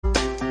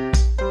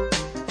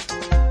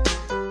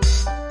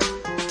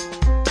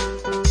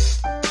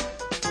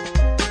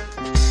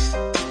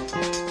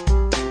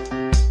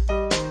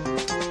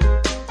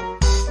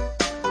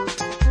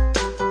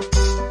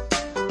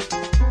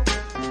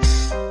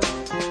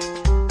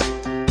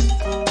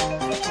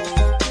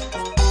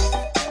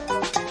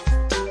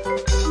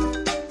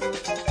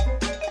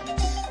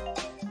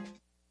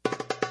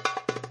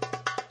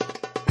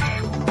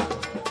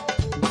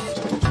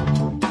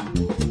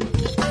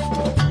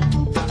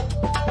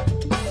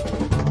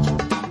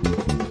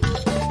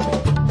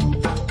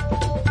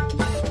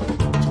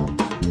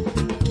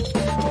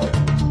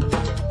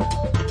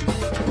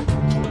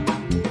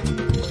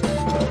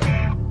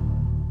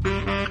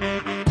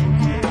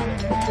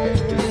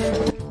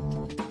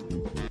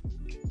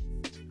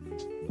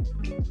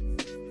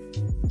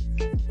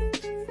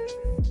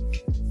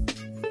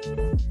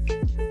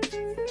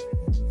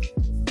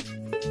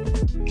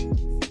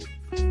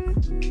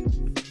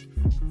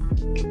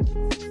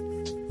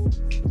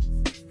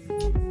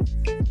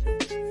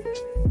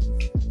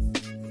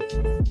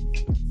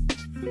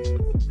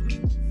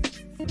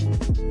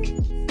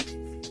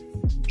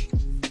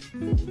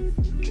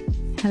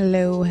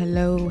Hello,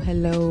 hello,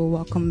 hello.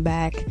 Welcome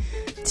back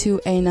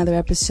to another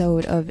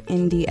episode of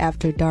Indie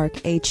After Dark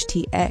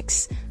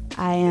HTX.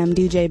 I am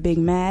DJ Big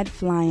Mad,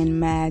 flying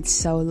mad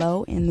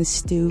solo in the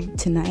stew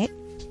tonight.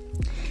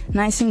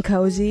 Nice and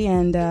cozy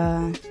and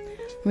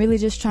really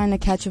just trying to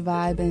catch a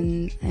vibe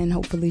and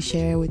hopefully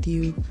share with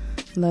you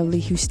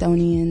lovely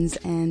Houstonians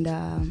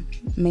and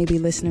maybe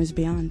listeners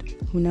beyond.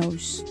 Who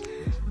knows?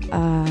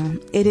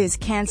 It is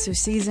Cancer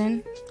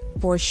season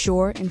for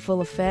sure, in full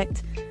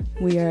effect.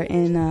 We are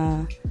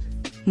in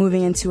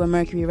moving into a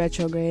Mercury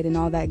retrograde and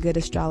all that good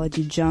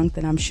astrology junk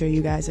that I'm sure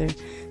you guys are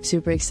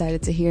super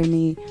excited to hear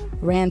me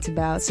rant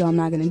about. So I'm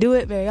not going to do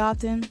it very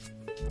often.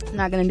 I'm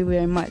not going to do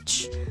very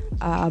much.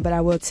 But I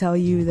will tell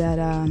you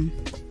that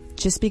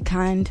just be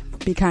kind.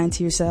 Be kind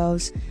to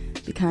yourselves.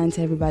 Be kind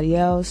to everybody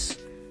else.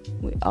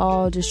 We're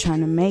all just trying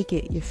to make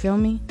it. You feel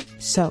me?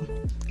 So,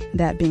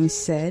 that being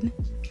said,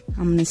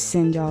 I'm going to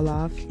send y'all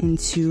off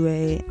into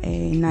a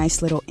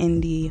nice little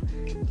indie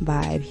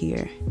vibe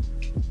here.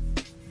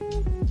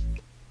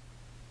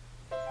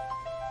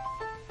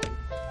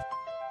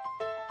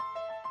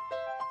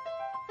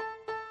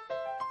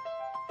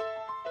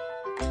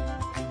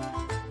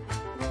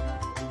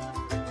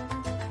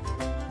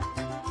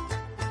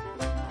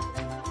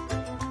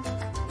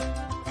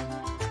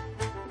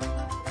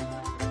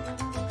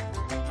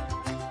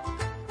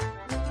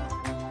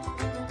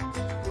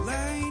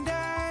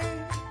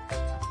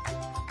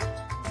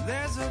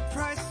 There's a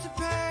price to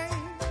pay,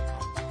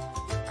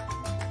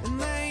 and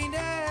lady,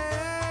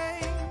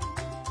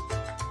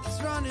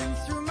 it's running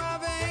through my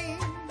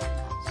veins.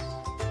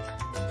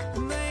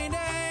 And lady,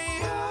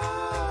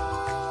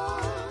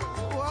 oh,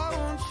 why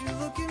won't you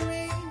look at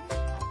me?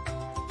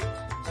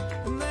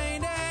 And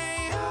lady,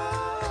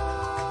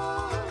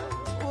 oh,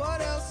 what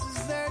else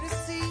is there to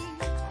see?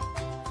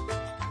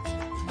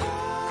 Oh,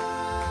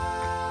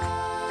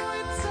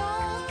 it's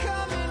all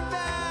coming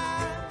back.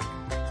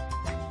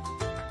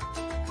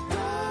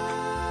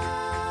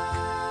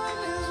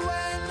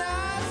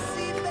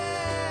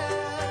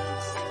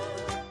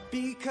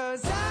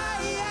 Because I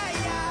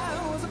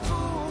was a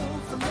fool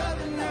for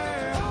loving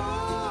her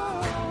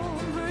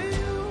over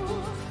you.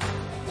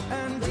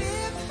 And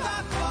if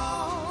I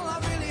fall, I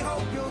really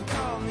hope you'll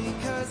call me,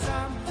 'cause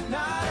I'm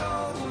not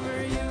over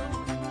you.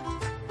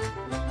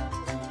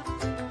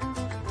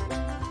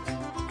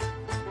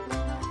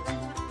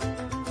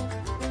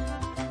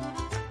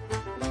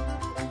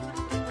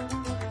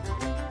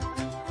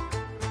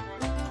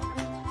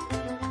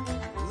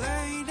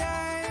 Lady,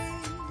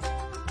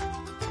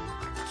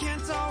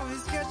 can't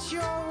always get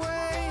your way.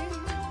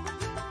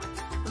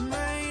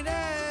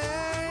 Lady,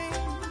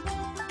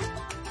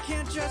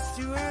 can't just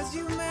do as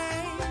you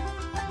may.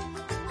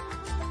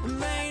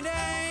 Lady,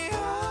 oh,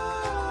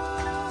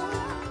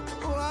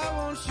 why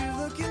won't you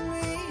look at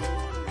me?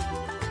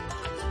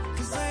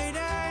 'Cause lady,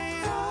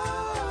 oh,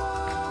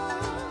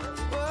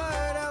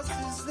 what else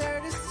is there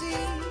to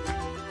see?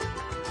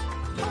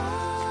 Oh,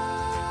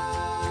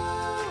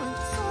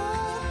 it's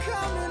all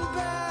coming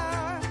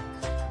back.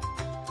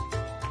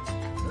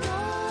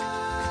 Love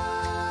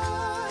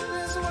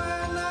is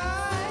when I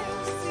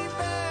see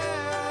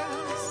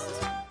best.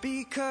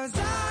 Because I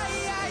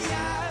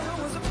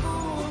was a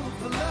fool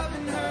for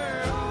loving her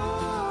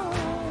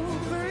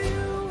over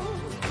you.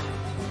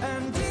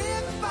 And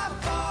if I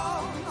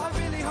fall, I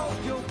really hope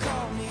you'll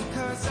call me,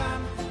 'cause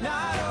I'm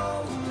not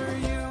over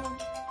you.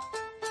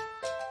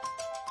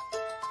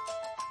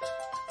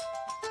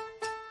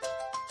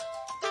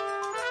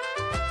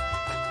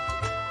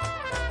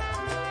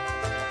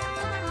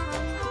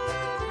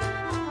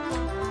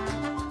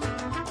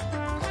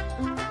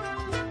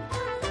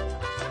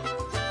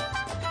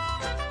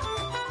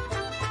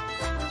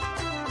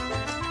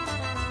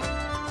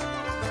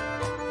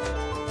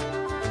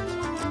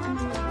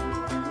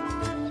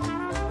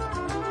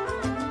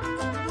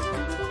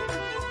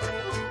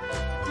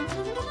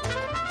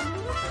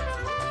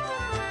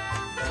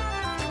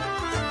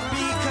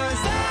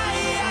 Because I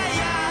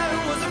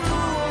was a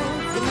fool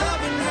for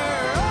loving her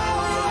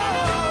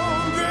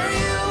over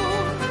you.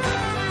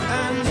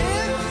 And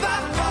if I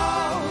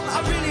fall, I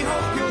really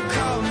hope you'll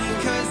call me,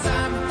 'cause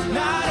I'm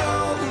not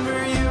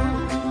over you.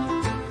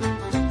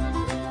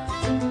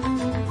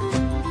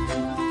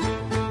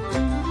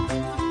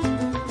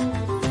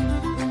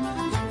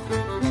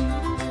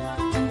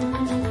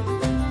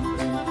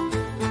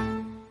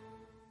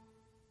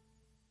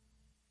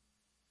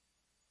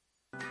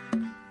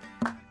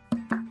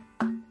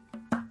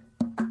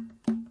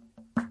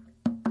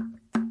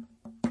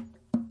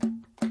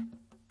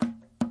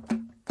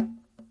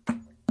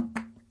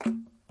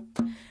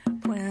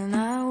 When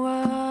I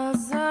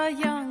was a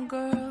young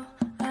girl,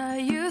 I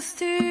used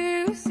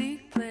to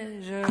seek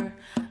pleasure.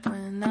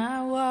 When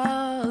I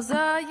was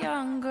a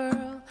young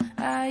girl,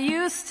 I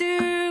used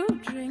to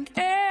drink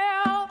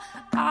ale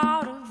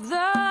out of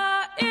the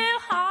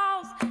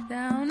alehouse,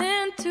 down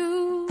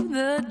into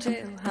the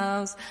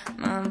jailhouse.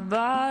 My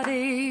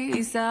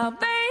body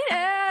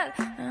salvated,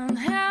 and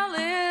hell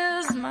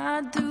is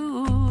my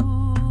doom.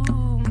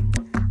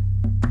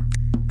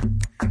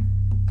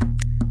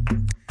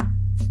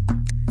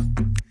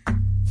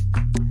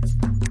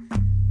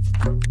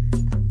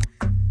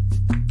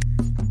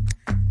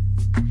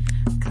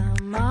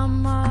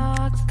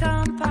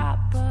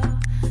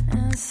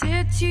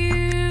 sit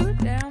you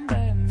down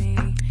by me.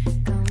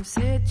 Come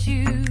sit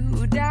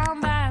you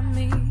down by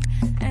me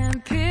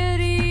and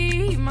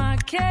pity my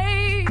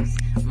case.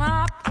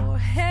 My poor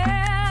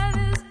head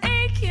is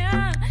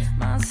aching,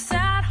 my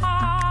sad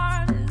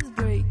heart is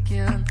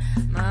breaking,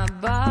 my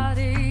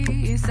body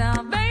is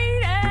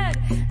salvated,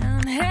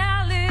 and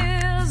hell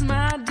is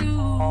my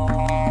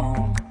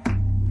doom.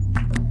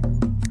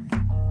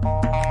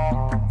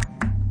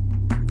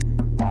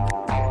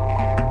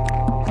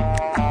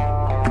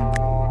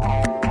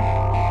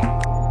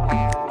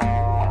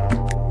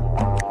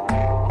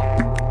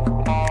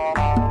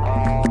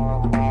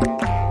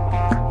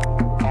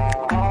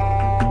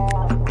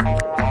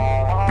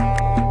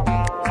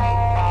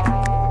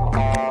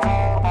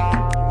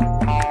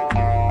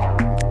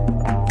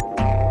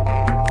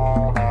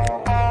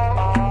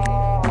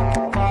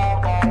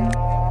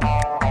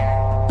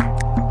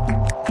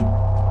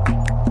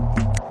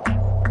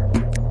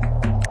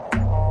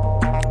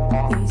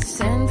 We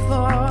sent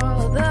for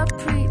the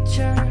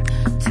preacher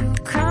to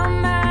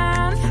come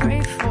and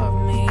pray for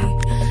me,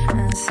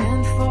 and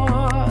sent for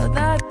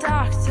the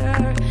doctor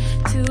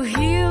to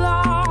heal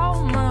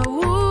all my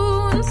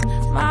wounds.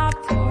 My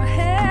poor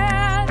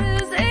head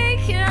is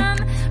aching,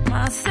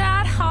 my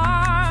sad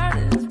heart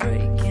is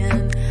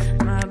breaking,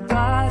 my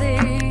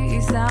body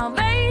is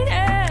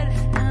salvated,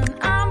 and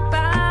I'm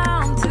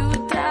bound to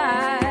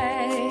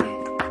die.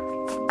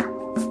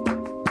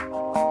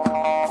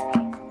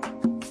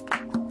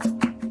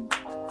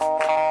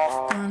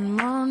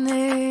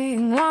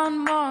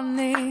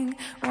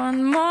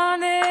 One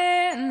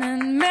morning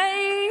in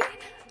May,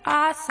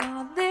 I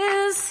saw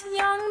this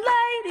young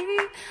lady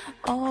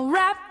all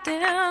wrapped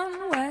in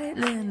white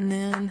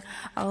linen,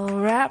 all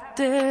wrapped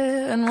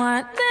in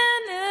white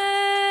linen,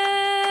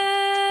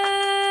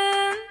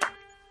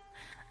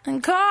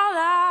 and called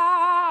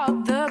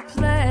out the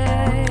plague.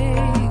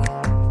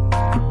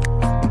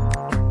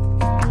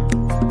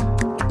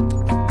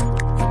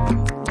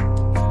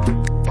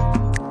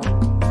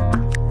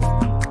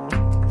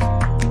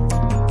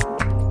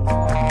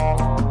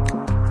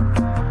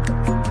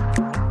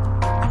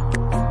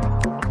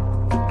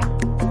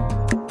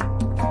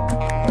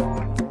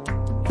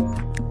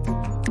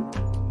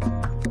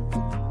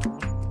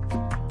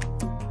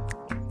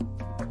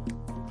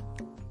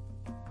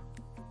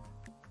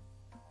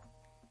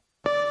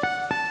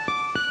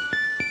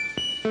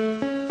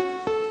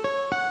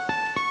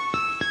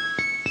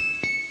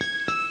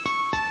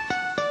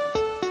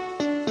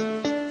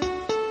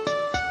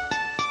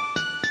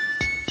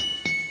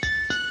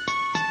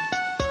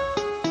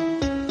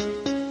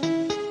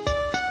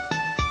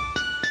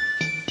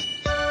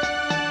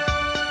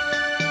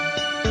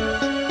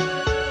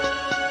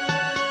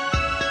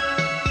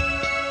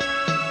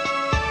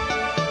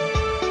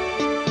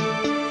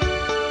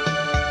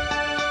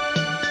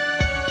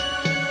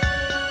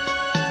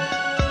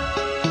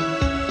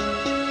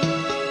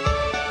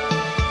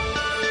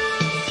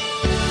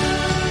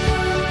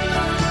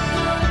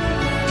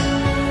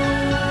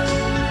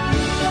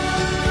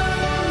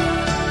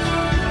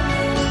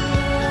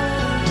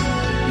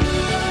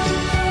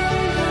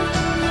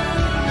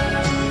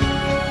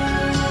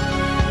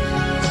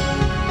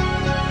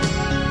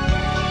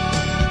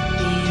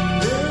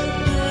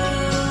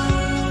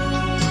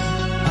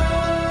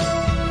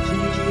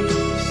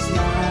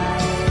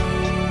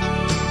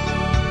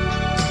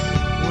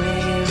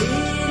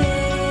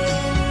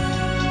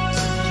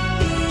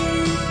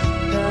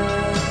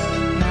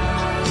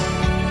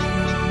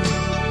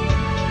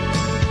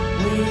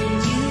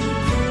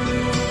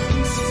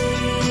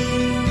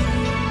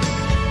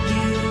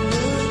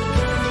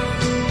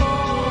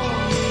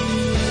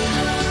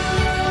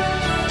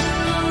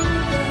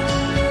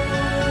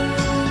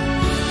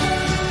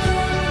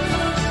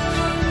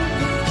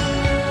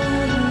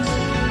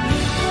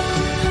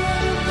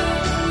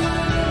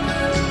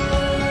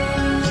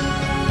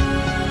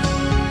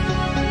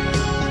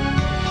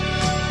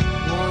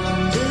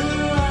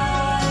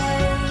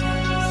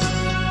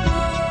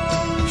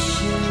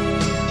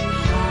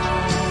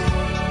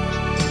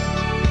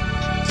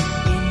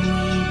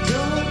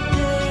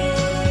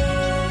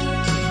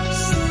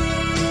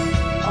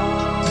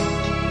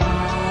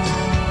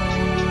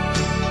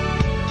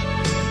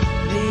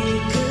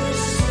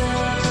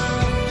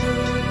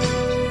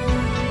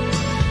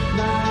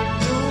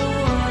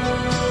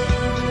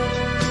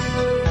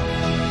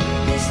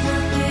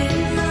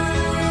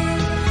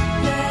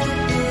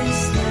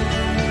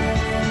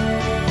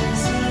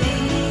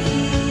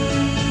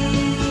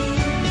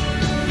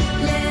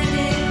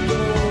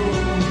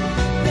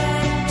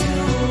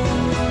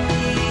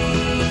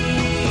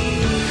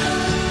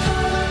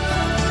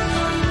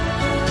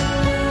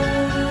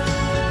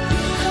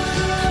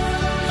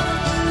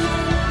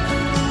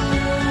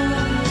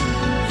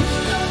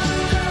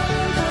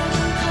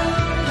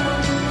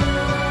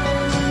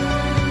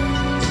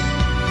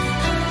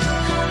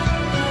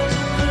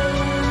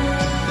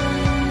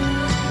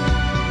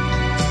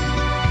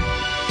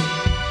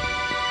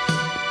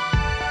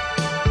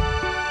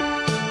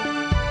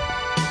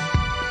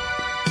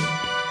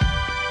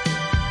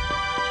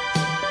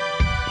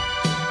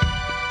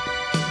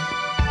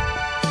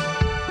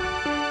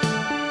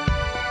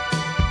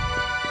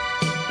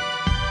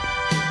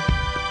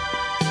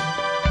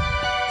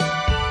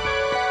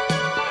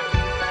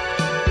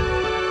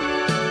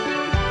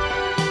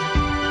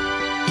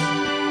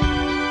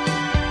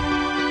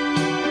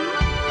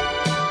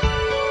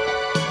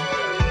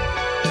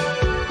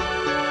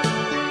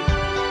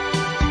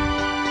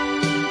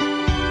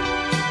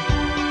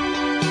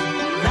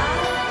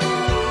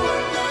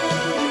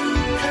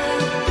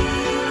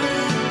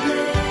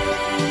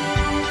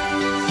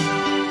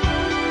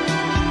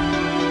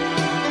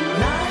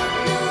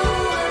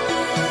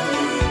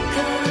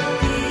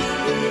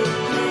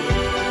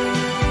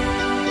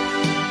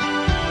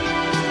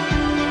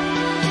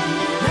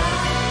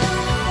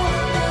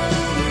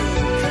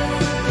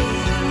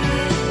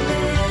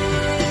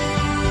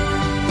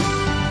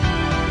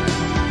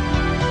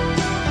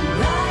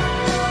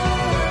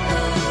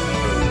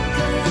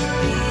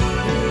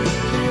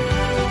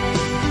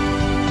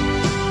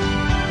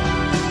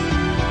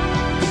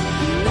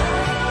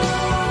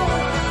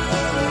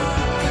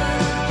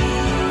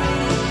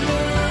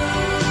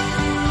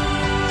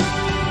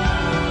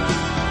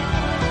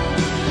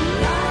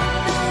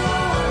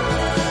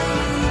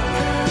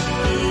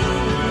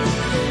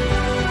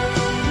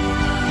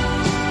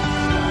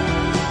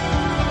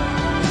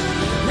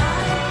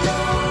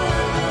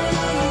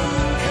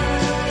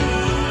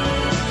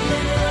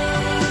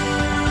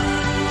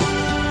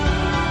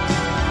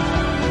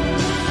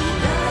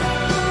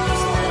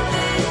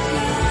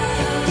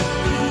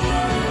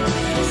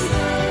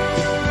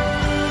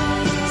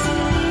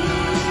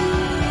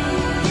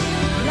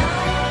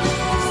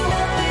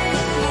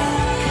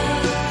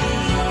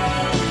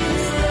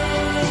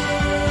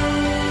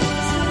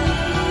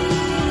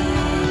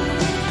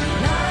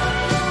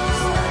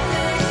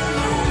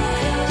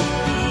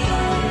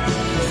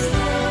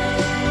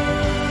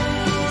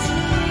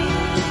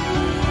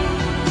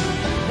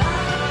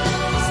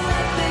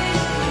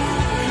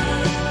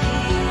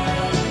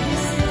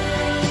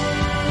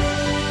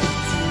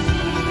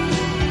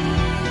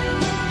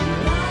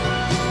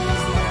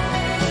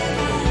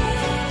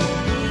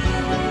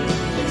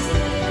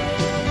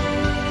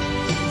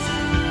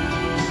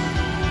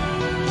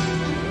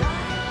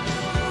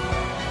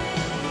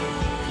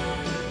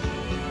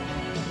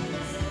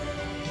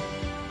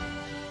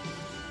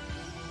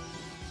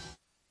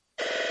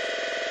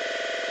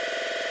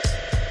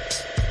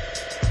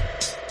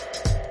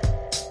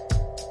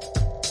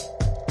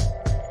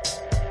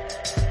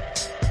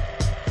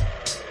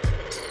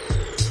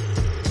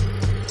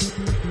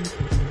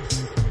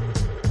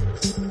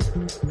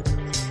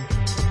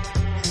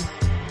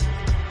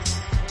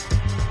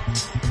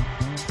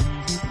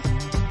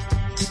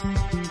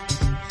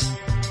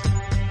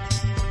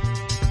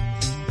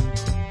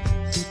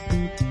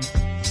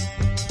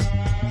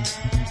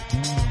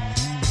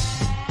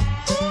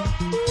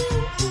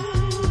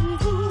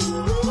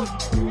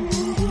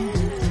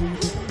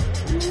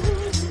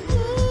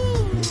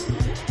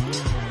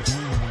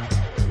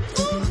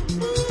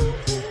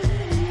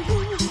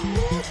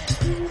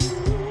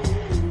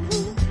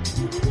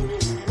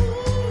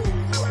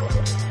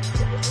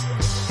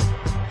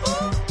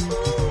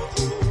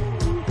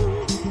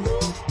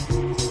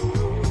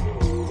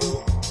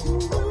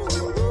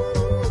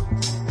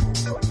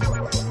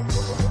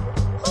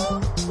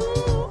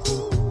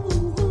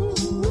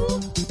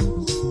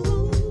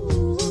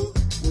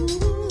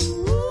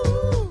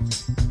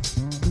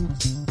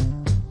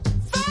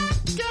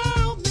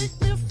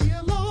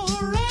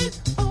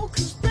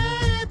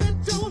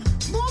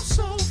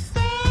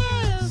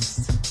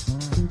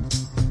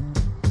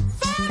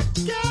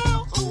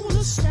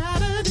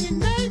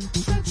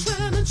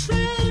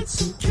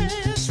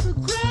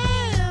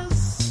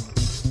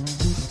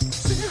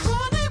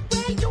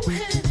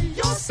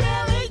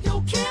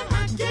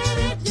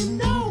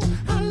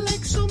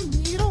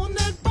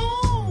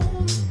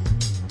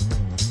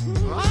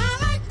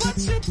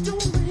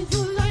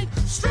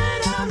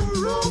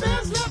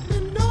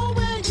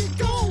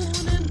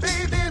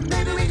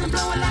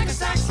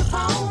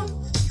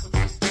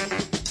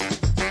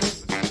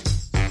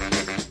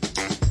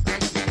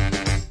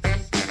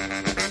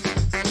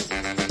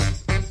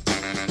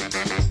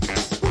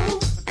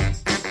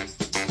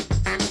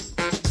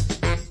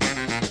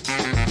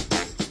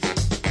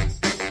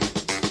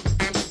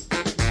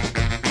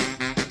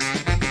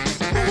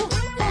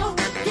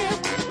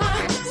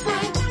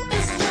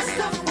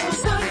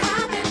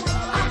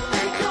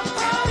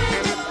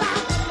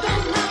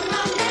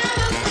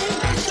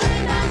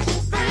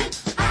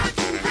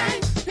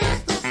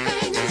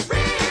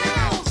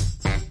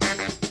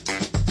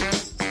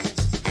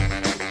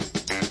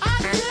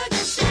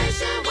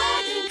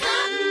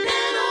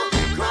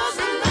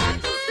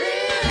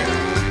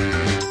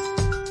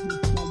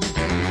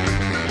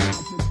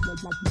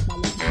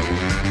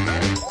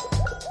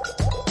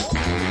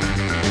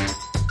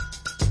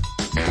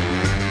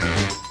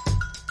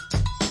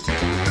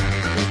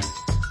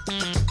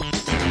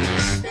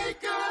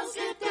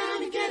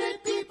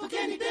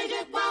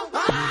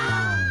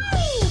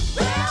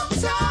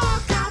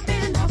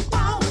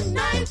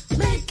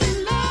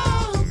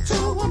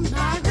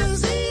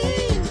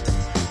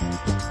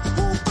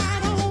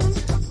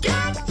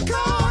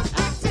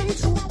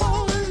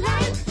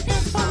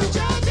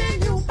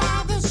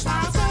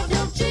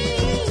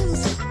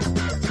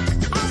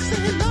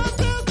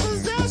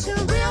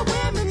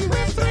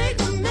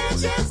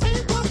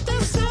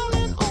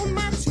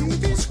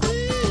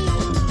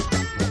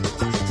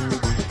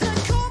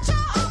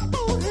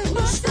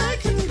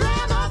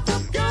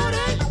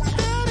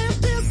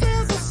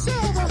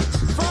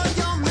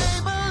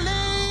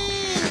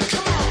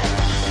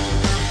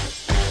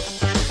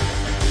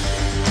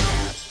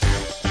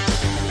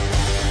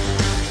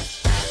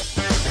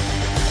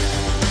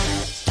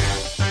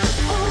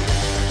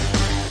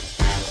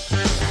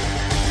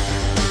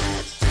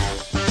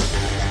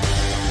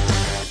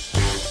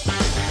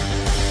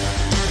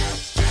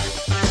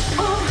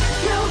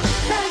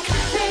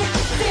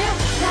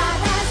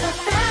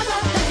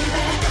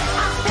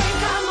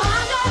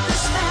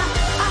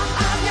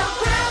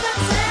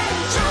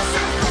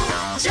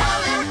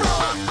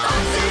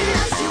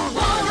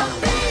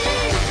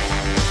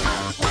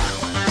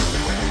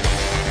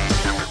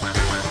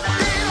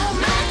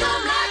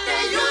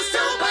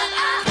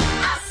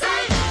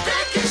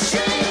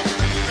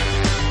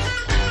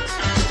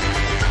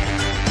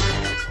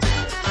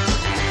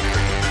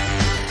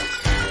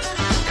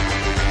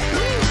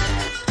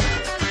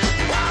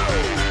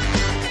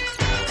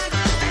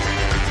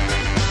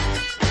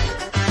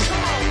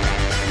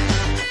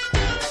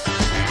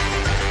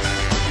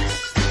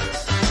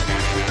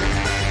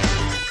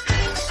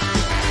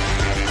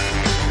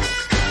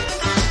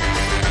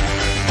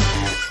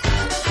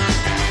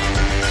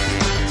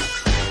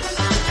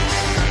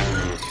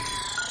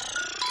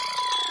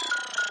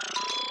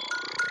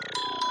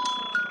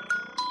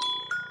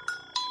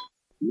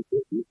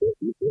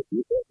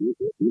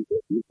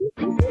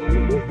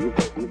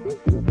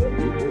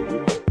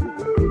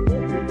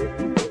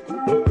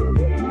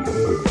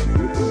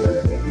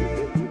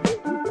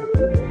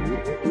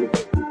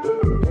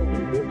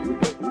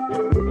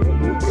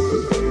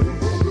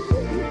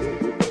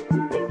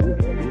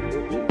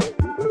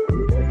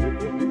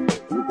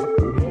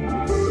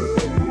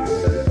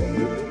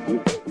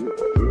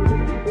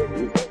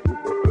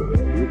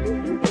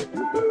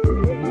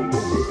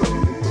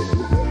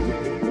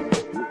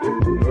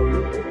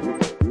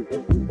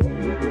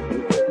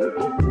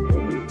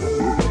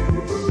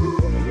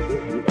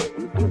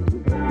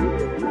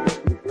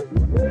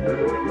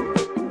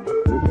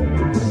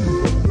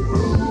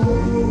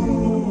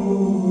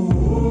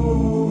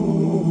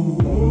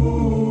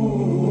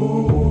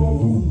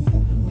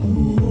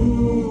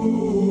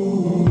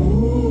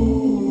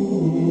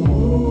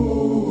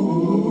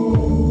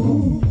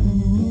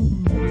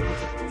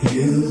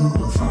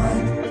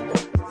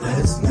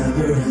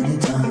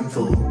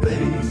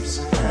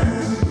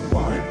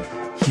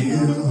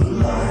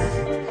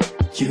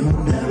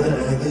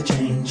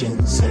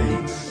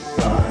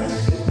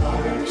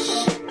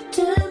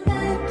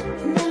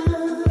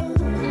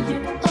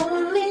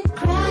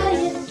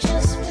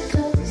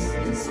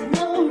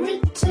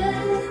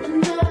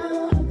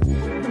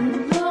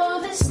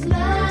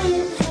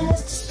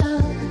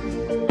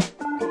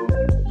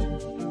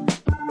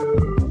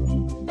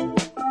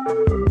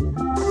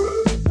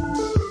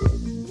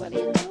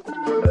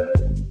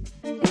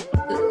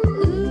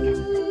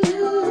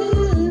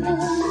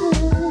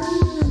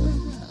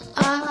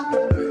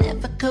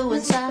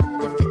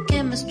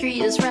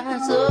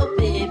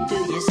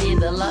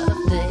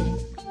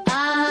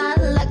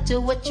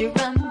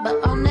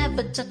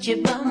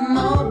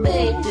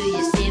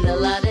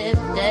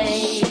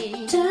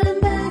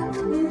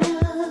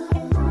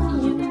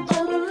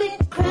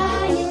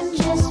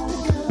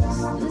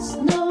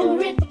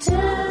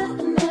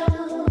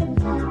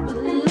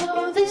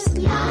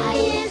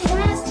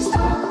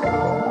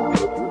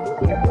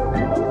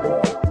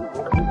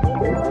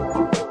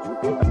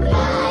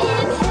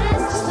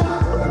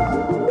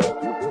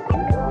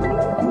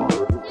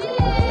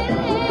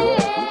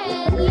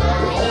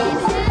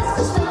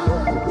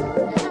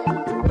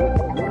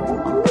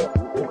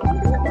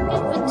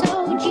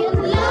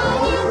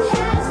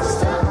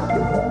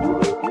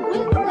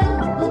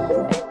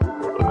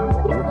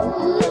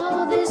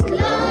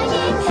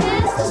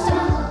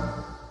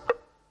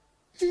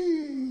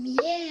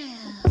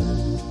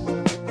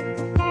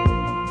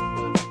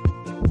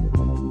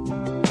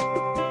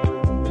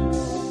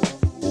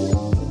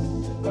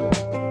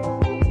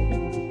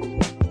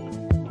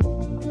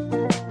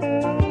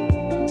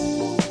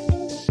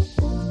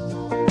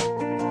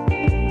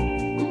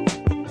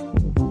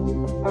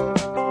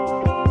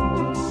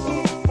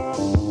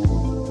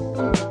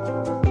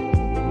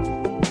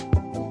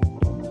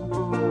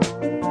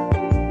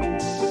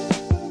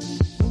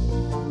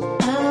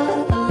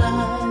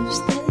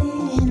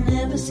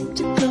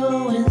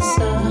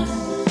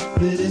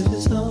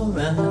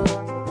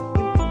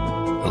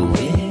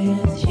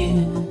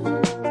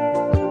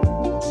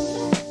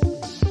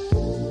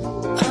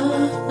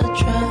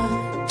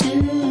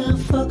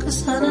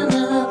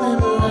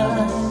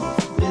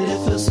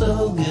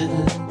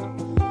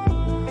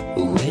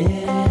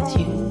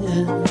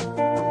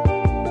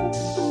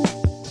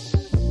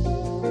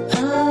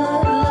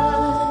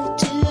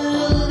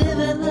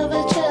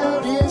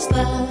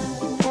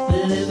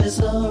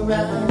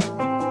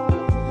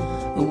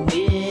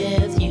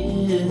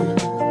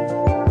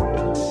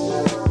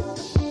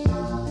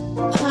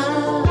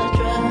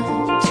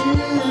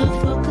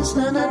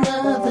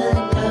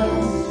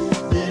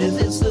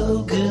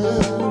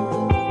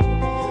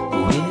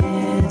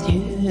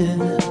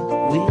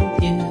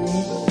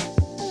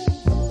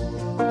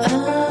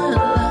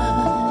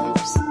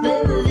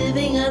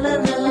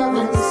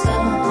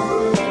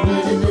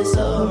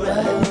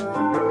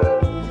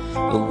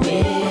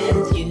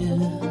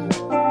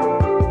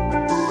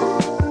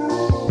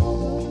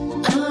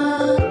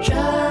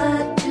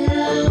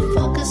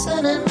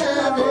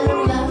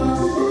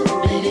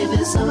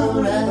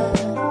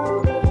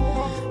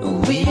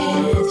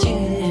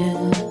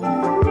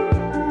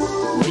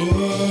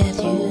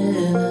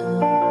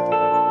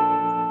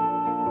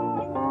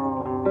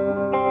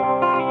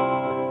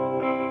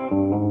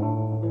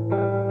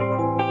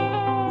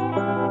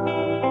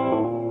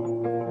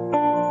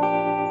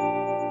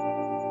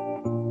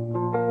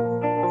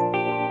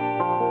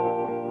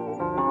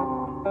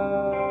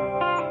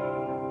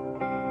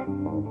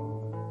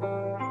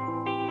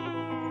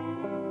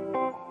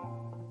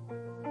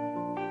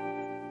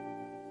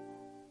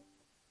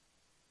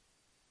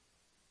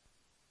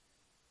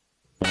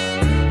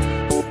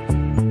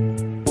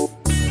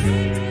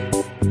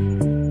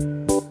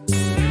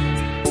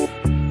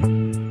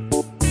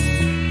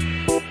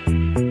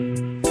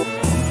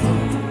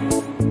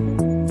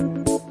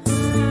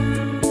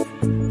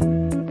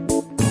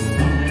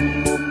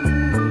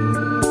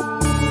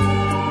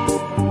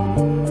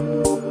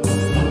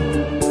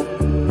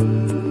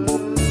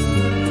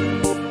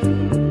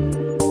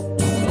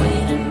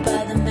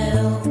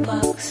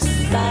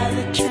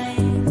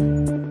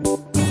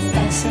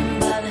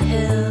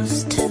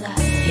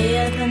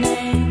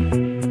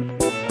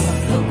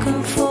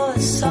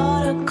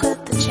 to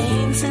cut the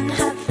chains in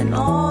half, and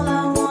all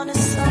I want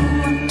is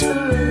someone to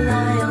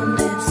rely on.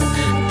 This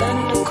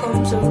thunder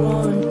comes a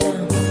roaring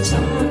down,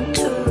 someone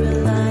to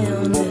rely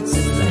on. This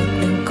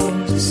lightning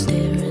comes a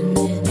staring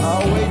in.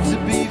 I'll wait to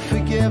be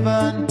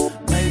forgiven,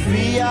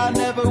 maybe I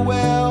never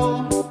will.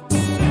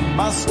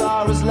 My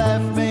star has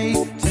left me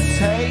to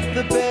take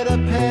the bitter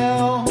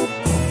pill.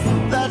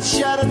 That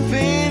shattered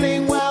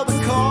feeling, well, the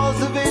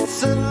cause of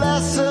it's a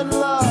lesson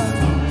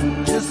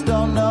learned. Just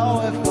don't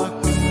know if I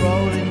could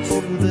roll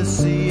into the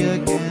sea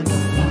again.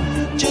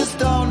 Just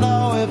don't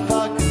know if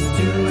I could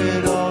do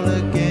it all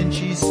again.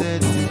 She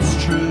said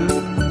it's true.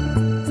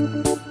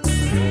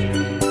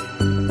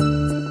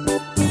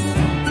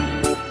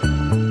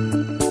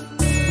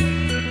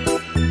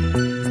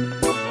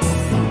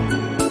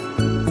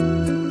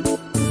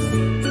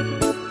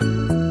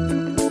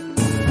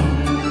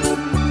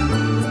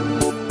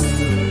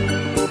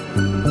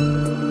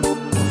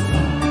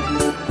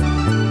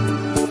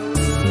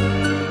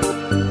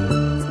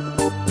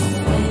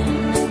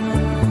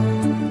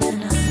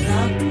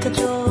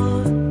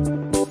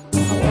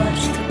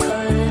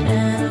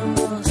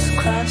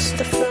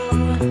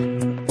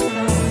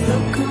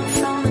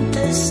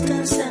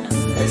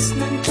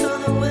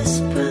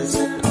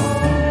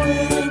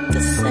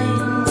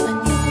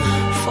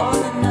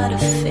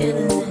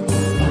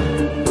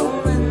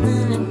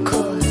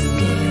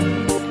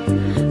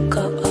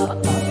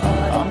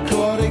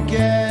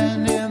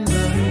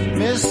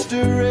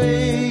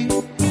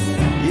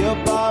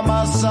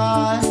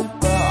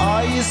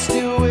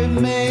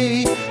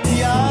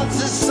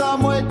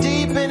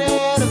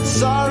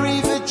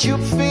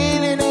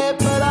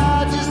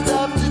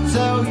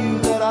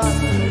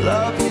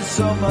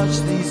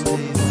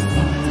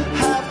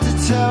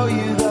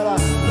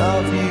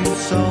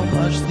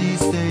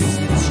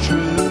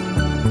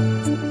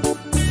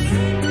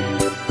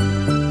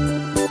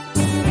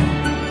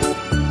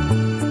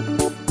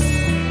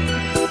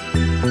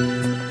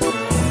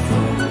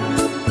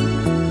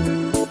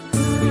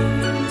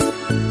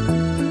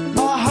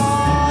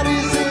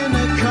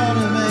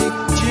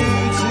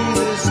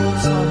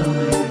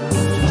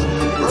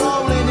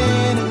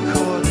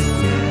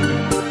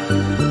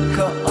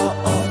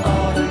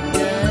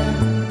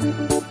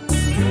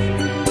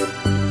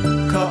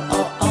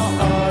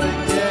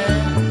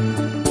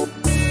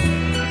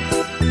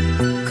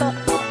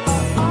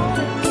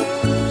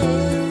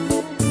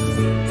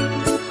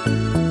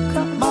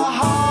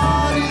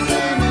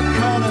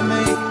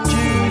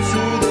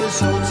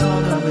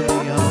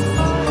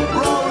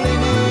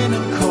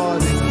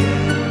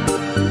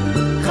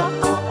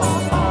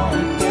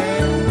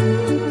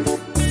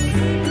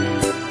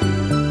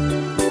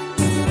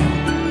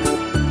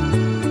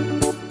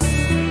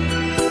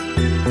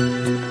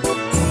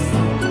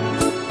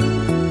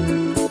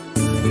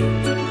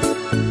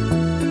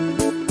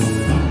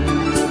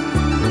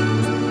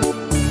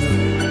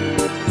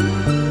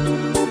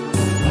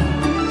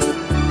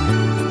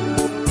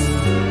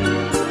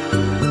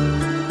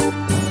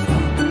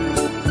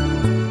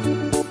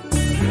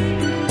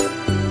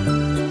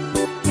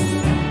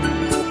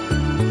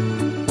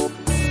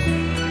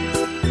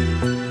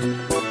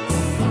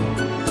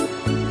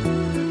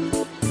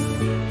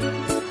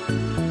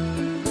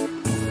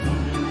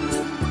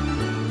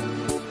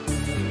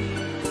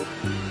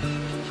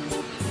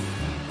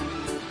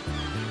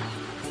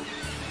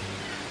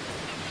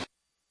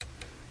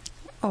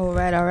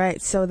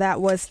 Alright, so that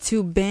was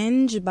To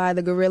Binge by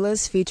the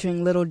Gorillaz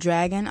featuring Little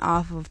Dragon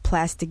off of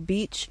Plastic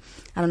Beach.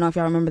 I don't know if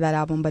y'all remember that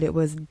album, but it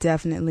was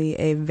definitely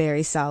a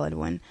very solid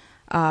one.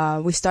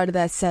 We started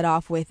that set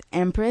off with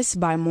Empress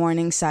by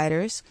Morning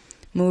Ciders,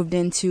 moved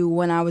into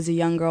When I Was a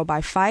Young Girl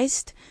by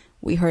Feist.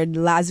 We heard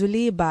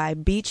Lazuli by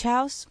Beach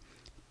House,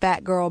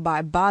 Fat Girl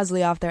by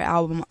Bosley off their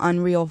album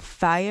Unreal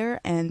Fire,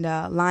 and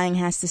Lying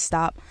Has to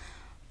Stop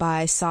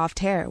by Soft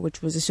Hair,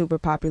 which was a super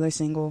popular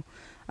single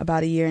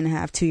about 1.5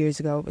 years, 2 years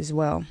ago as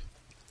well.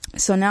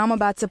 So now I'm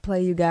about to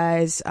play you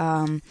guys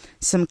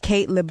some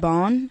Kate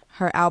LeBon.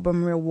 Her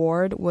album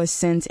Reward was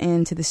sent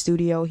into the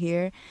studio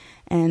here,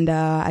 and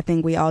I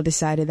think we all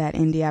decided that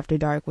Indie After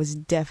Dark was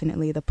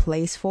definitely the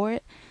place for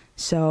it.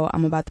 So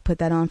I'm about to put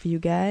that on for you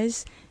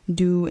guys.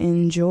 Do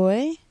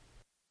enjoy.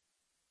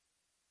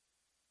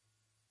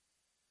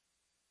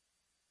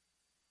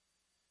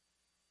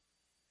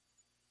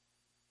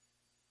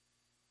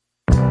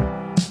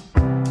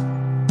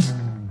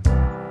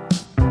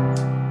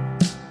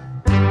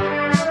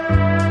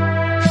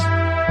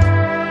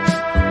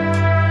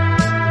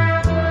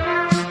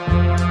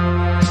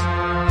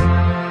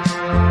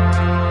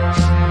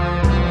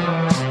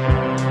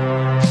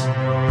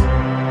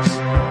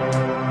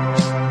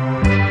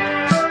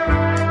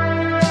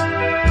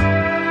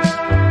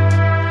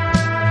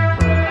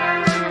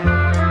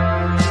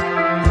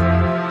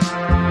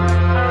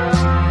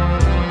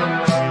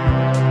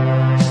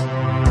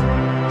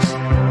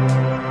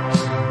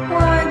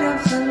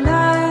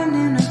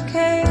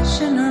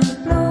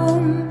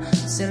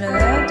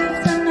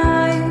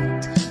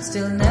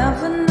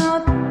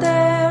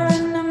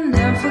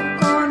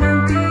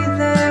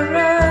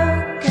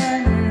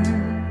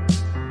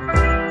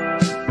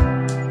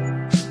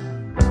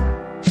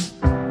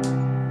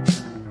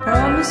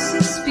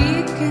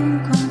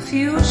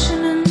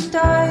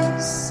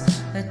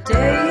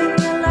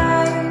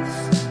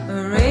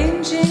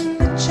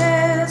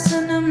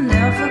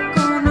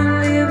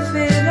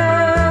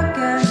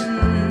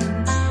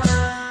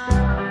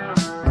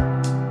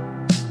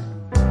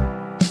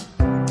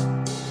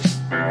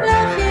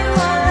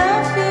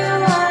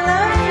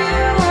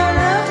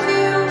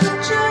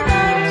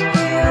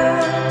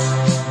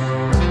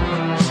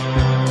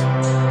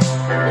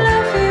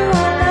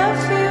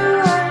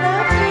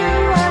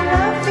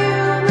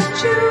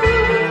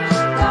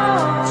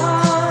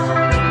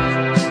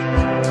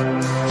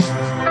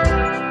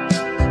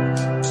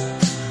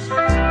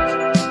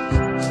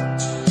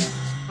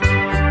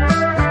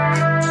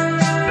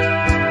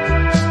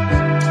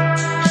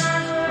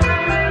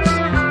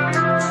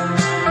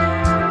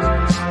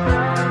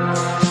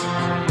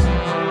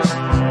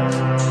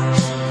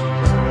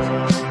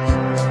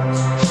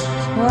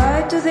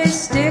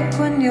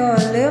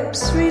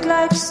 voice read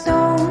like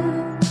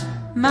stone,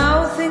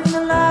 mouthing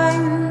the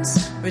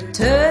lines,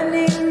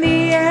 returning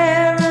the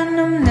air, and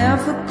I'm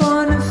never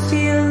gonna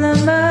feel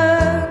them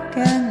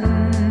again.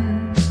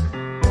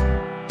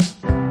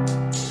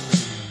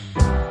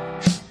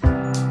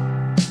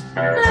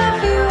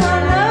 Love you, I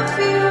love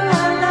you,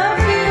 I love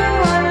you,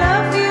 I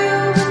love you,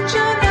 but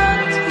you're not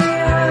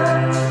here.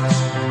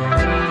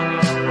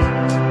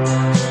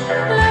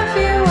 Love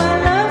you, I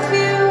love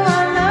you,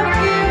 I love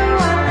you,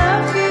 I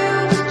love you,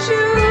 but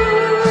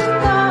you're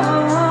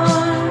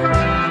gone.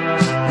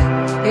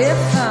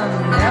 If I'm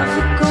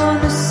never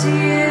gonna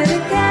see it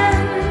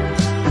again,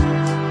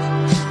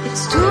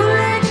 it's too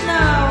late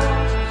now.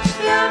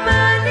 Your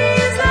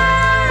money's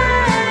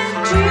and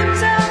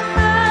dreams are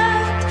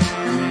had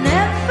and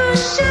never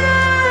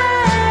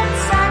should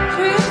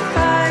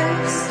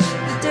sacrifice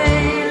the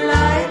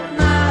daylight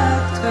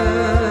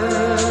matters.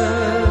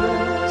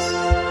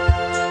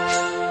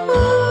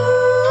 Ooh,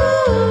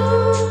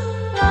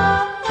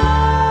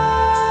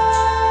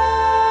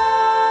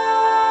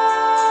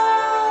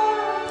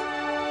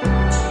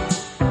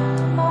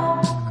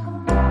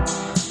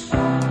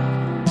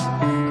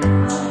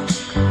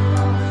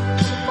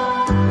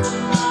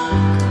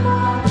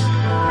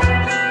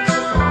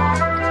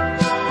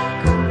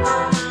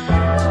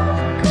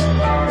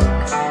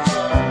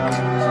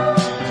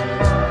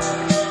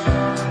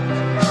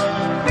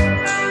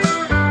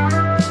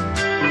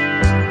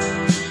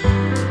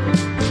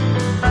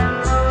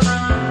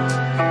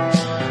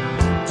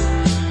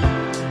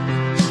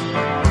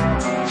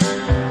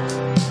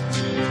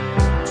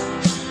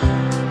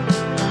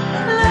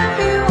 love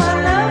you, I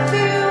love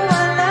you,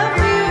 I love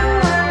you,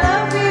 I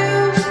love you,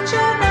 but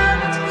you're not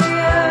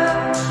here.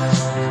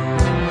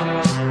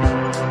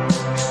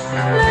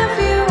 Love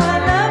you, I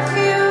love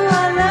you,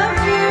 I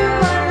love you,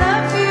 I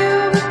love you,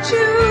 but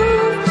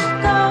you've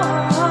gone.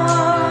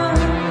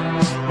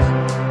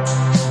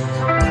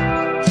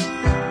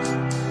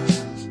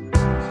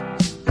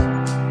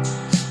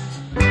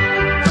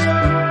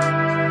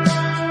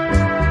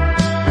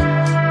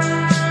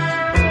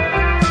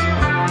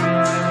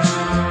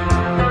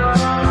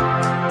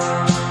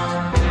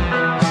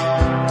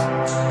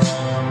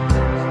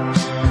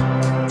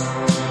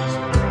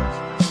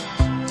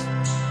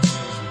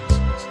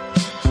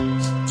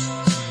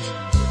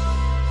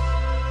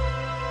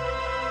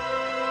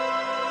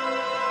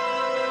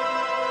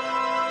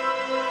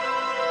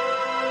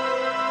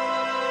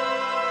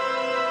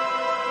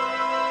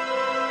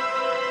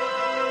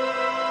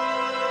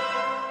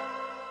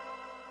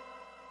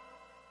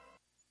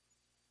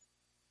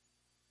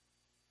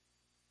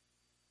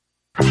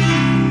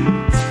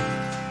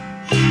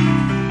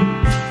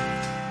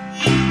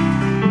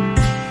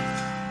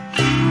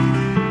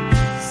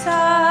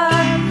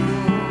 Sad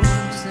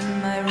news in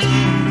my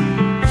room,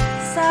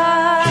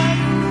 sad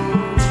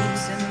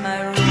news in my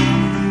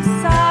room,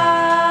 sad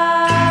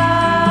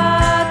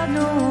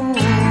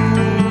news.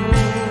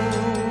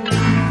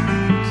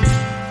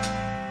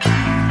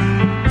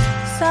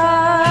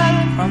 Sad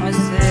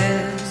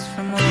promises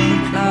from all the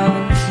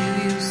clowns you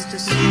used to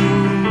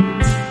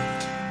soothe.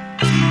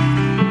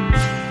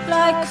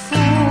 Like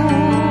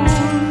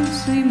fools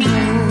we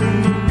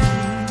moved.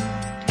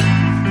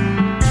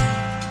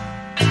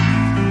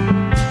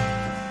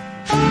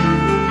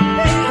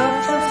 Pick up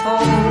the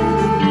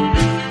phone,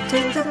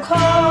 take the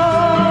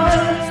call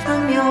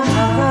from your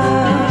mother.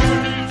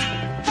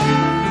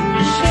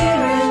 She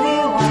really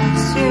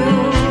wants you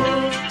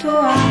to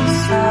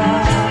answer.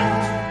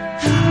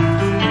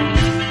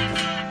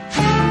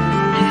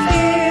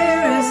 Fear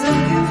is a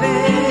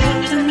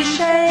gift and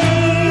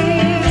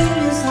shame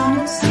is on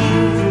its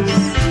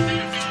heels.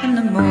 And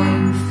the more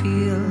you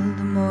feel,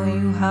 the more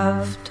you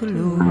have to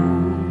lose.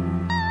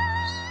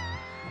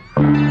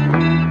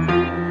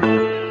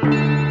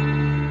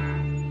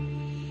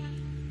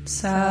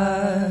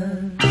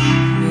 Sad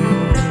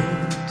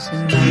news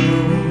in my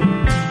room.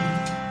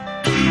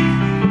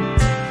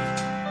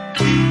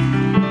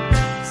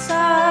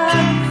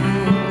 Sad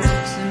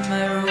news in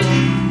my room.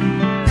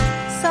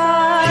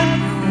 Sad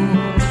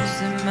news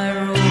in my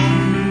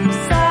room.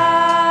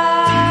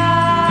 Sad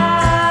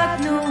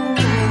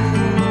news.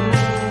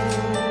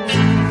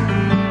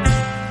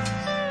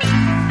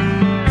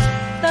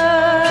 The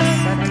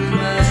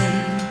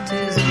settlement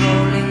is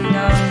rolling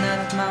down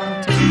that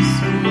mountain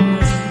soon.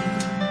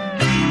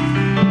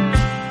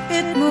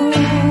 It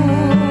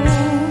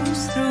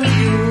moves through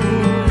you.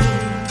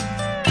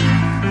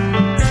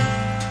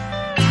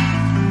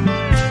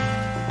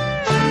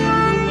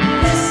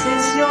 This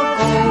is your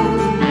goal,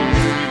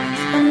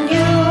 and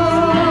you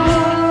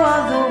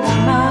are the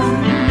woman.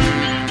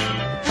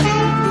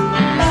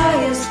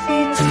 Bias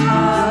beats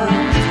hard,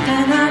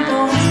 and I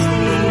don't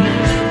sleep.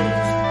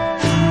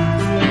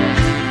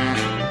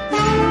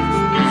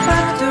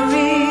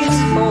 Factories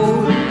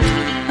fold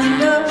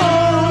under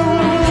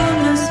own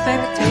a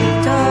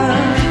spectator,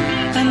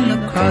 and the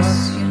cross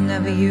you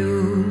never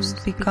used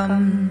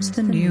becomes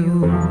the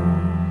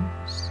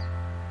news.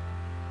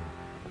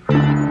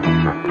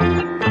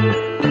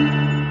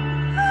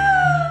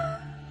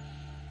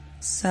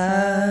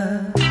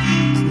 Sad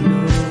news.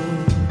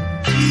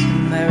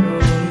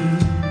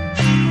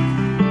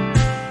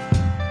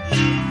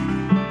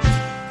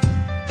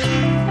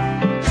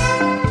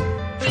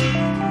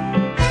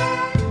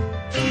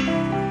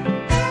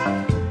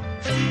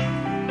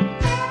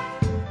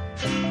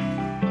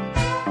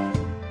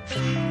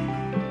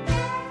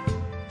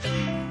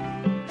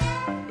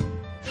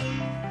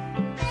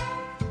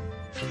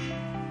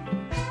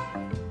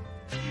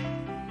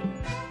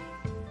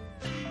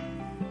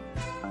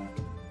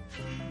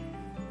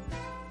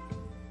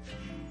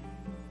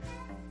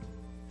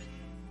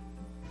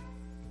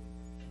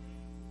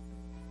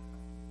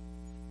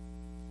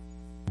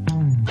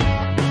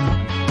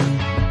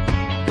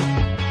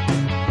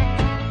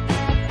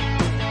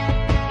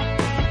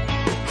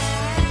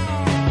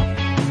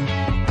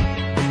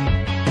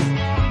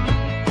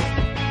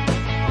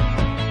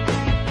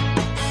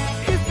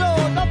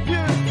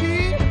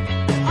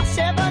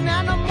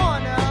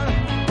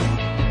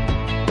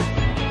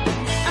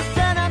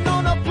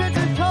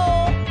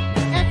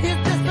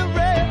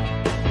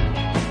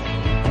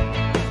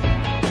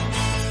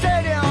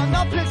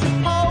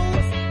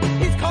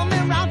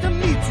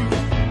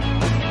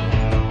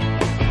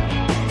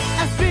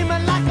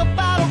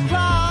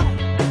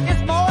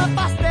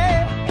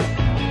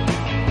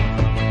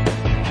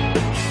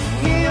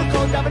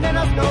 cold, driving in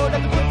the snow,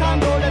 let the good time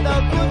go, let the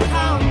good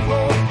times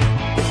roll.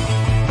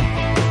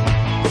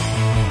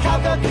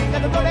 Cowgirl king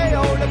at the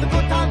rodeo, let the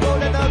good time go,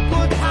 let the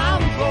good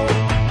times roll.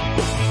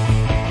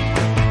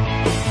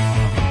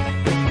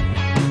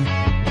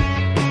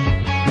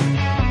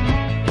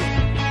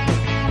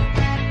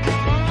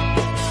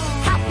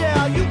 How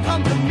dare you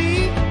come to me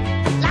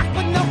like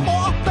with no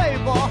more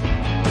favor?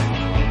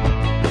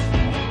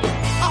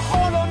 I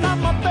hold on, not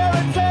my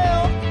fairy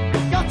tale.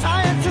 You're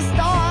trying to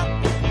start.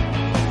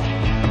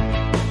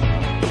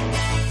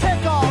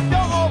 Take off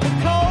your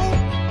overcoat.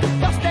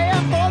 You're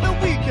staying for the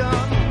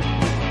weekend.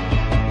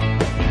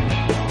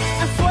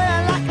 And swear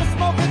like a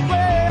smoking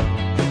grave.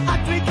 I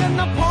drink in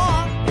the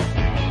park.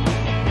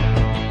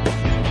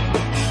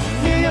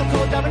 Near your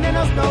cold, driving in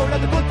the snow. Let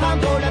the good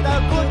times go, let the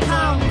good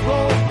times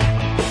roll.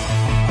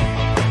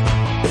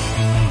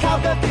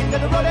 Cowgirl king at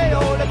the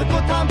rodeo. Let the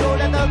good times go,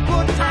 let the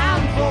good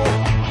times roll.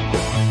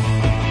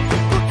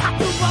 Good times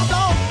to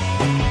roll.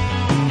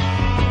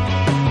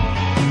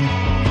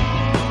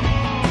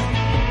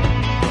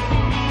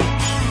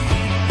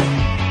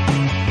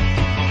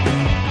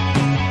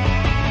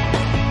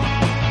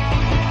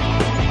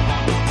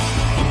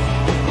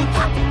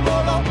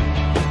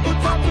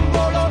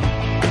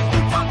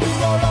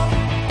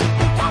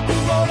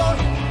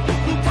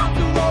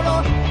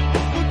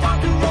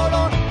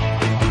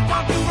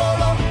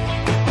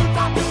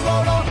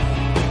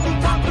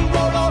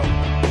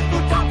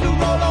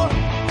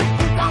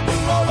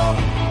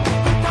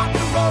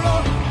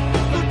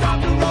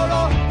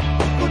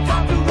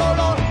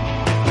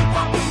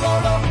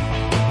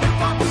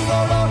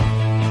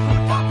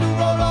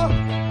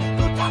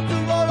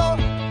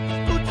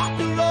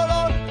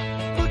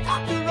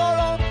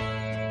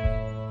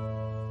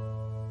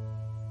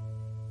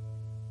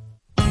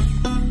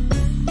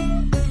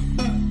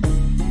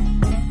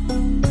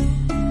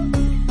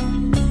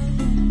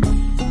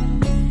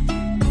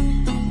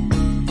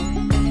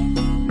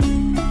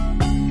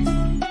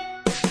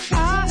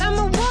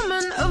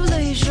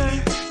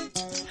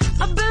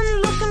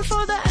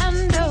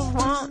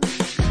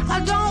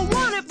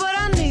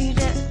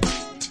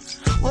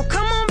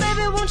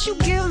 You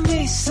give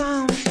me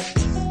some.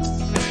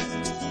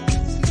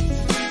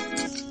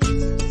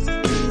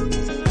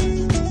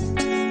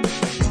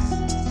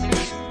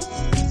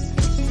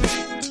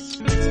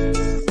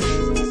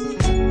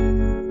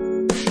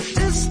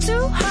 It's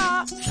too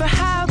hot for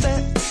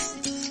habits.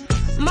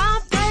 My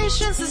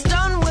patience is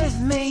done with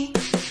me.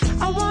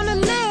 I wanna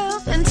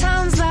live in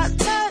times that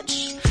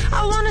touch.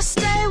 I wanna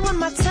stay when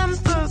my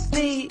temper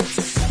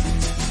beats.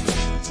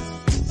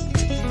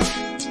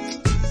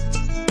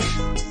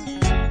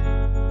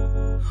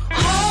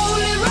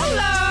 Holy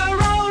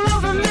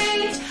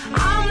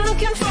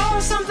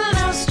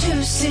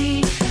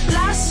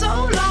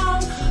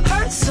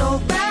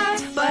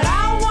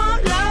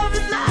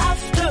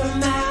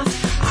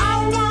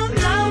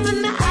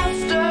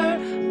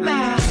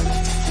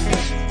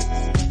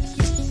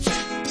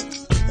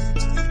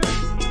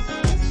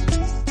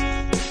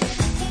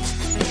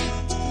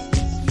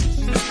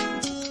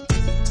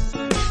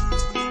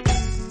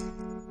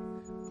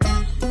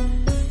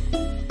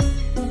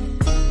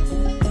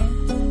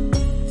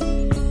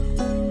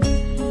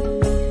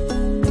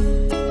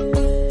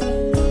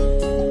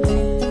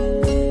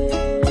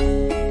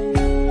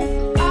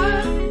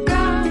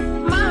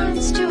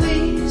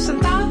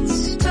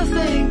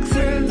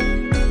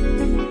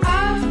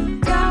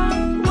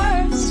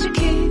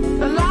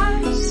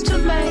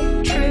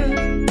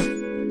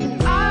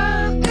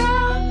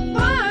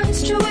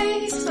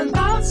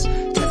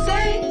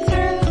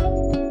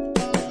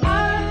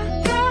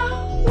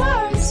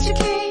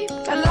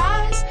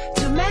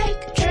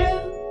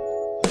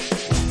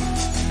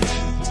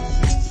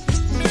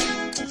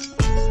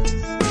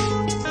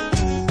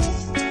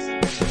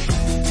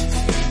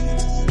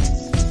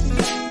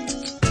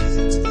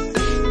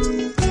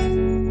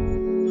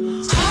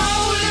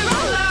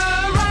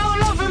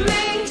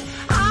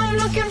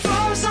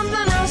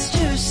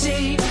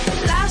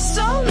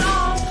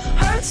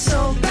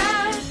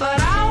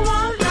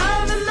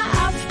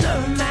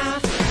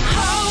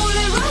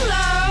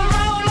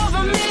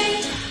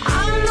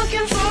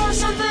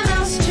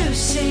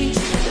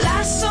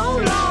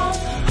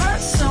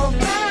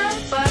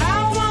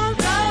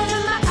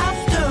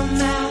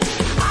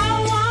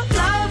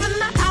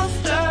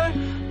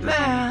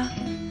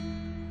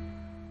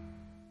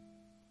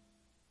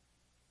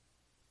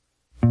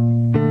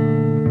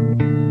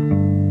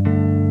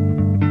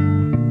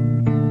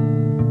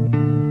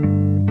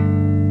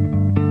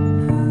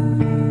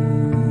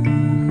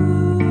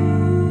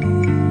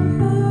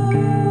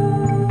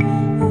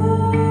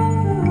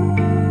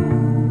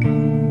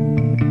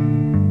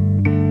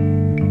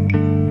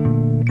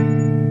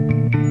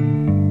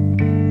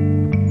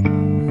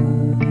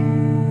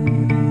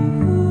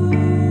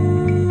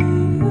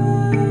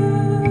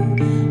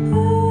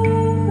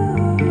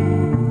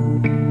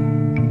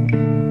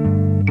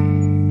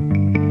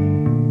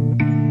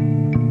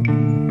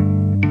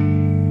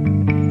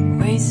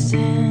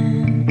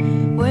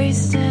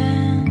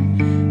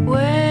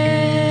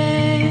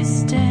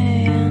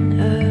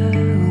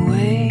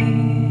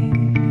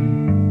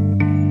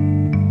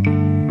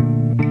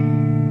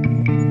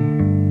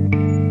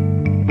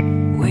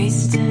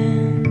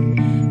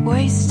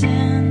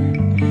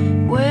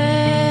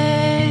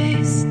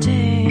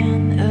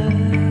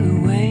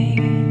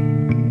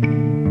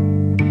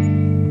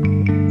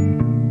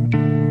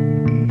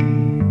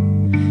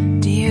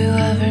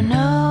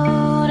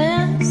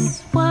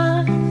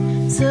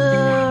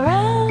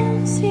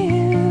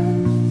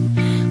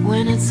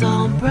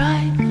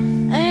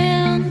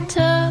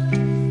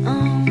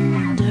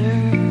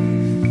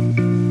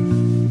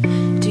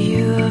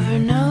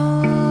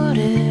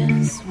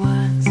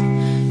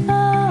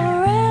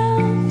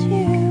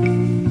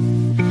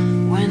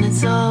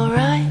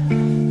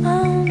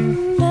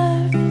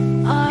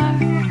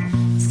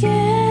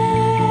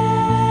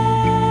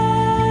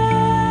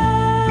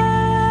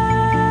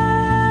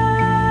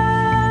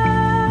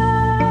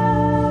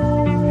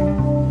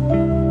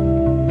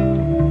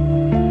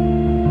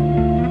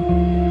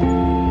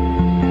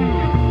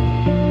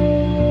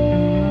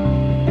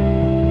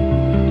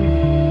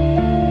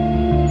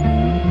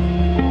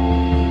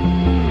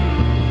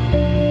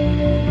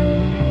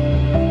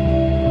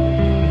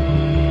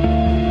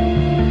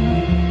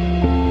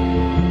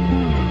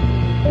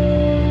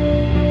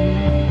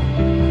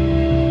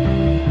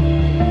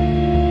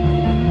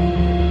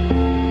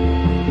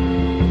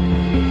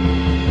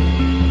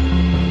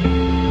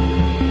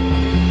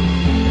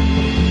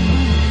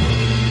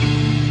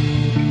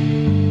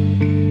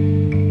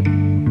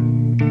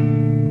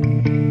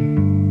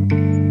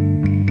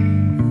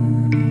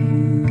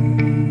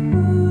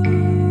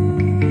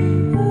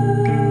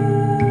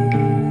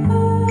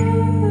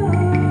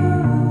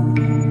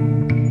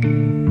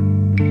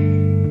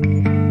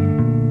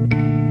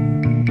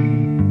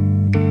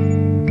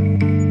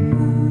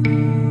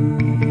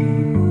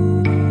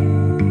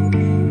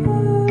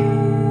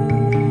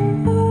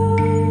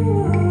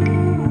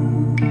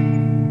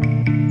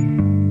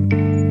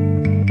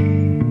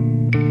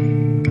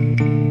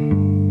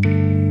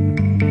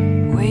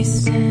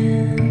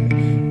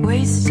wasting,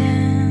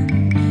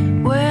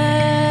 wasting,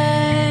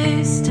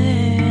 wasting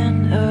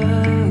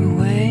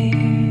away.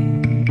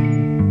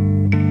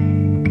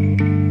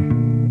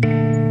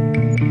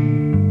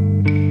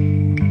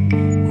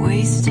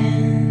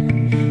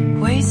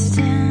 Wasting,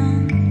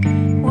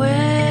 wasting,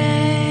 wasting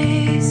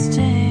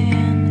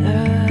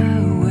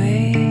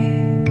away.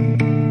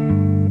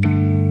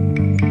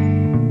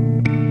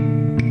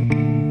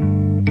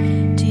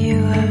 Do you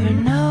ever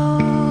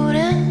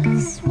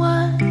notice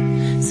what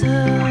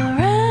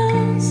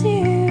surrounds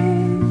you?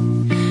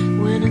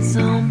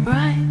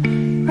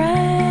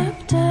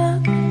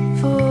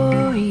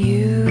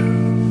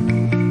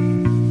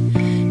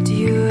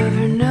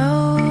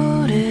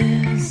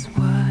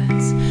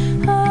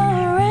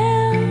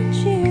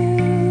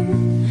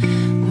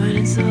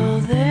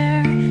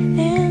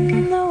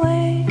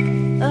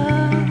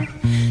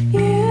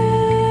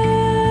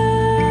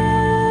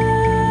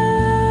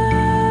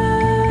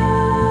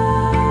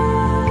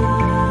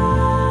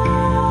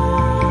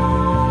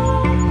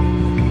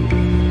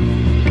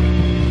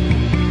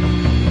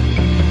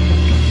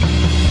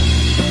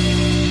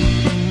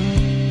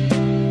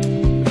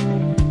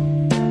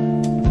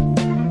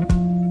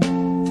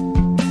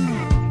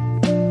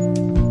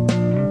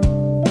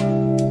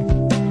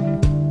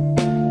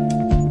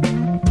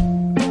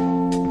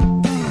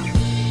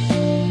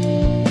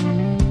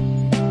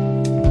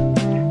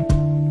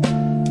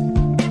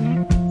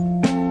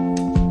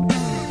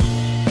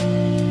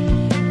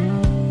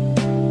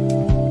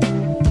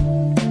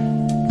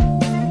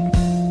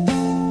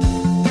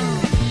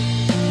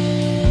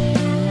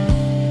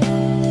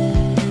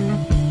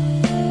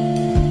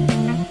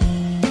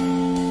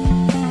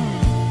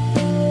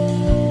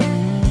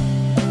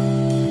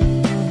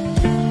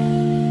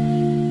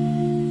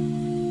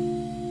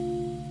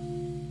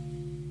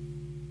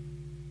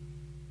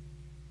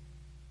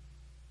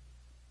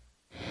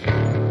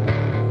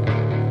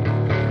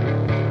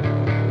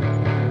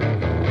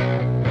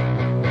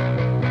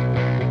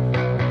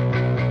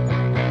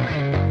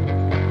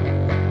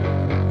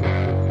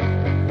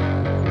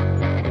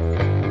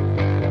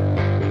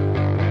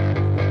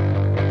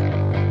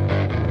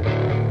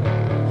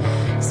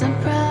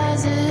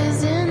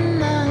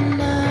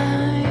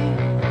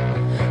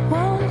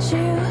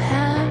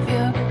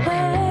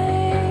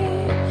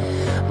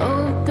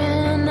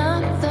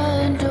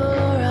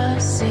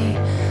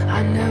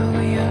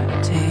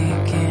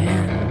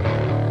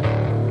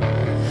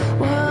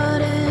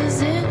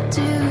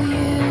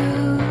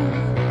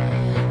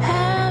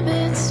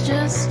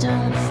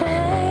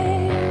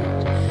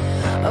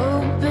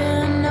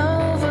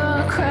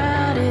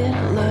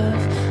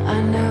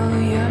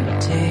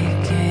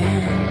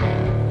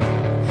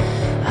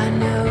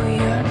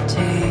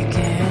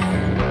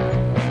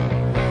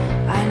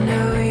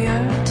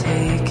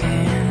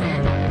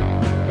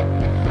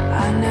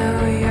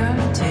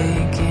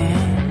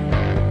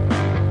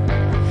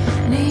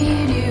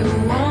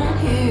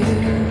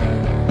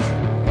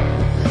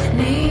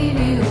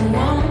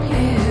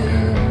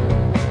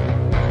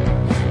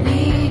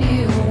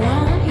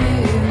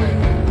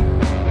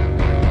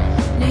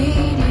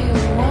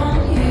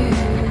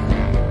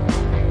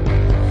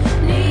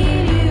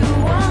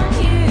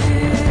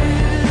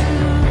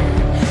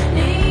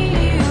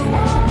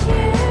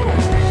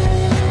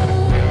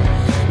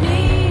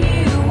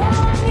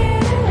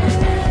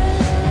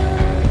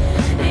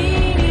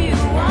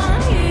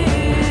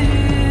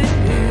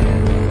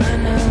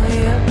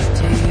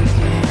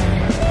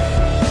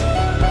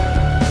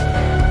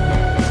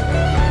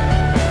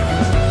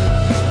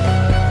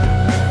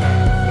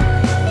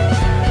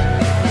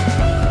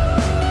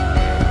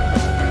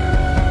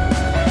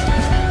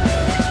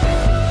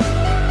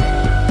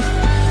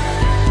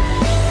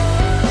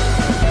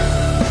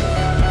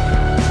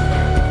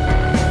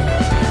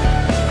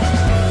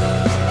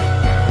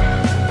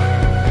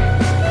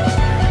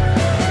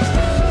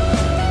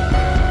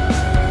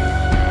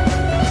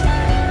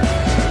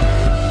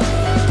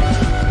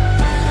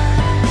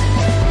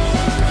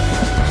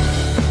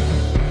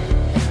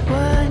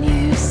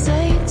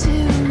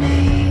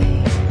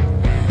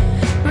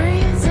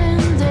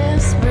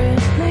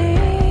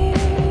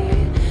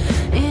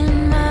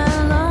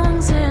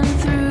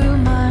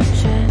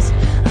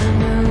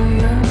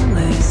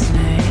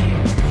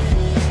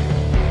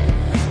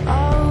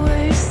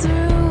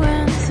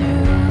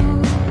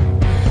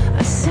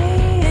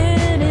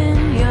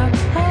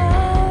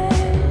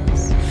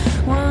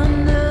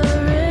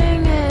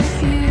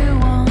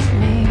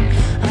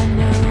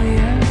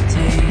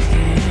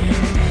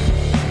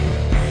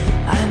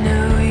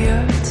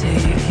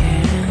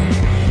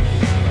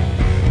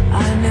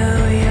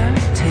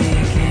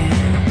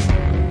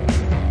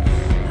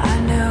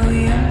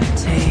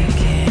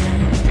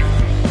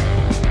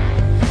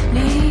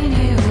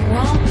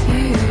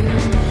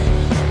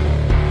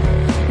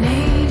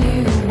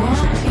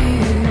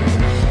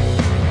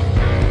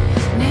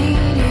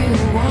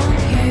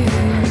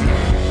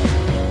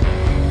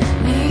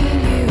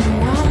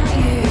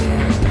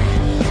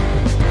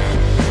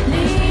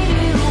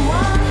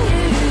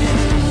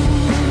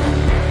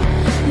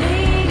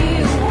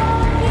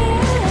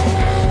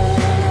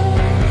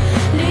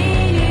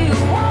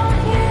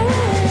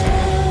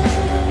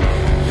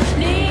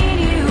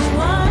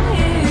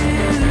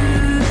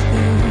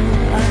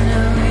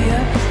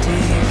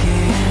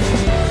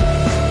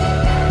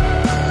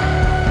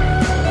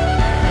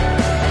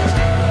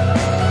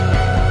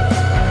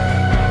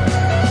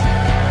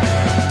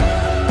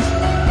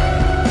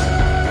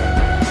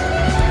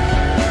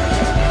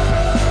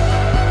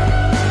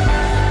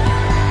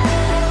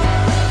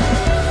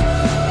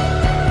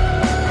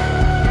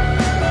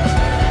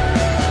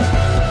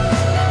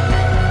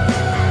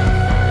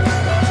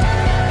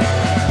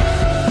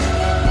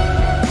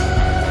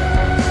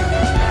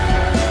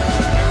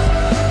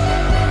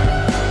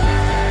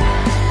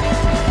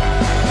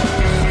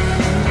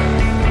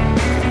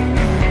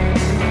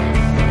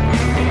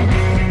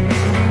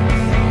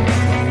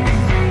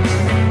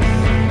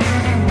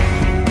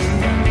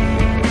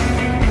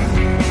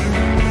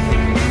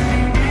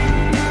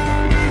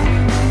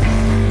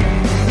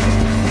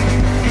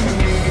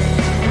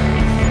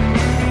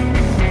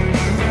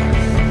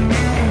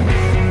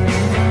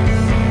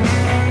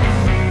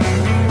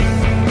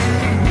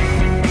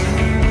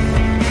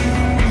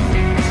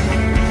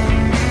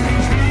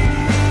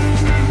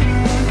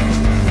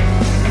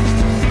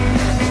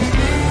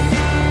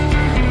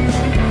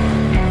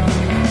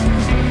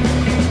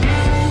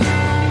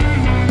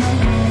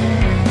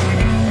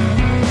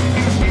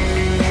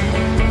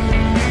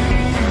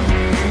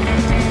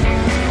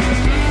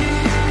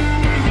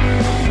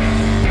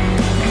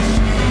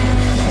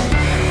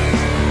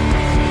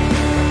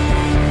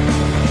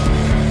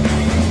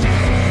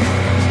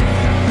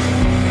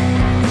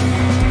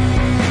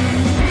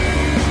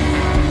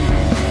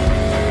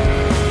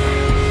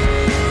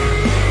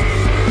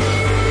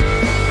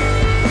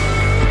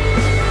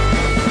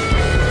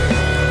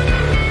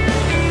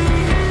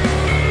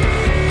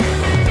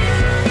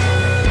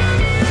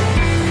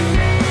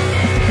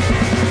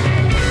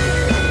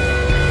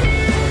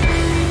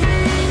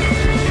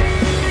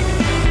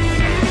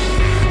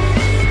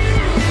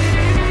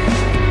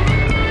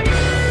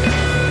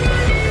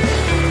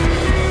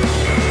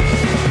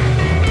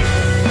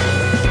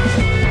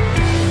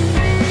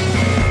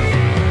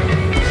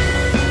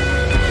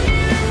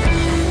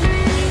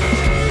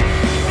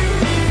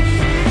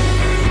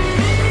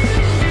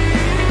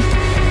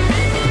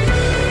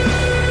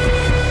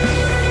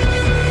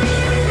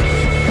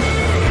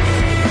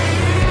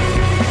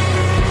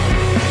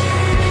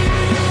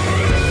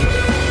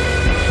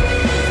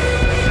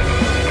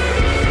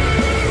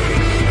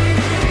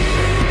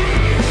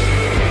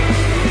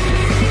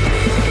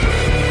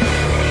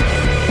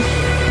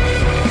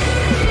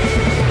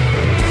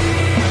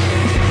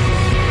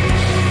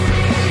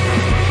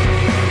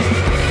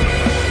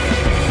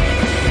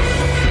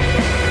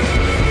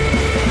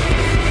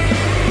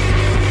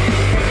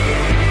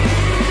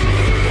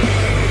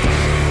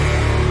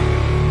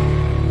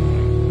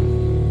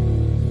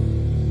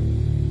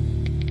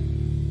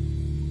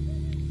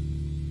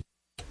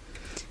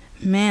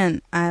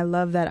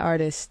 love that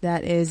artist.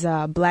 That is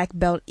Black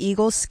Belt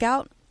Eagle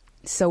Scout.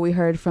 So we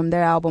heard from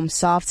their album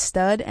Soft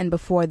Stud, and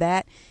before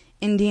that,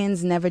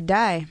 Indians Never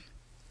Die.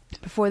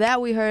 Before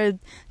that, we heard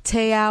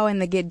Te'ao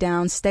and the Get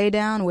Down Stay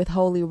Down with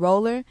Holy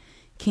Roller,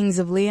 Kings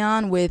of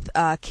Leon with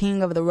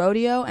King of the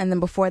Rodeo, and then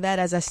before that,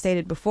 as I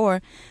stated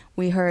before,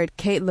 we heard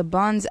Kate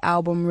LeBon's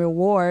album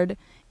Reward,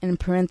 in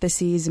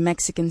parentheses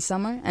Mexican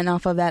Summer, and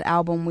off of that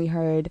album we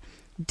heard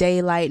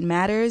Daylight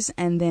Matters,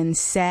 and then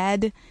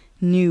Sad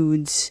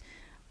Nudes.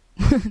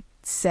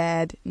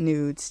 Sad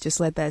Nudes. Just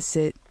let that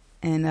sit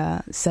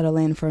and settle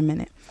in for a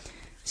minute.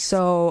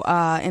 So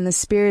in the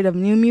spirit of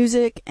new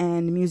music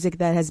and music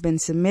that has been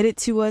submitted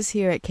to us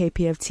here at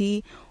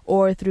KPFT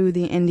or through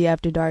the Indie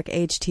After Dark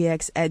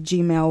HTX at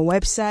Gmail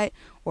website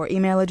or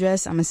email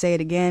address, I'm going to say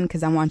it again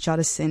because I want y'all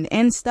to send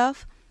in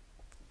stuff.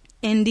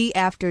 Indie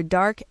After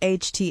Dark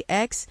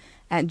HTX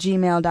at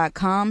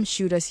gmail.com.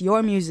 Shoot us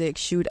your music.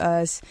 Shoot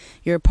us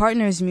your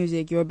partner's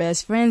music, your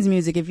best friend's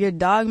music. If your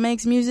dog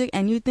makes music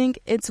and you think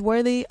it's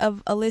worthy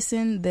of a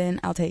listen, then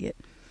I'll take it.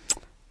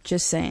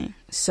 Just saying.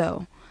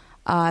 So,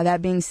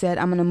 that being said,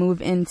 I'm going to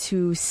move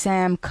into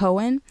Sam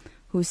Cohen,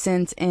 who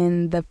sent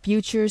in The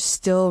Future's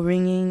Still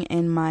Ringing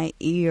in My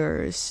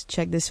Ears.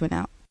 Check this one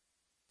out.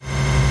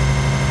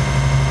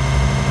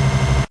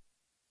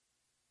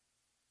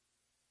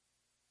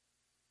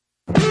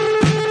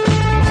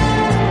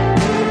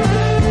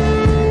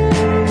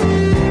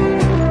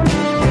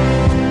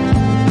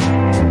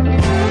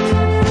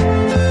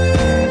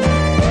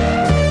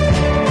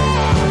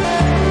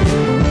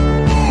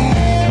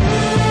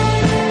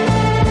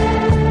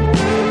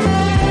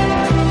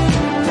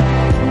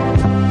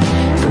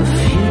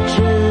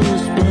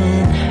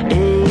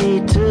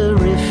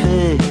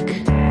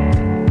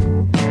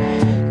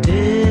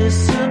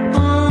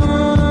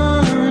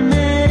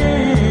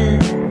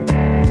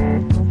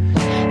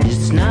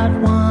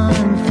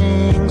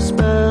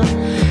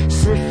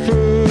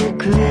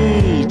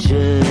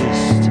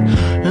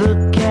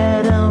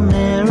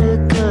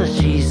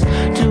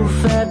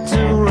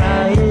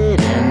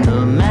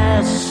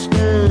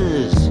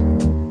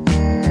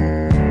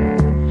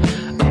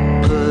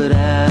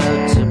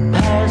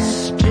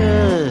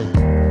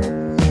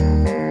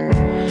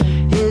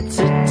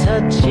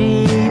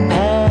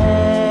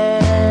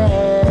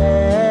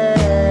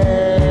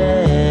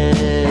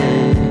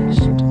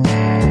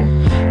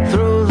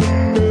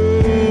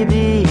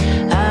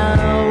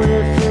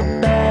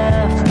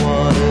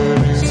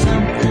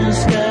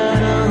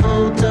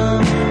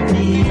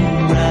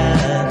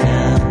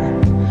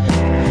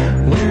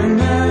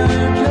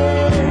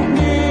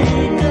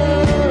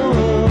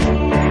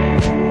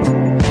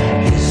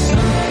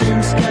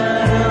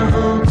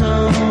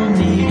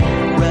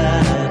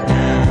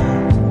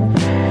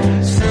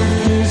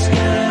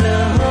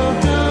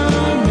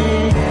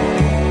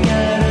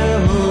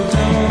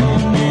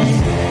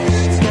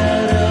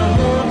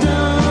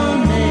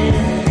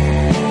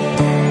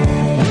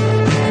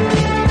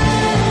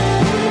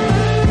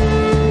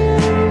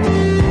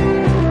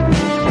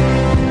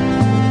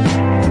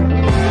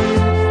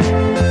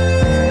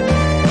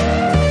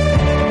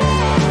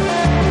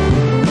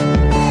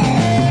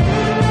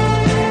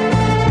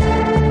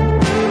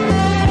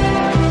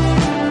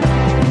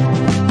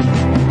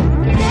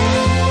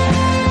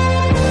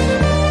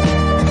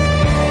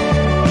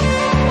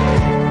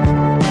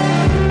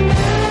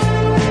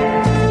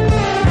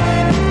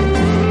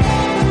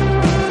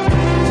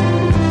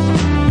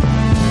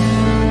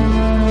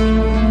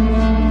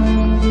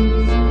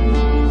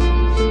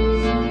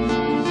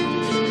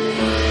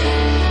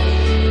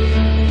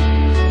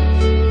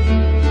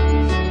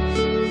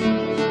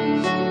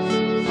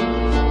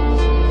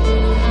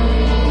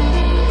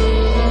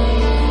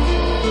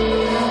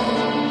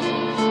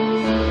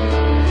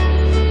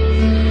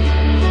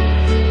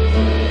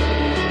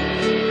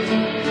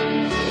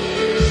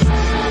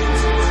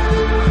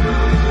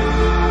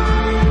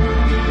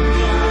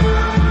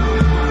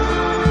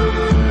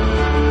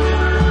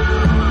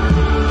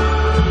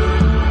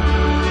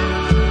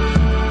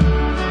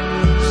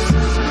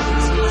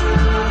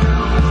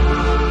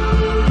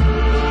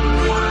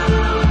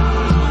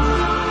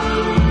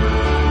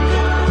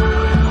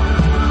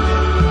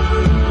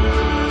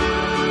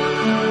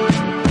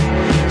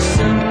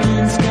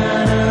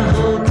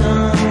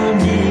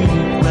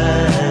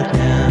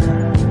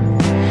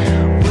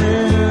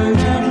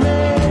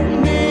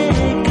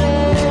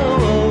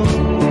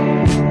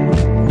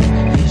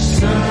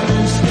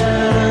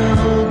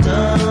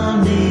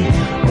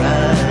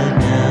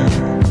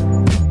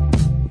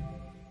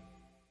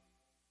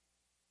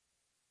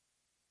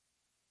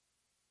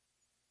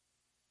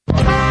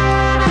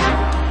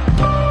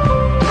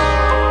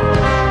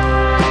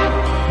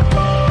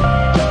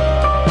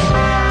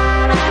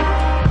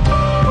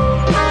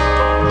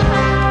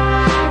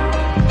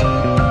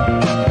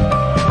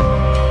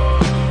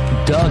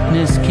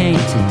 darkness came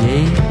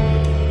today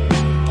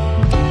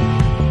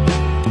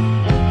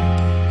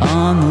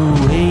on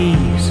the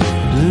waves of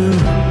blue.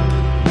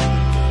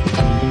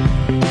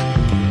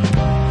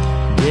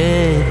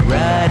 Dead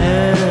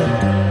rider,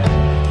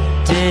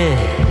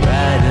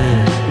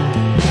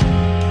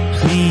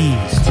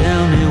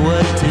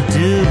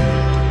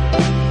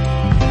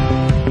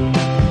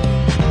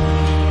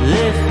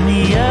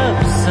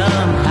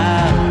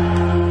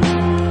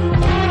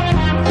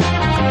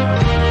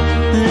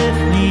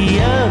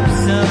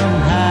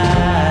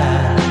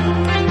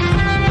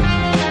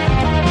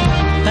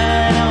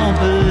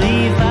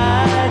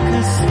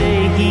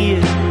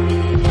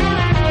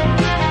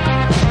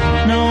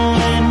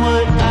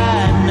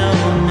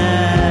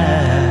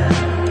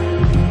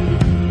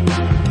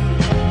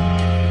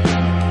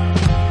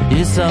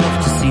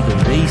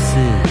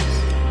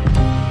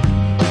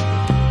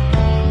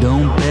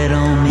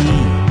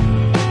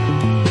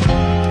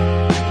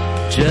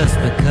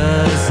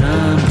 'cause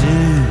I'm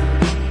due.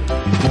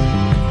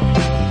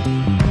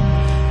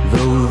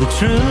 Though the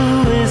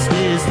truest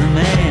is the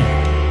man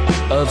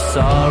of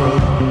sorrow,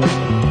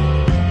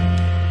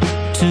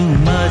 too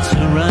much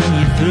to run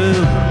you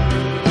through.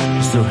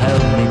 So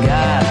help me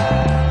God,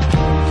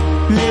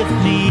 lift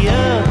me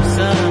up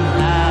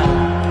somehow.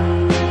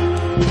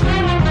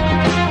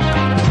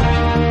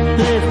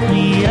 Lift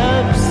me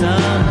up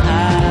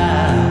somehow.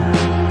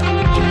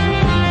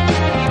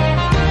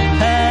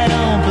 I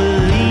don't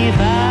believe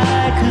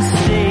I could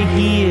stay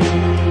here,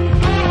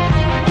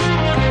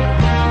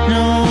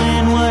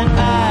 knowing what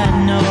I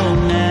know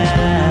now.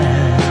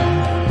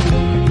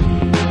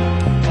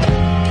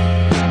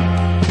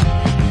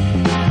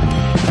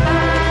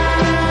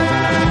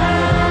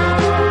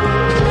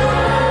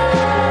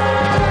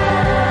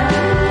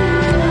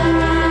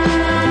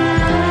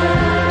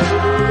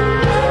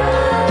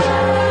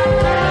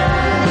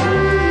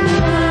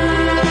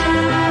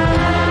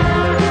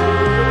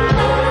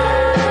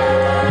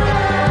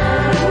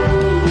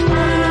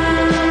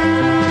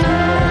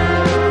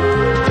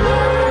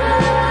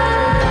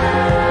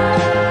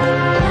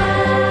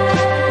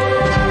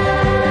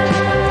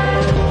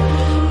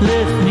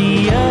 Lift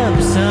me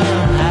up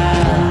somehow.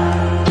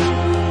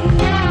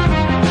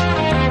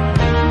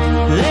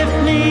 Lift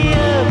me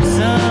up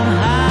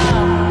somehow.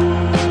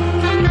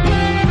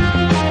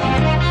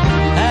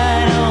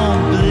 I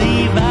don't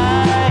believe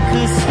I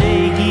could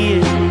stay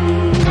here,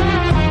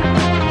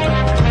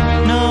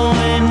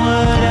 knowing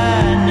what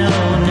I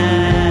know now.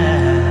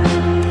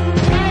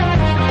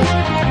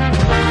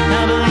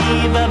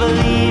 I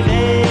believe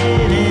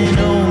in an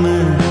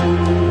omen,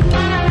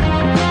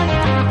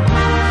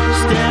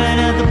 staring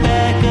at the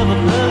back of a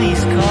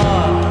police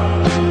car.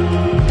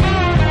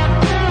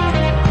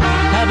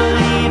 I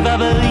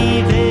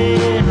believe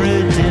in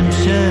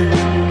redemption,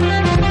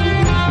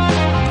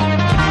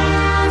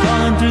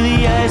 falling through the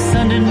ice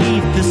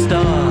underneath the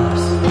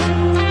stars,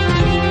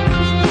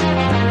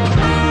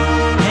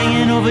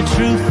 hanging over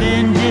truth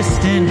in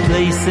distant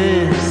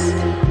places,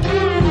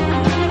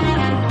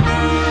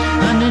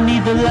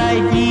 underneath the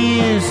light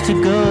years to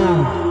go.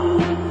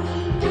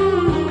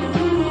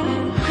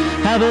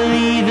 I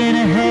believe in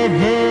a head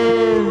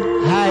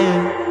held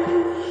higher.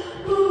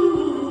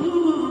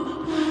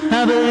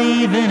 I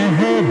believe in a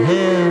head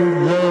held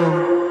low.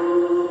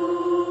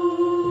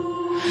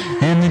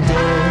 And the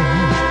dead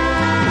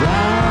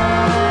rider,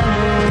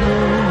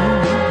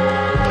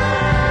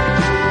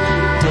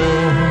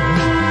 dead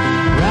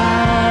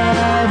rider,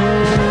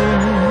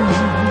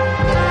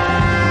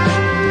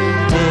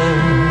 dead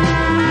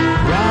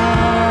rider,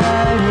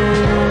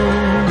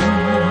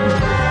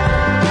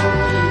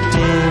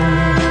 dead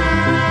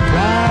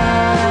rider.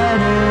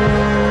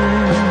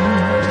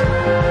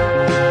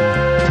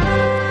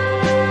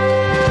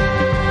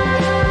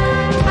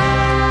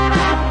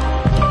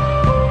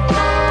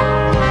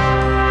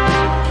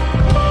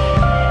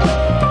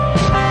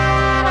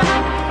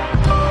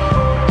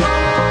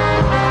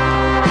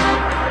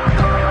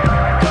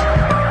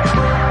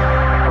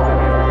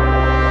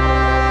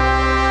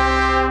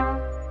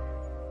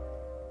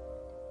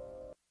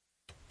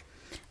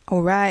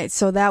 All right,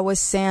 so that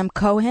was Sam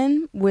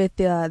Cohen with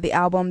the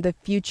album The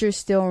Future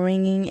Still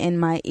Ringing in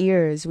My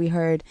Ears. We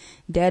heard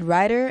Dead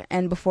Rider,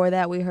 and before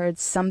that we heard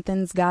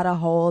Something's Got a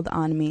Hold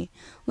on Me.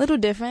 Little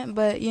different,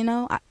 but you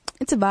know,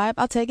 it's a vibe.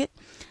 I'll take it.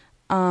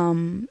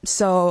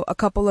 So a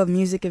couple of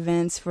music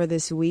events for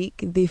this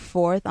week. The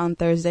 4th on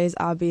Thursday is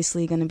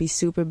obviously going to be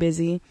super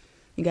busy.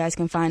 You guys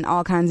can find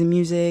all kinds of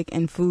music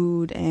and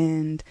food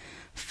and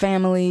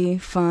family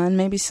fun,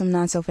 maybe some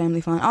not so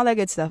family fun, all that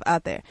good stuff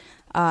out there.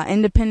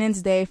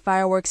 Independence Day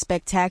Fireworks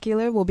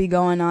Spectacular will be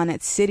going on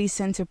at City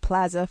Center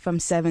Plaza from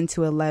 7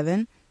 to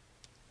 11.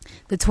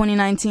 The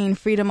 2019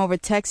 Freedom Over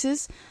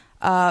Texas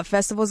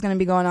Festival is going to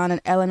be going on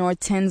at Eleanor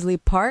Tinsley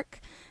Park.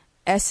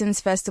 Essence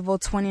Festival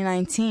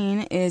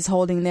 2019 is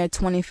holding their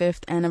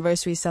 25th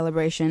anniversary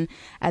celebration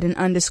at an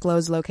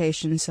undisclosed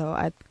location, so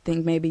I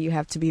think maybe you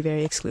have to be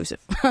very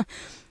exclusive.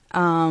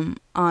 On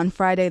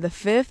Friday the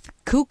 5th,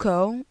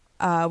 Kuko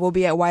will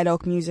be at White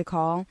Oak Music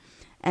Hall.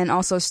 And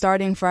also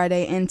starting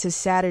Friday into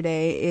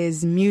Saturday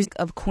is Music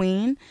of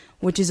Queen,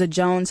 which is a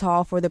Jones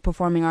Hall for the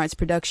Performing Arts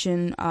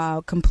production,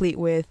 complete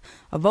with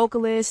a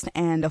vocalist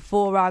and a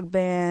full rock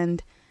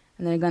band.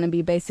 And they're going to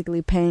be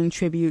basically paying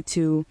tribute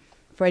to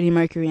Freddie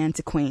Mercury and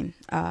to Queen.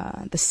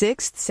 The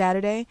 6th,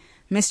 Saturday,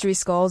 Mystery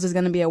Skulls is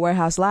going to be at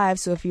Warehouse Live.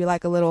 So if you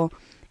like a little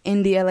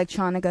indie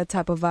electronica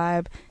type of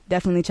vibe,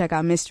 definitely check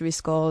out Mystery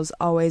Skulls.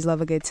 Always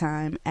love a good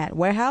time at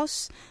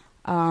Warehouse.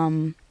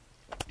 You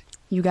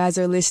guys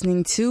are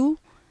listening to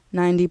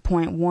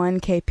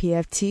 90.1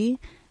 KPFT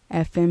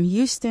FM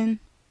Houston.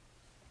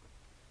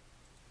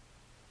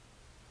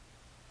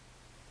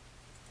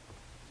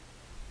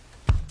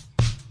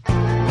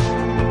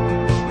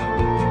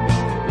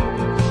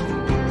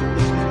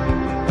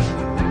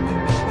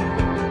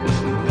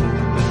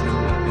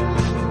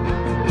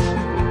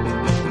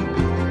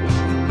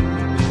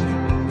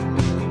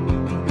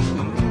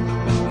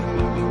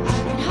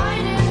 I've been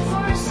hiding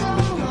for so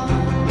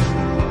long.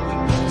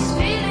 Those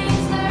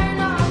feelings, they're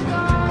not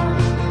gone.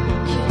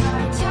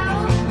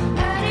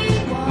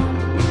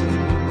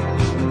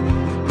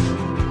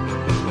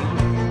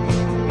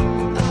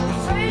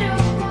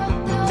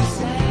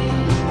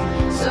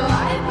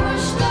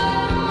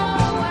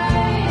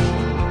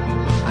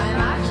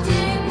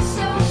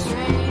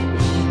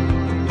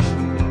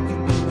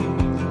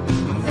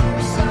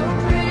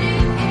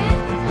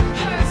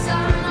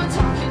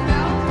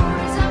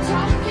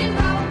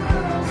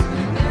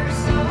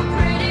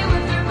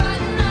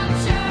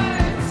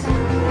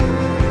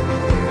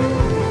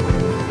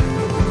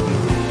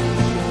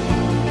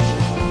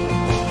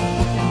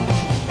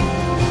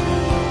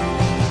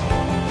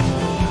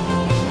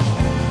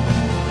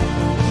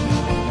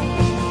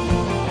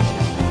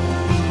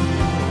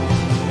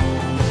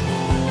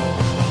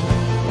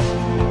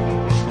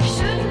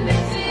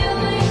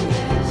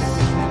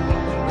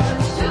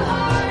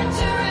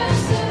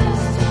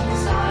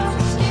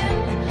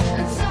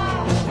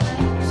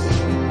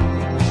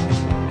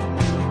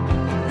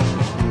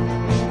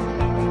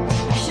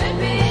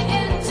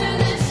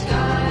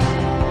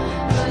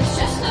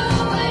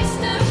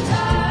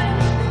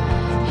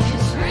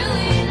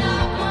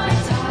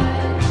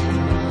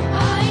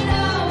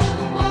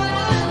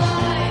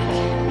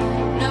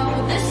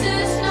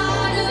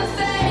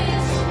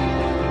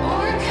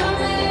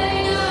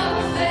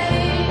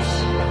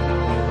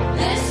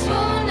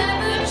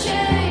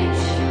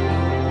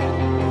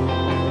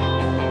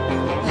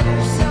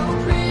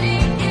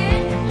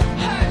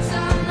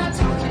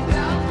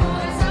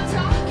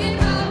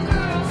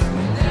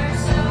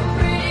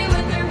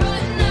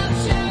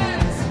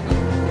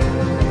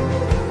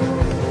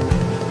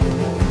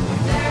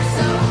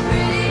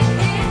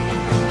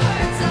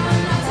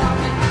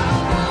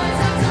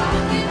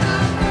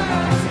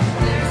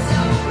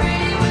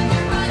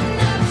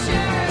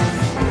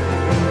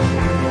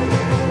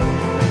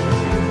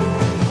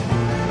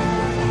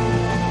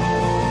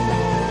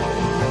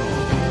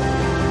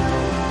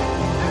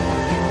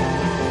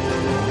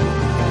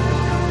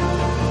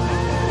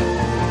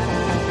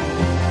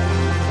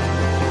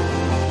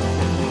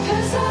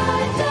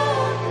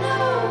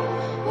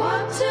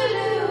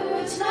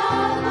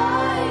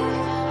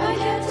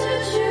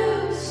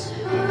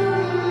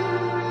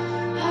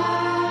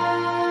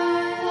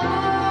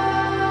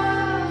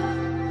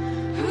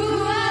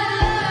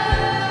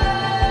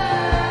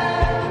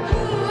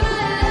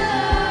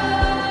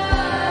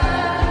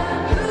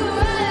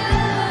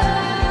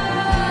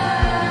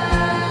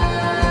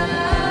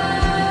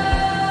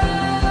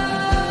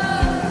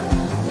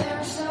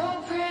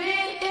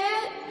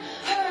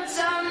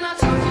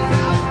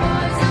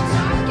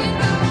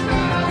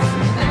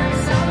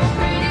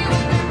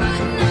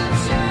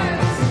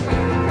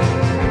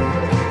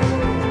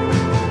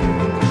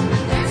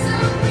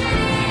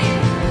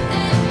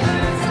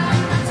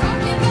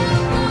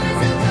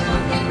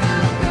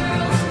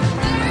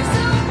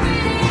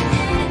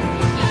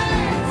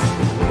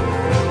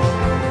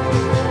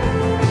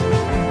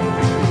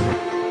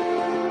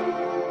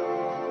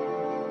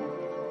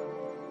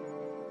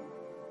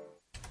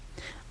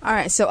 All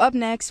right, so up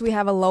next we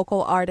have a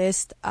local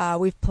artist.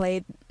 We've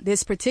played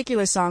this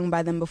particular song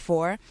by them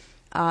before.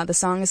 The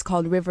song is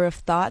called River of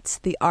Thoughts.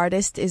 The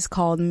artist is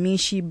called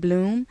Mishi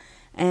Bloom,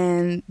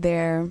 and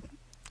they're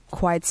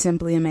quite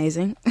simply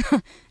amazing.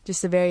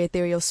 Just a very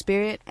ethereal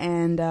spirit,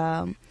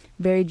 and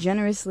very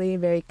generously,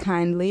 very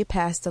kindly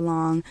passed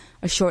along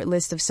a short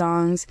list of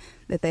songs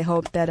that they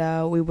hoped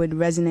that we would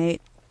resonate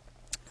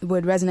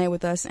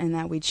with us and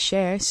that we'd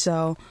share.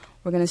 So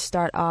we're going to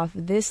start off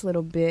this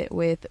little bit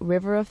with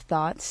River of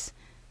Thoughts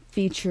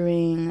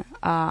featuring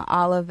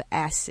Olive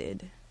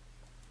Acid.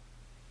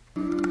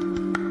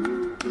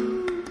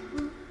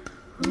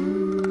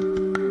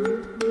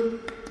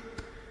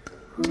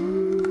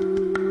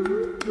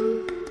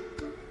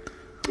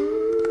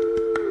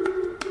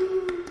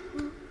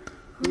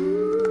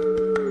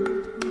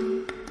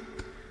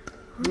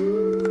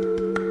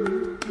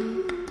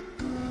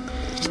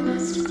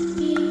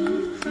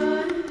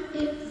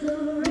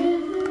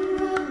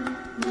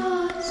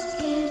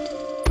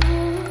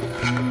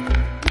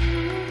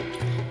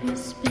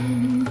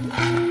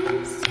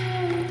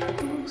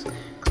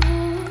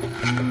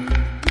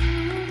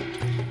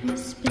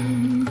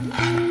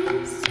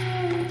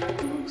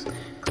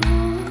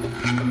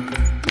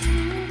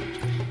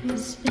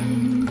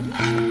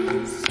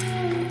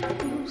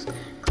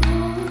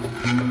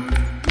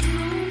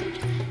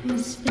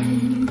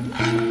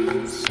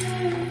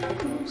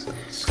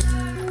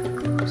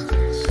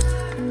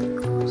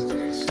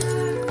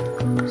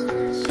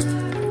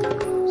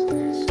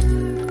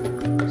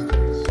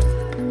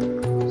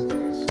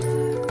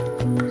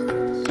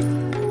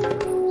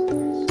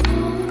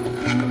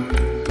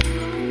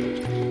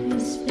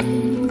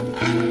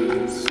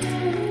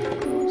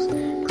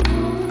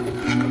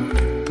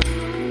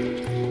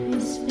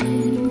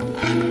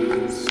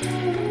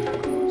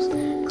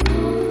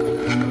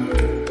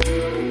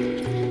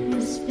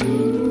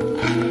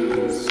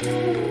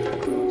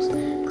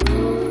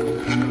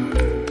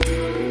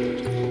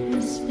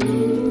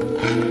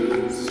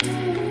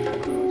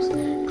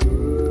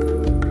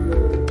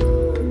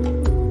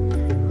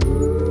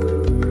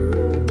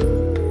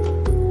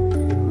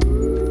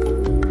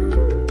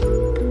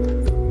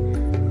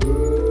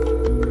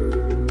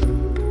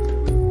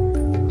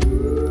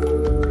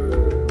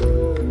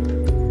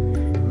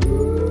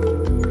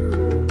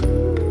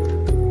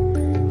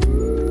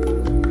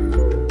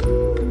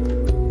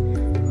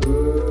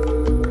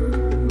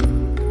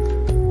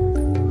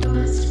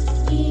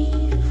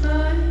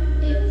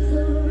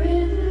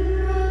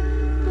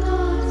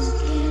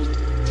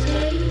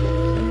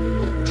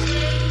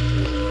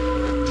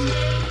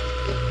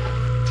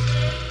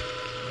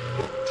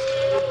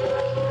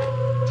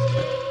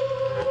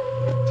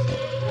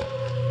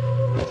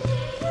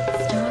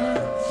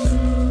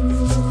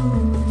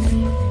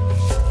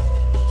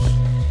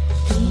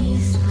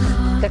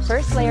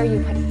 First layer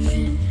you put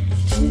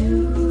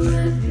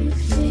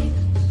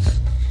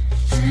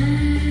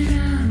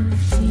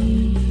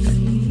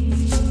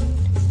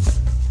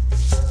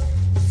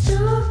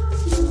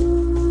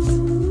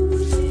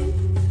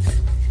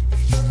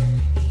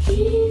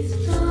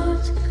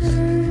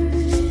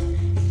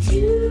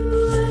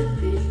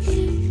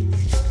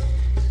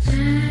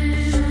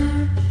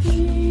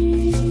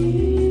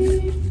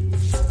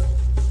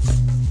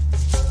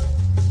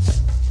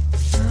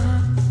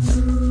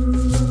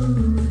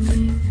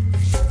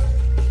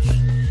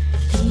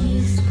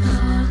These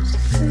thoughts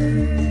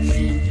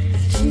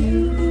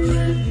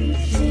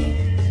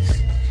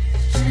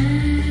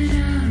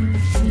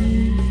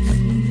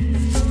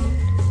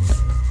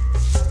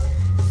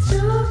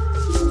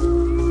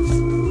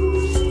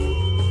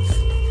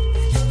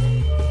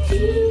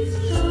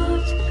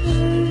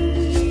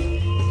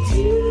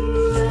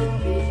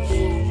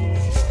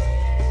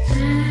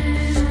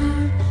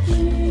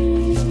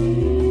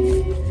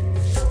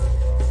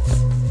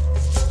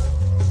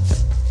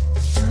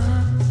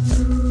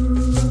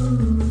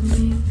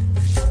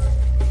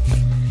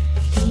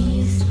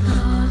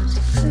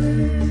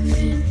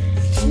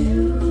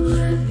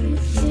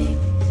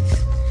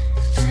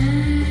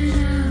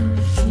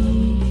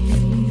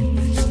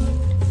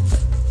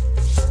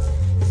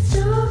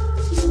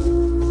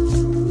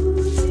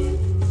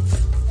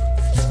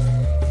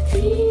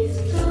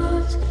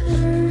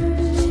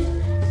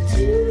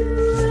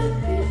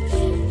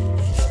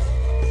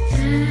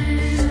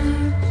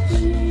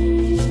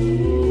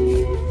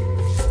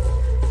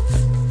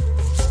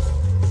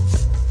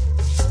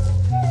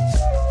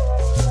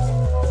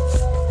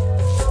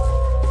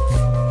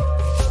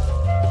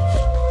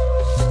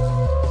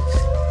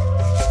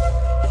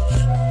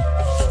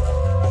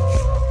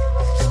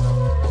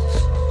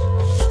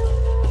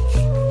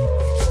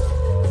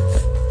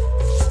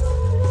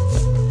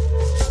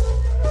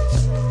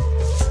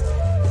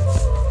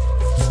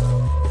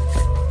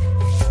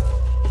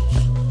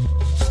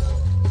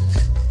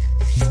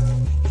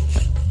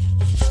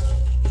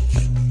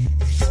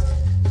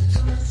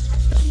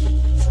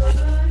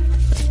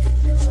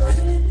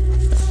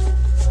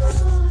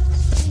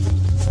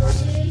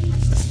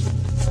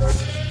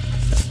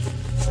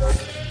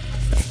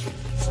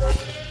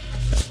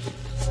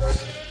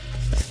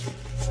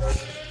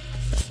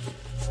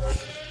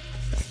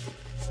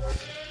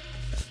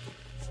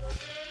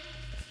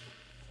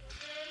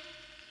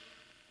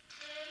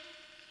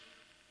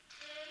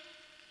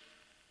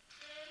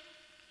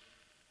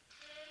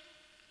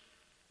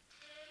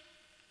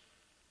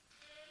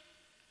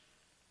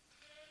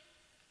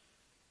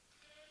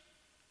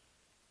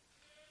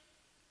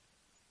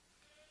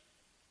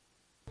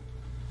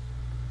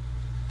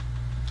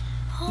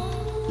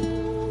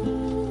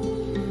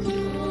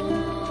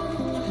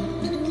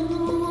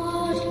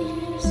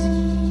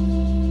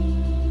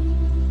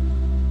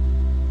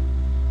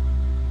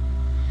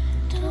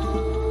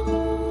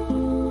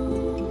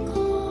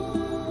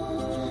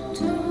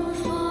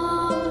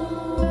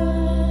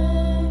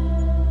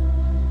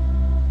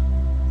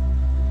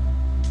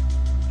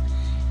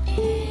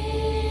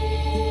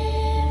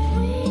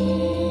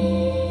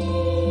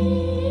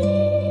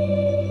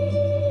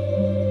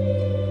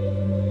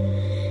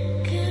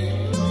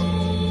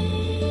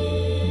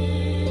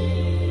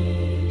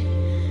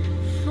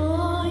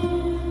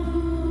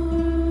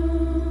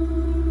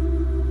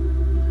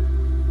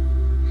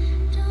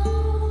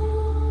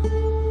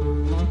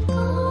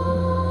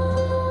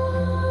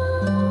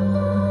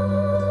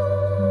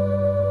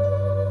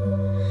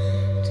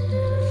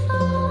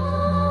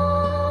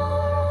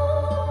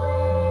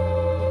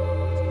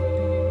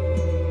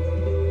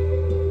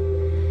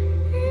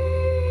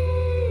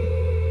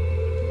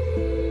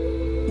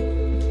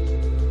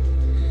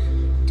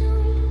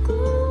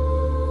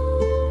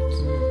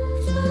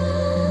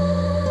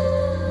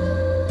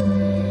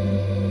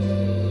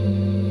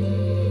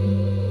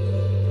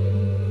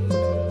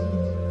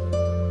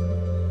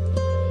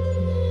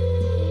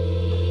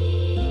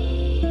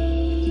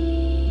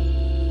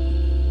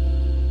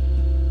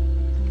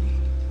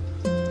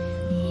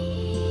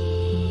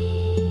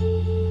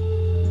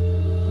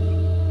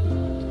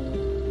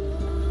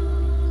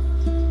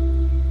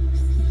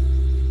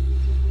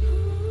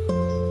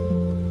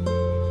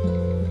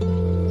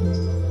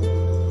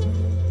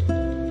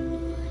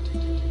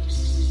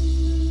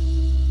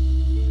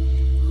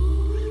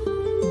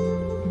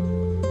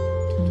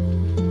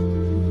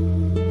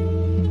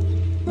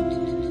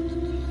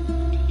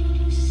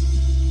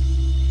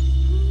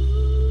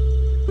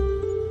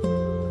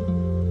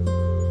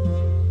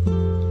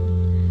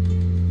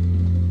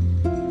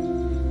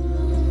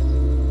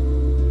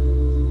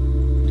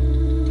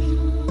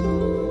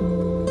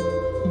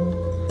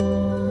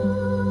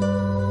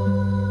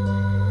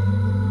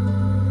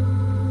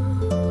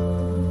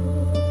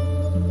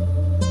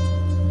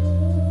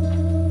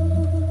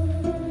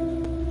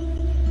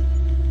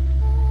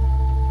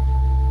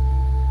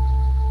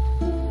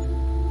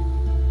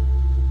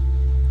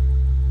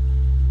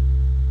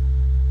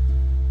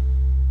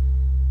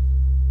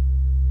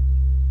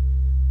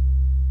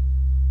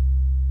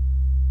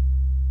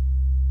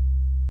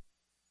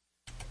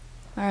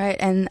All right,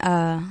 and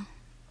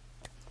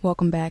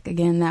welcome back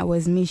again. That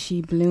was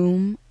Mishi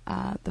Bloom.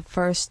 The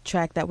first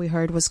track that we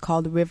heard was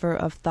called River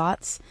of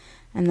Thoughts,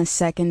 and the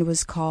second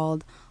was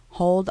called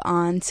Hold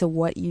On to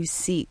What You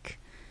Seek.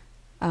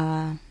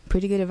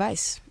 Pretty good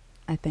advice,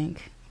 I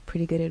think.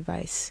 Pretty good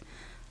advice.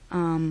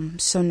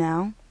 So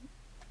now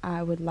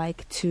I would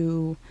like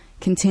to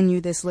continue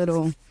this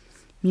little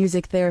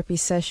music therapy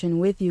session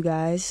with you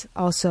guys.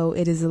 Also,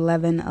 it is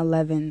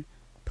 11:11.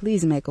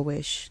 Please make a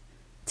wish.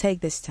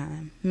 Take this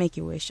time. Make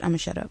your wish. I'm gonna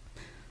shut up.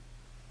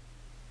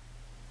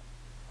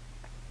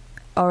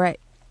 Alright,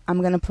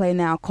 I'm gonna play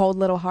now Cold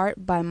Little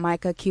Heart by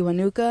Micah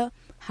Kiwanuka.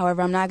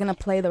 However, I'm not gonna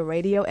play the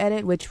radio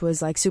edit, which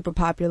was like super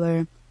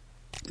popular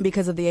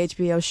because of the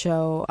HBO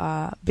show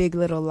Big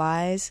Little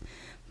Lies.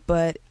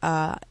 But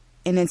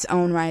in its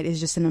own right is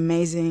just an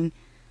amazing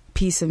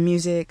piece of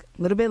music.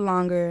 A little bit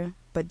longer,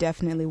 but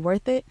definitely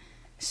worth it.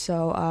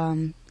 So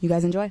you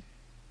guys enjoy.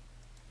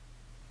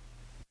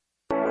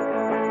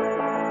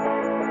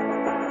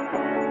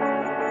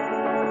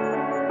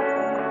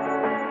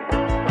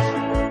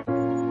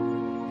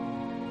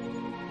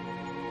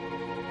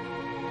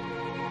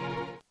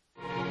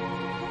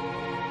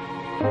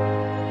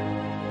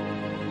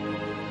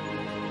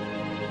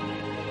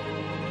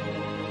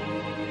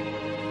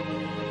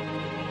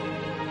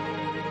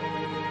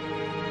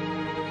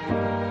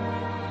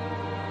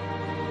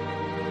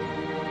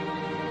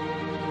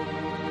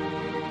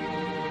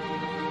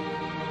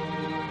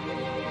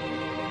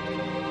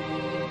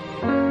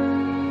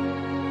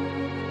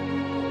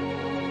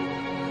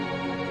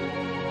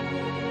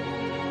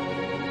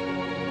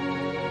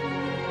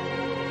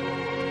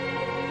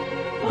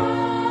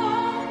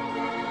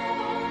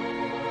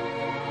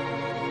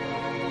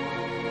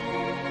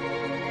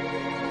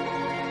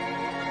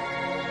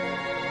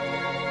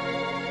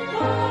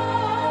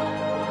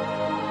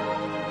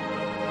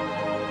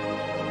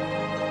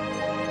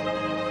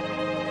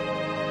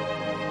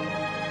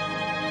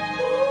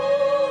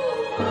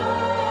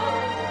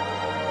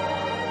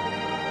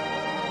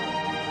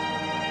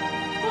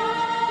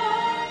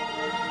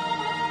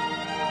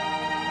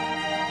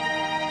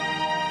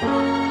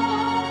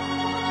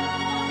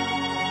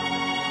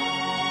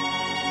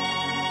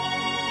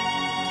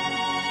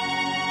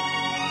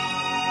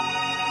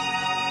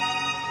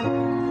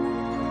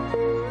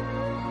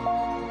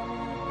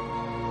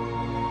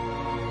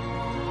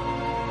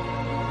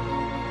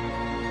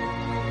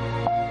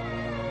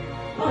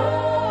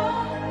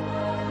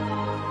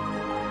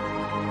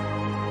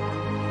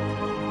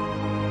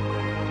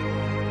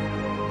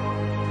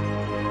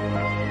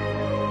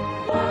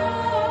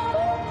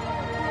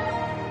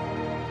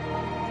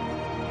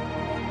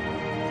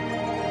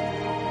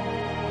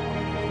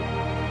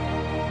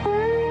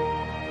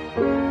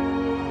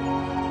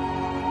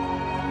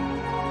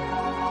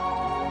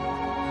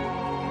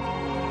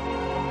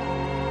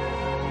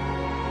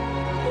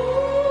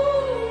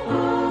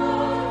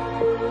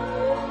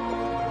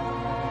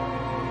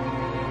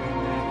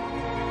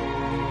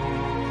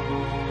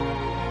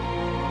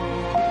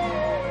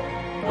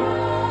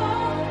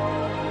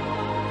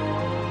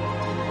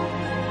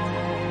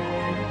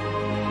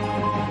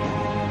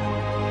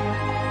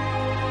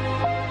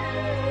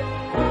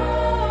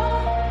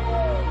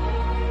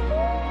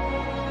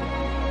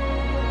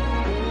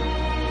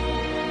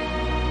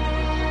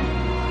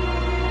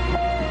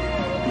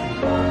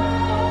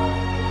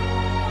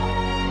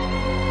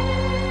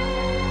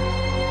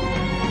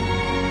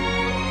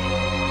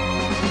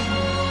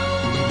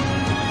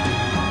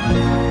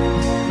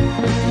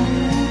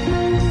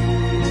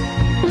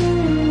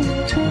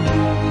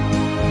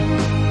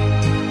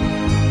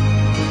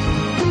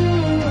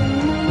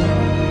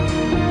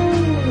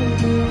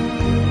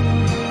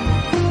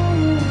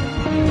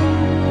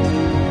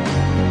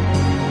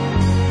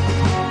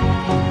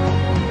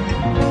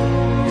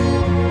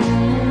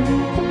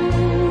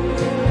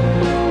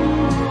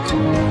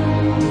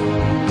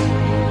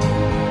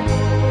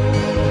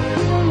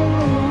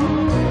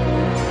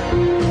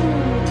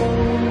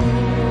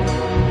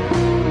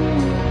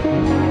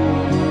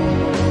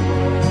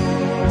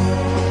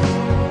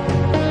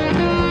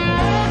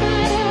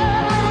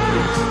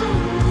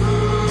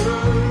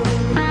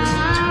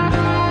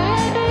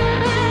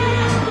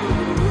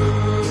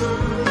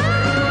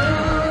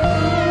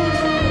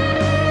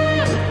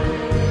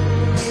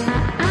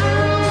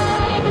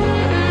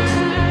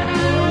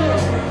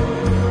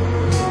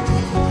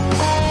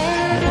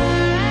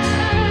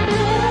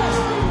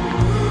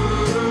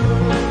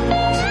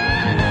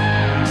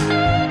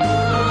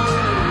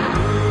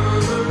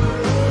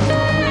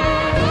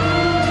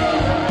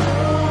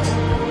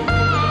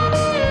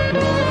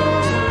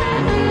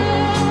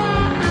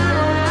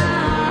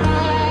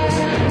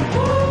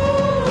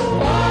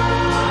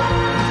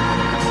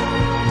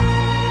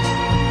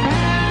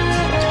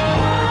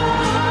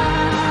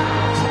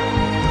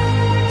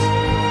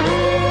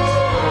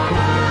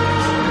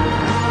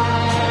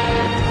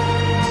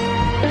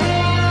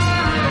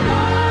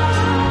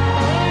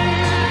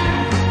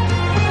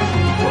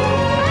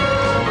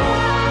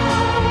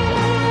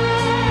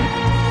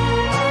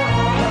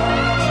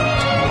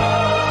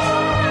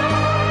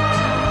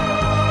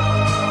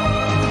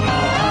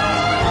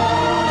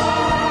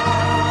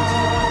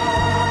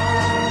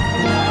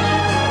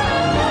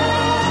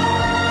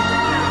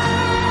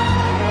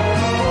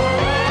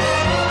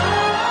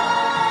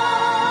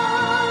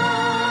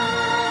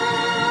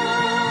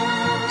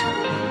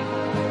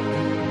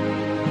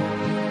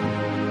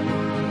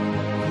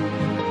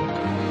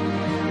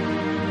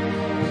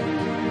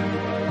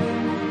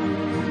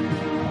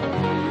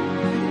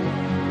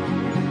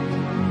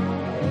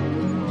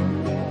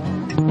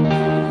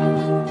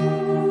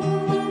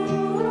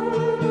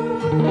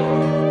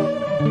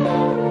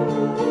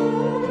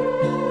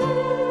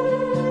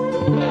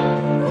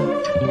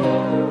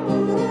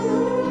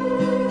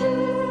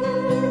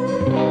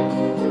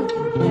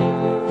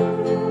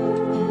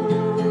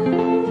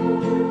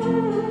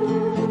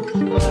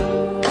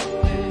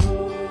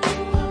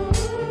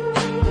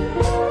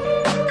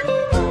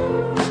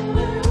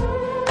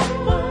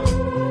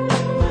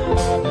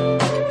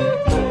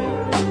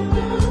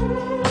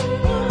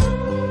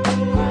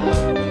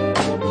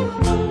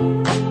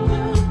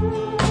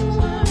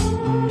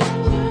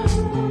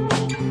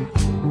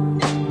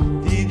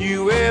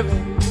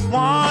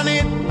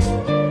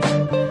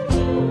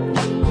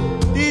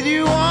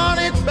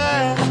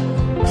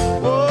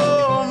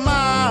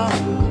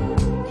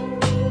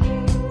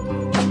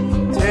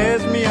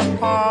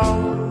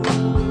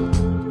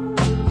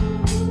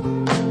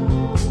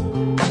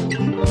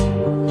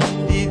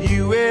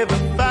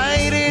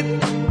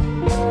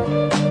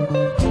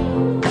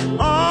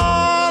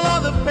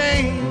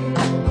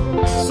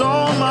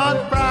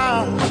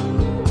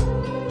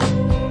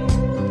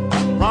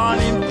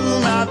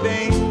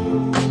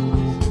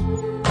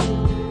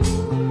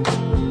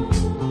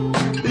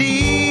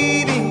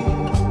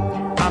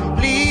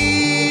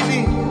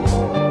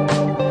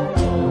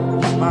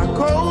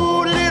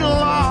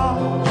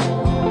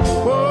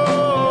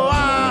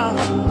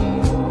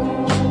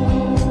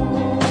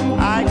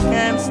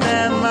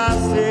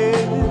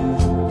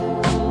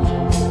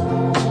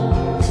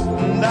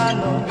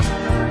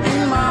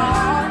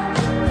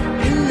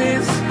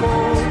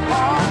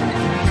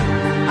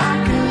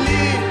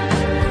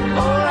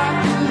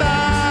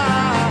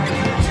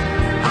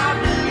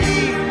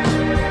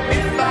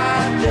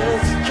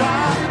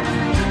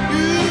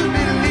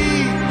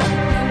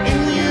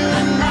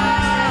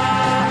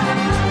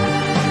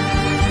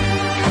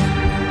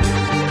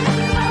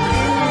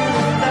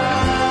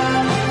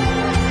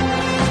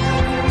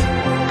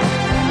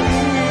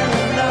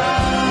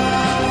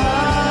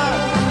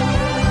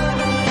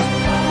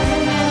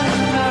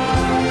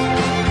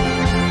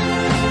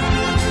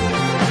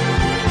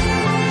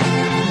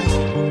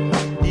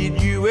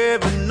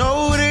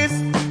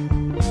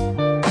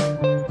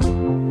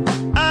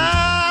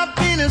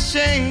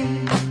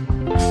 shame.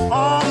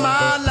 All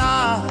my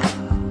life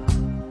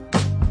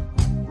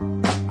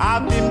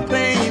I've been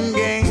playing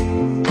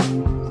games.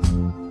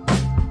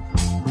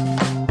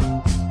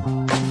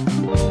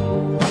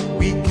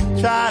 We could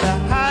try to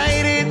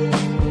hide it,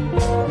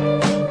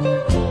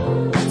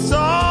 it's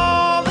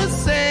all the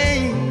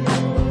same.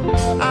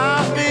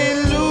 I've been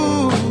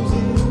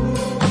losing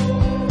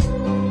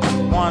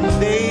one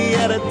day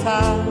at a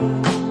time.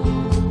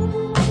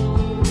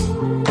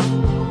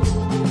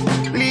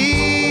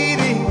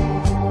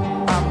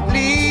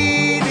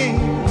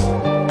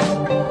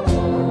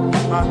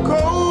 My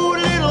cold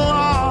little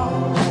heart,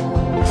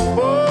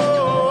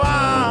 oh,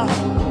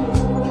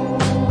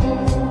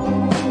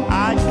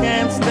 I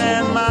can't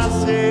stand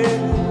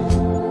myself,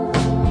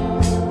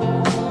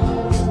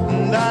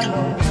 and I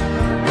know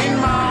in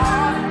my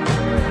heart,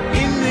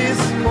 in this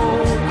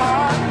cold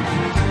heart,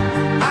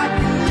 I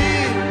can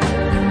live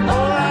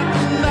or I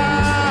can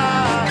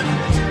die.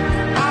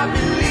 I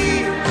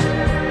believe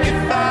if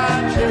I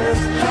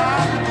just try.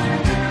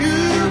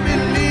 You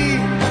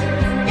believe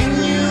in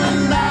you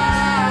and I.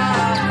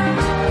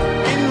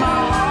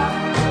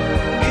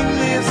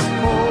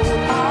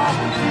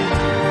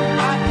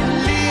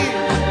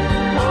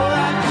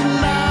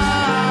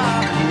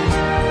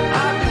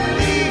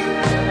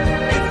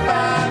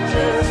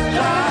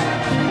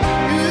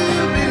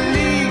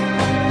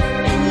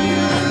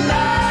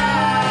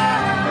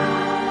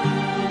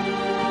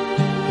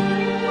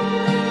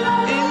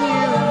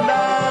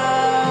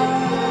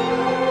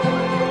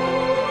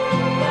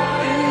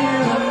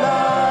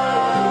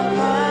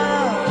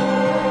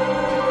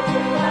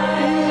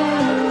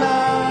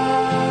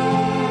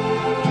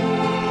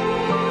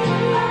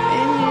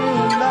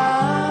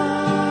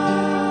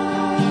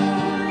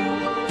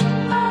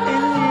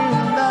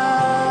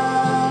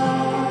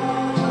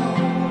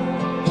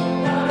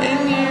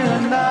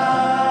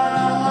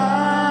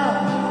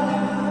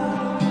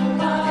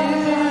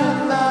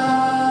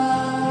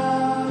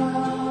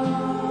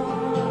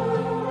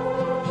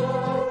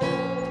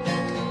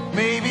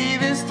 Maybe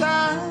this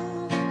time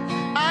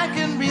I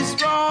can be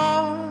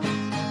strong,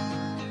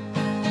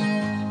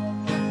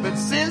 but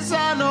since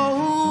I know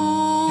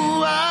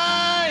who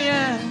I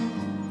am,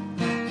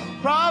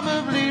 I'm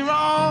probably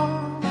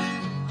wrong.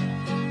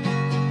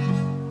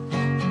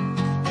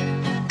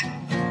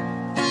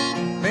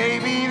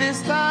 Maybe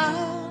this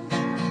time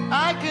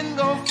I can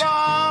go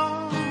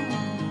far,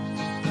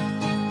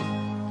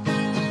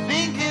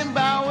 thinking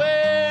about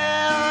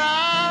where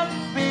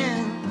I've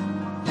been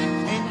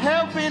ain't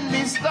helping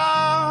me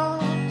start.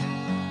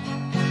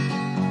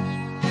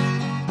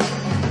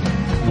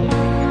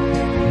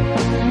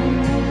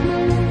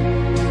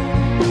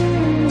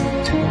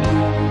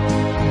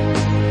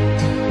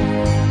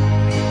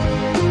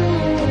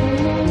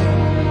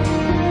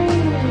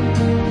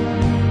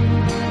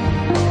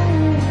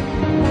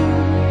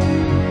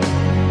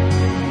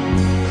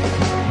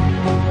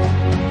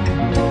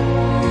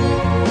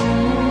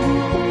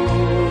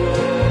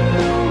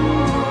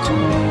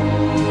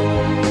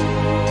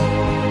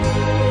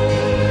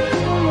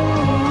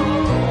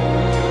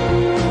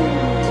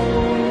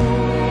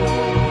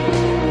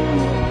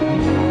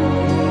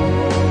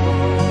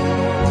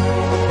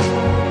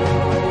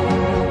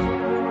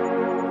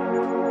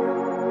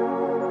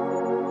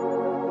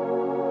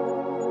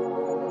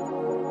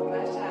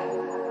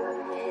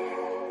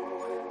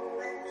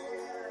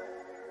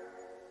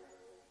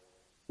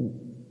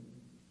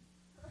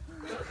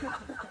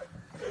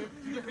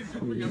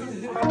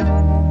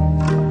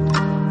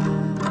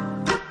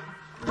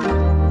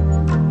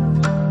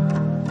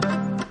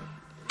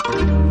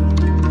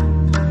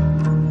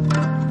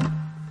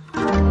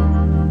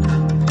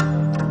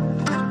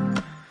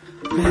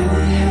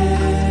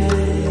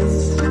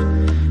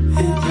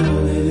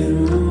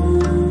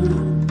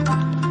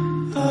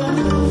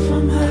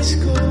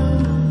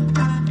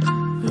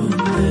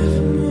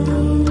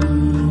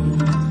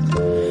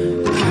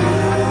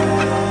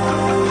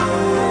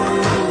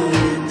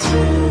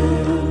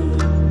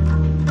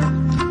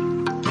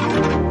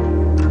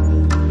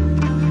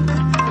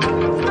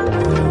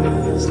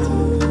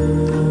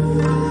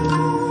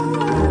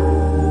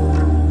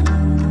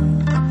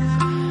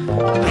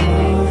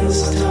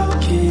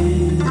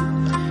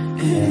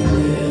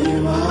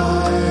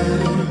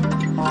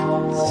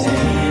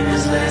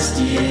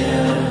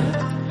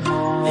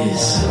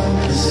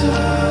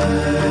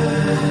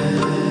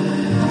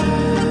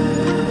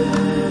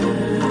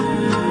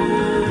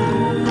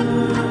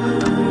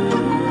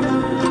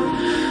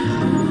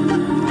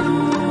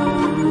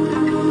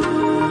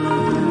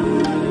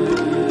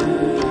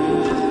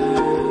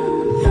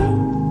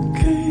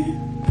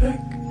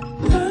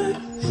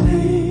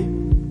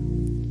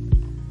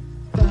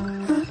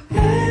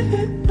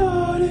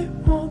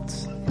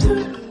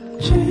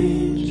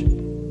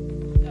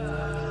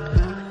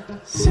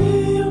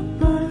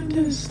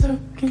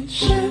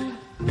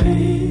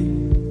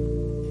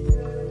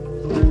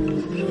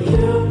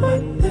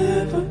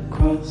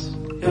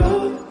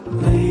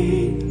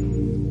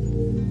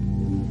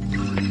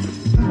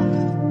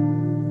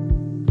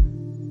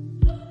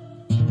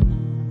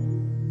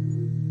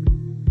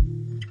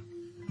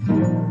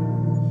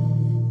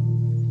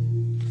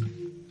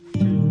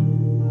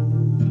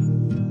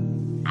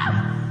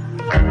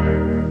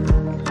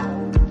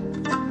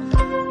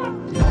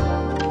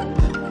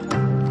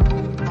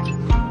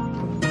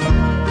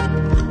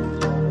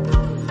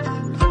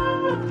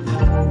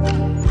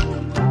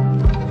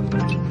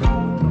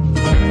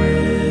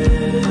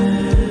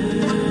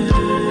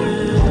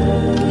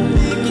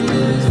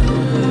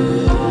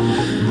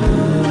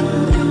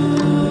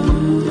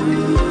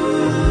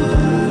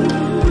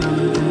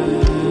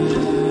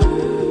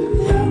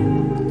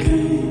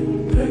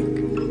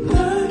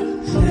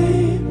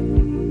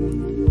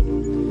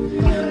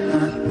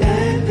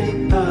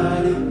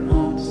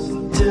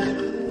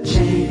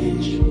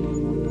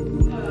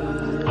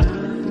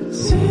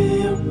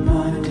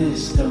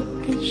 pissed up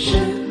in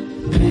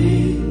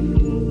champagne.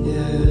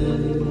 Yeah,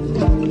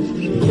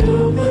 you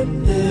would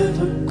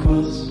never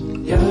cross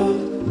your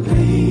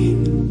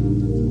lane.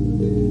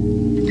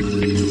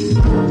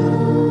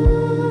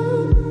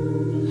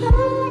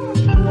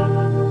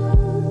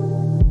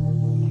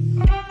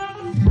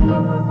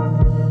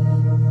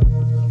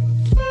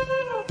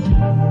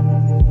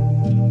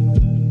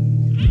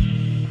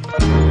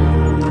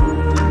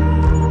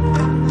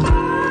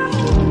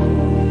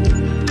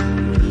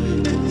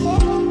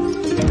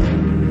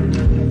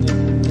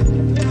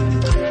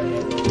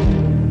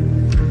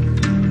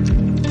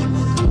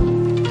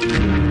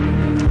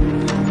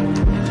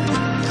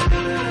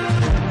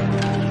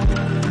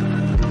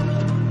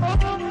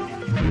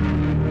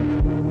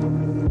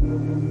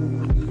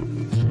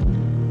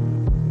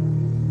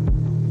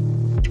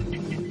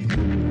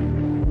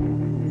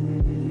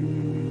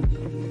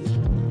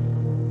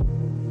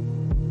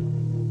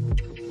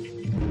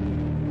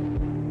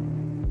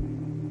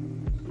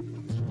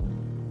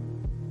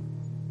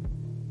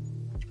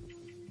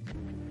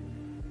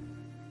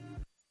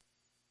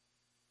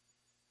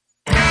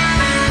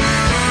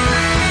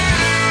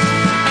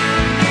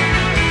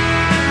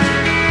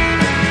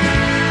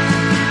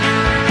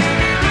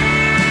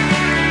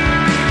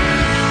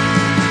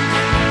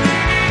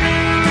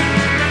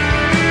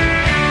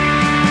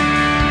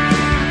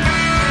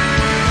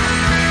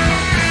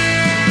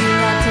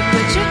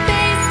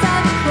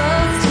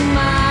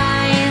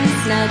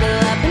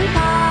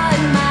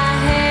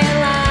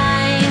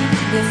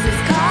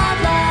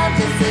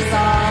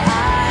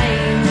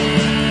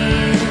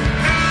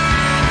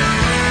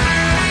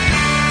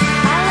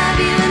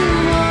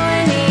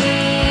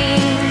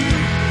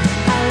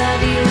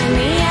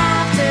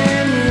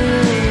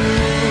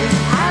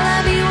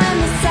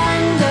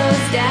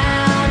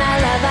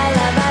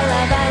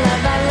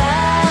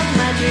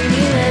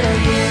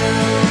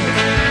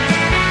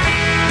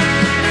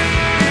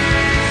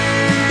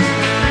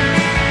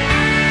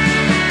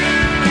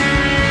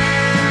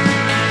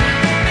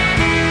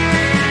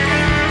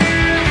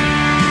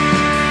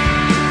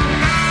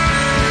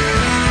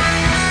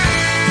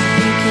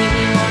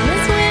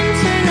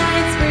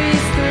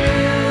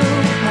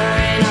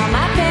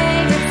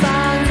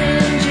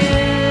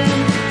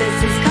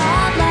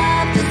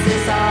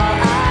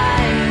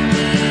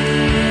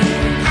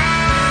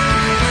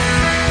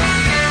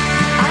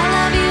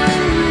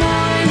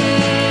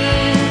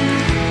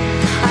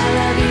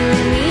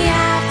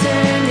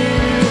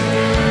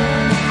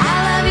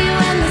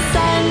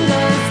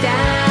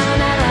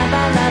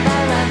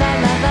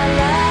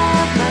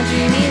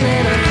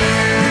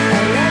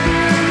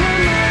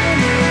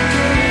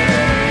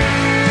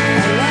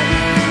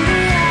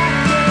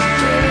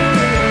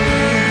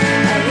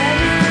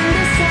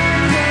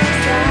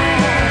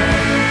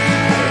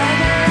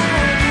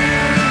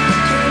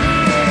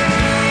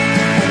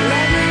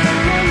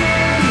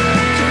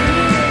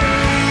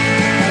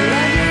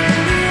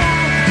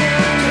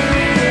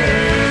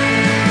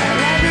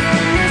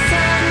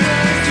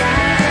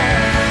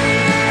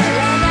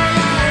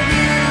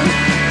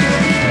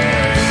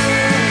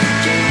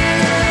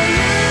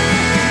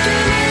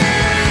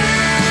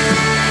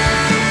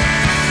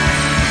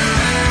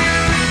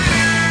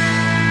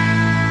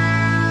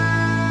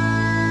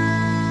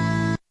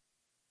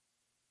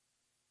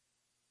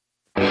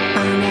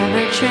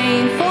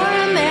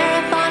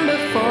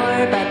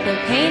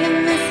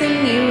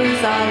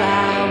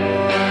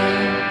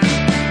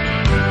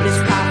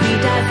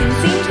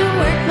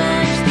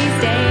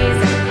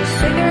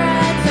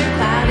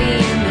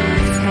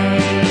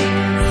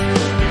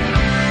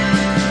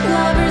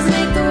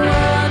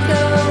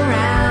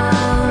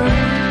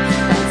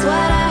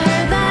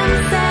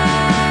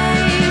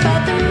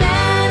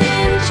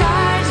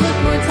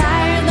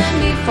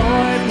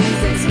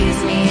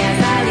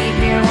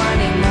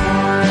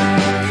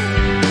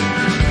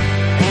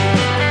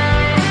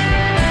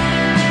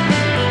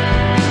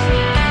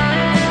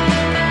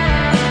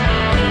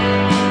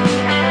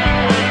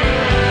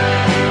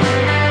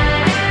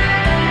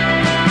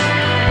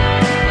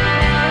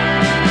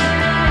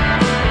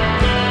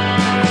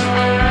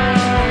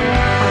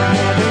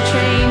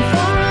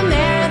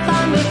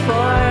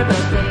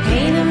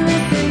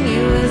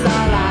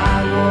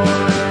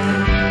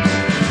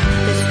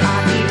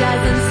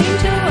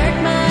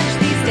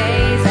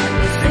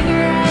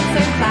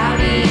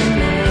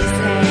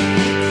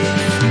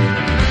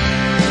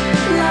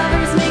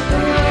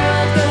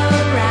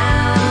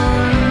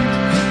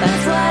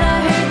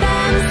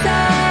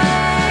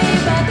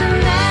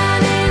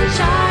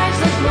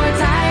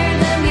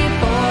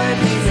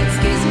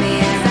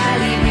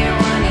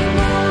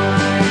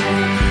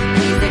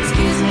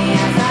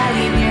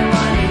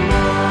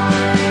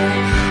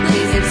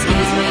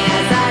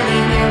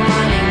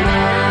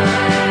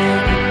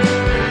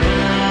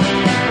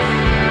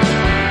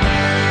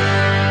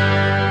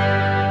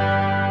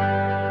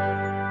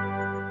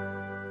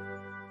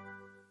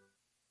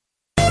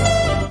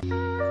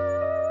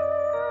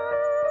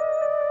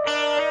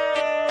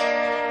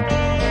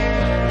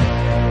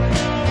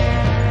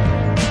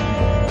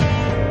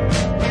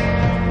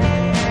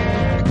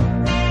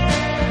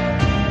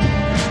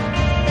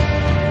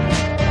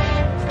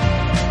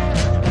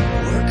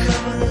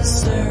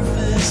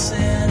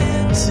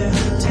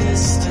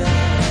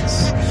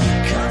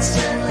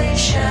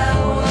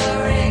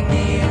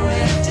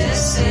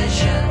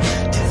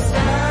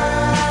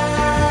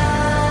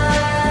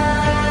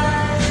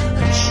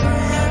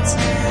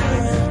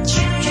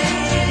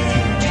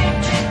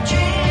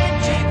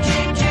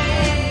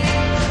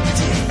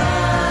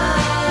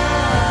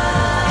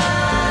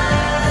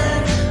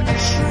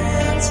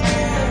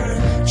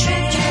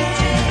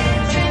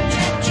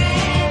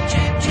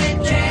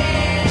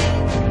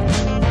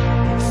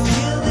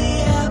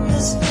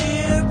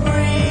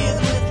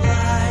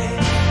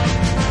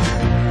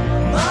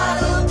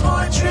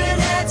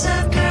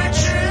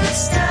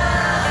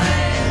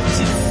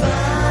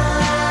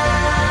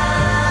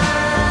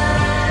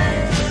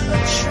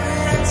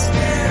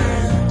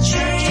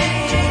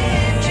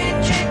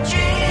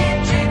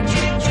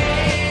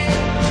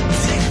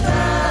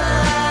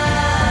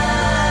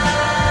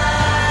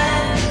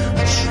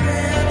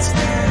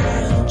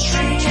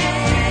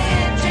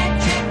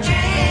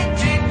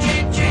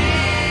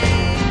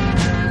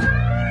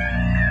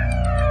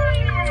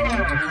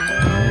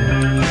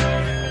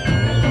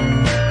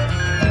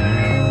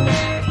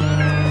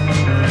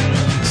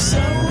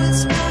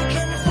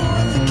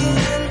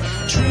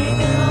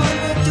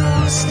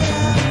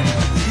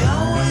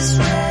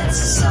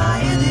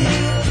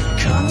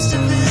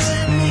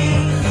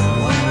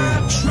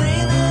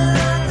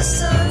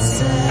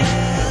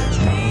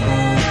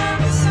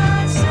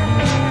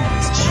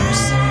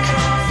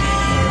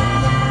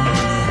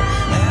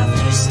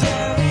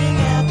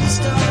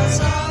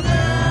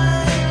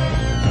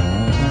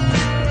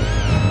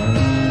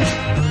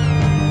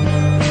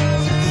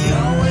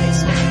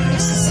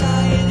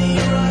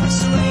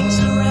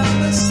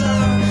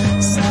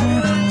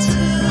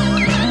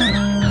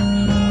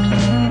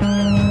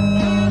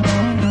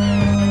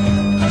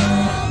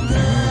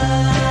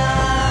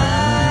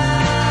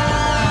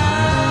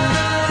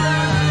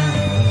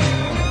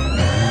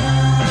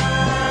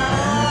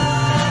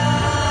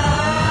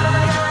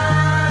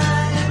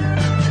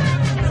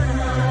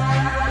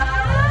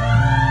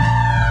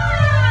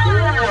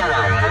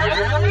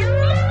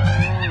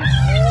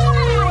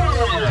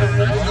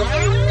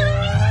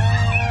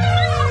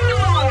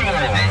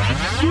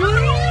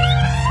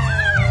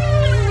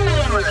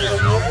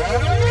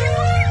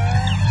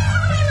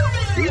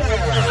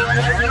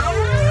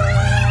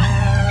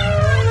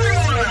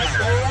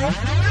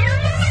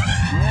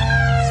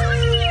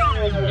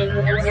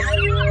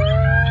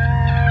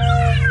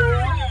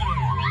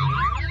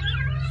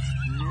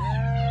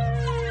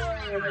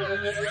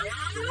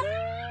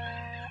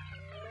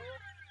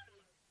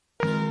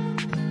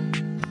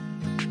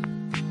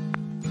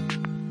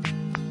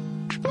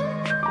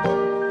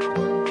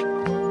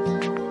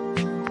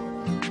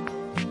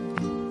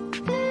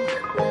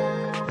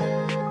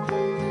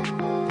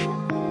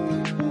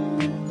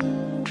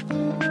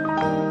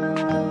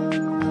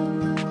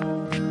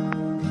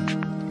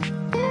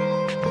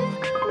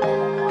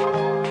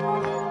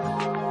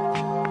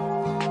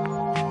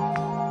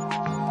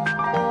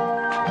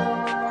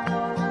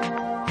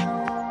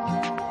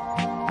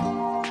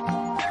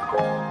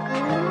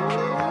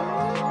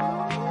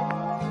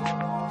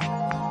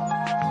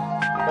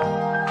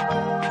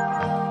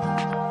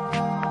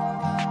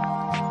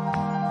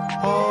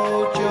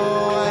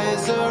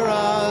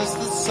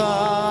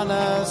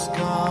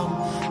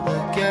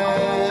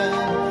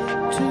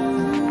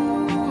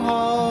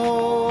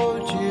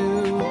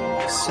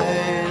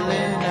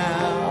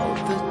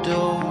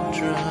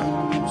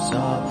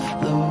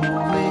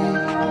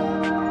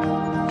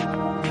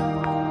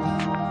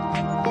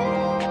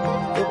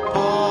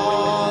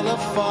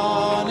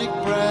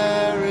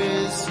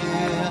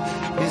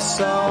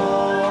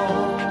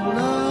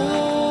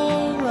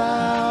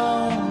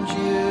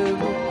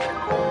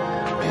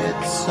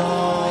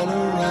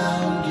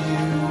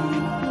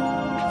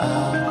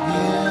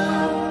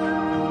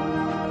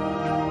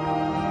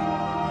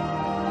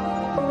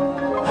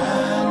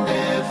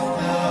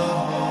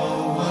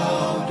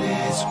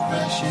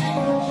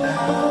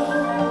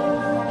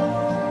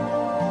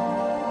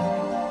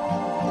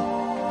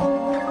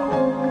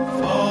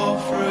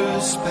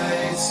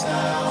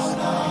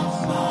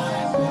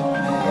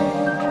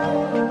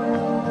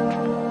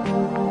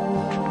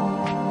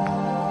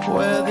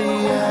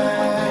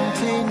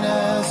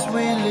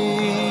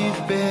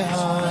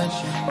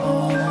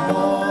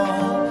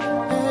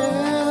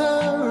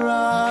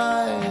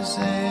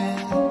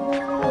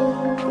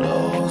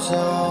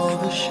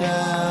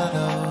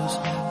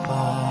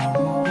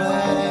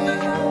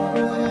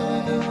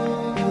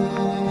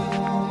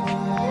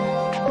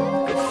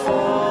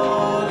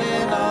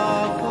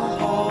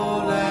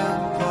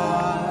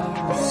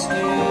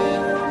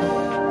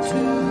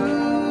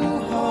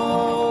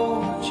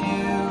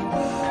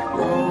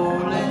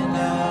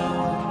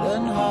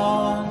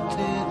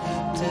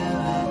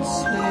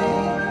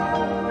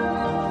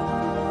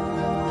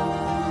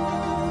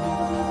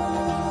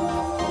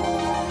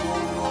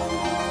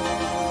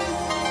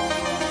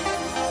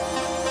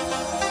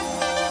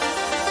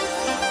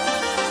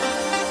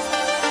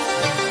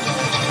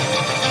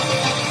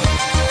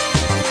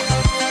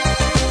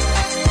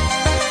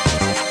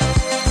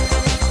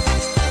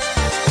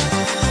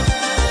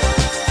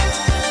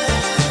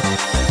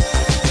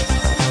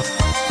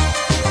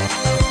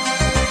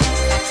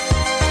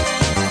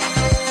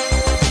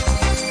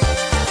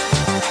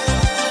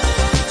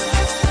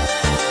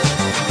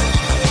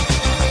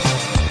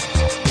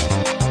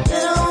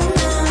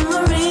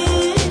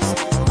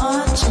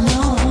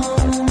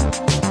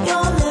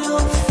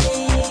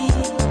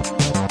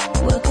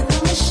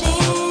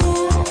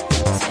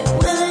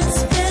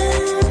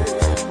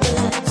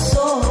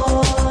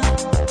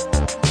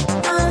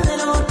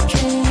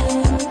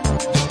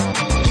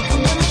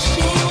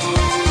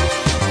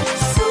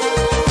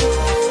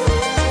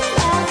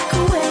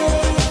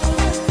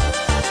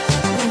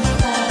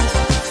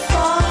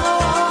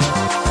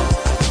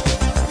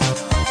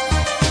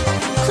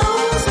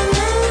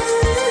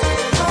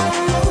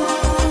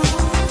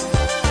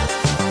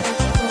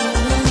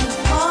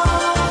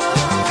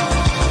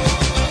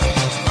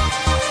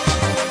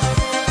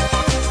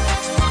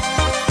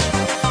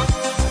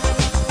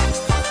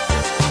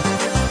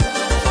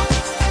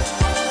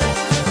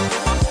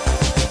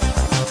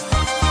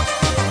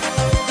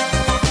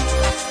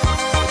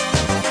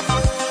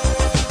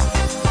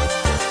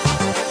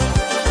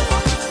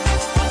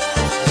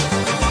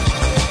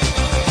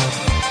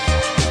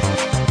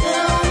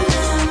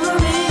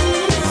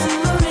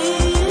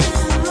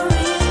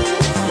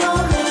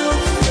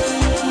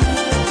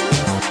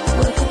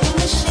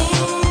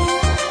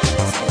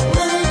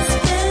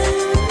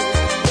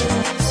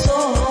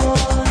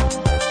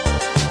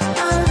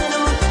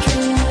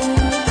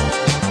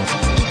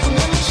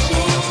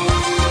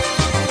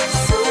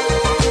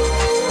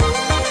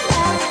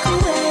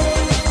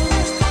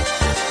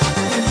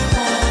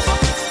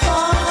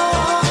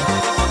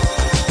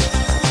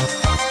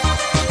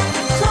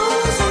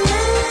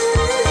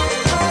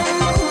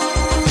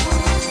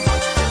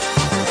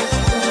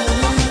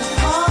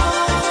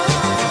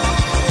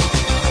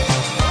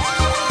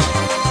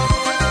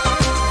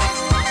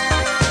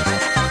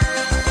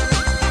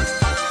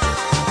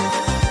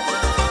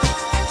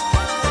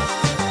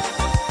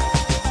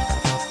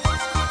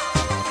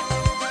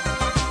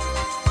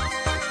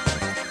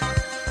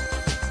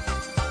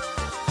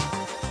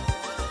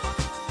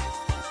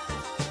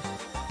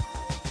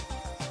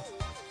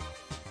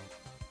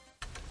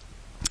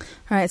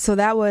 All right, so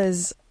that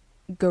was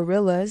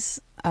Gorillaz.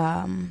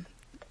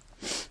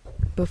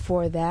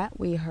 Before that,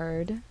 we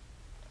heard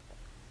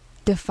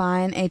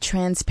Define a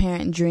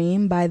Transparent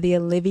Dream by the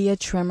Olivia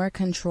Tremor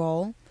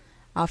Control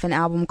off an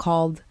album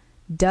called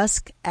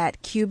Dusk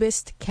at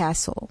Cubist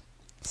Castle.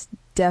 It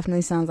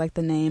definitely sounds like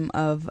the name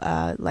of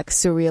like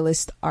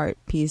surrealist art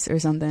piece or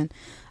something.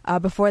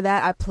 Before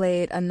that, I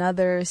played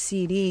another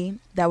CD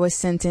that was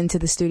sent into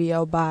the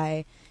studio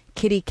by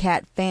Kitty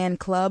Cat Fan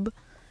Club,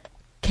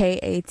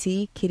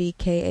 K-A-T, Kitty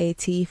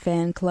K-A-T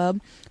Fan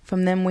Club.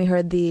 From them, we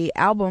heard the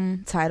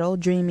album title,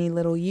 Dreamy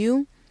Little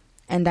You,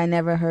 and I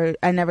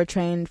never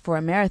trained for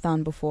a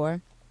marathon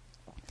before.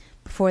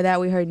 Before that,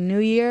 we heard New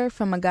Year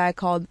from a guy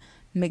called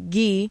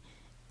McGee,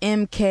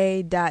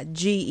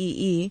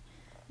 MK.GEE,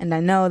 and I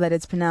know that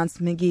it's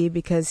pronounced McGee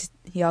because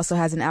he also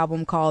has an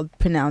album called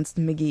Pronounced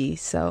McGee,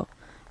 so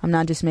I'm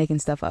not just making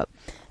stuff up.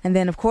 And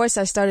then, of course,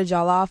 I started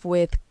y'all off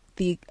with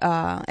the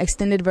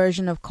extended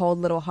version of Cold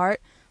Little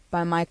Heart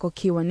by Michael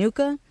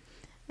Kiwanuka.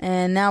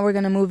 And now we're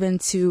going to move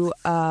into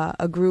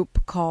a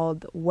group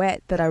called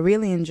Wet that I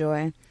really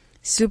enjoy.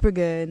 Super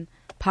good.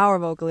 Power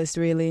vocalist,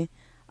 really.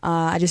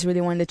 I just really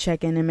wanted to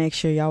check in and make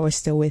sure y'all were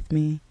still with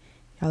me.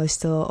 Y'all are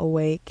still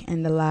awake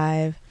and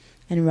alive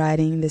and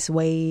riding this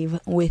wave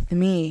with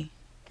me.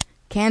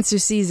 Cancer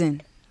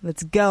season.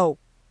 Let's go.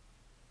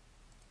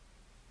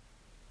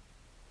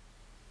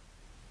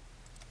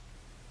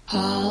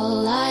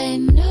 All I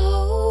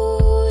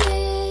know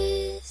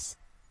is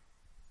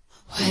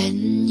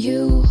when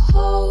you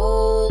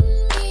hold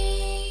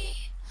me,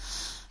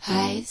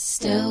 I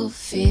still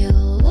feel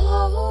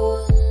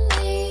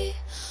lonely,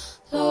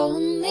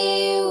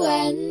 lonely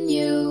when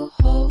you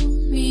hold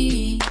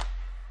me.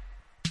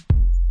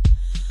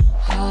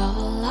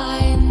 All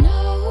I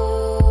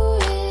know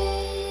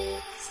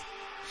is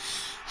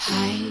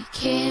I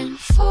can't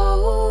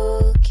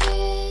focus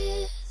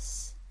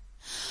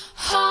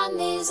on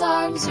these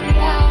arms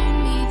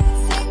around me.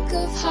 Think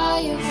of how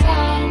you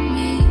found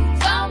me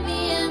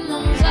in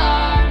those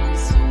arms,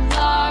 so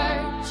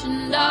large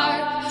and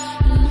dark,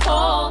 and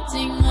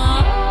holding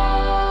on.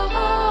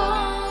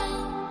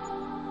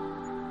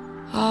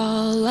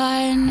 All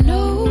I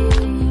know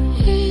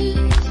is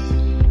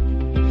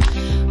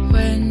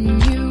when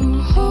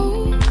you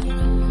hold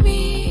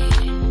me,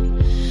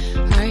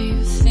 are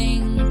you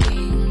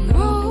thinking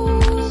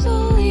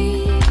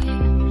Rosalie,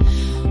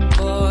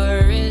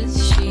 or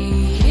is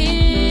she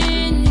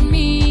in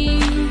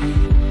me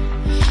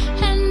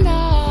and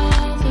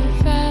all the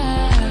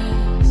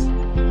rest?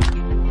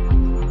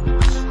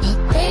 But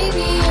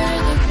baby,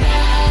 you're the best.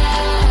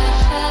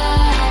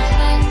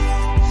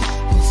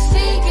 We'll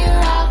figure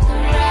out the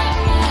rest.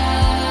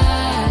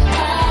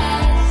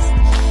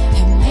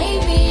 And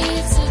maybe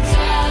it's a test.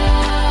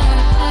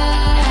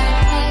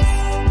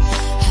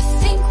 I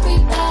think we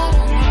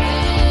better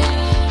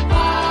quit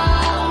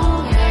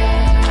while we're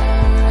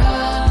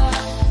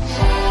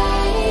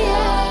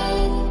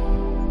ahead.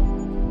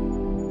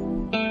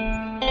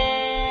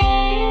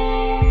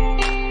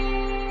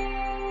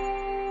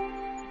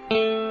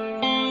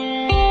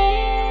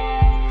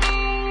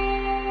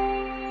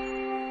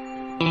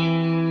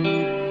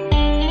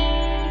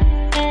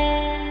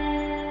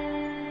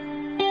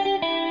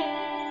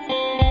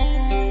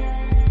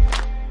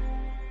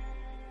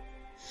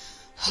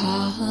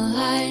 All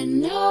I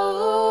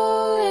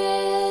know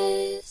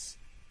is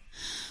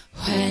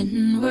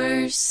when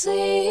we're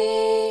sleeping,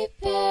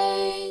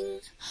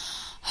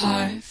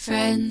 our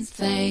friends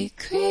they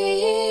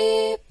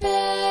creep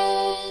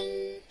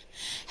in,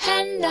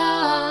 and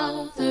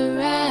all the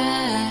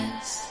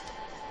rest.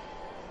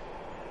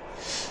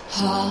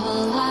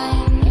 All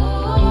I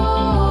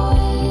know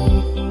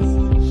is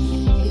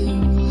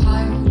you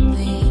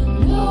hardly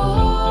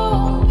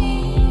know me,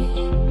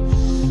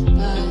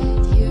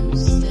 but you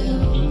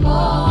still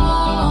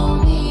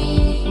want me,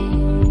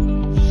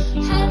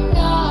 and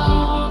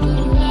all the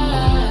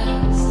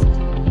rest.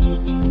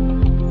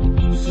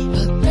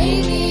 But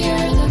baby,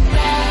 you're the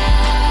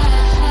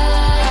best.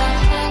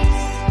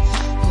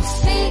 We'll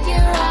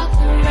figure out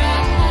the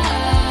rest.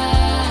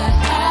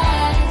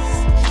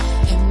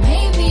 And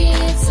maybe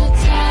it's a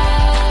test.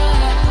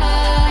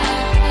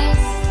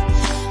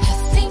 I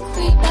think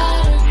we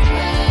better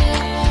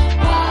quit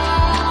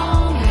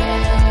while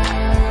we're ahead.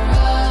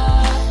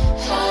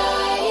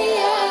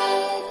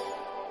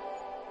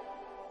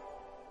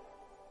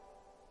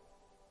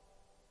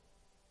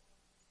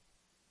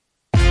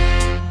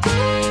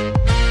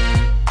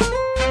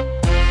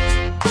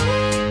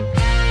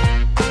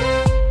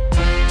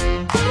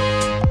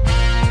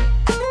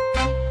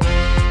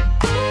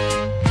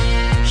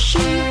 She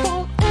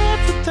want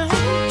everything.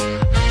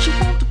 She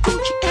want the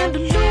Gucci and the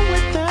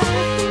Louis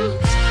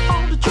things,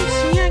 all the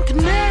juicy and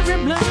canary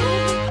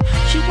bling.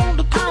 She want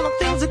the kind of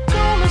things that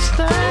gonna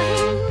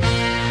stain,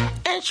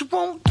 and she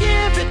won't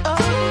give it up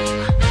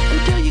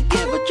until you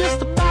give her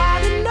just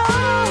about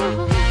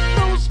enough.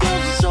 Those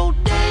girls are so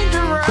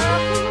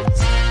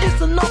dangerous.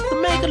 It's enough to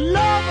make a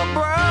lover,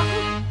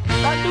 bruh.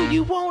 Or do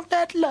you want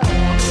that love? Or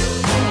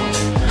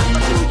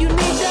do you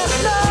need that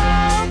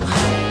love?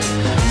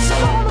 So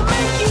gonna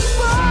make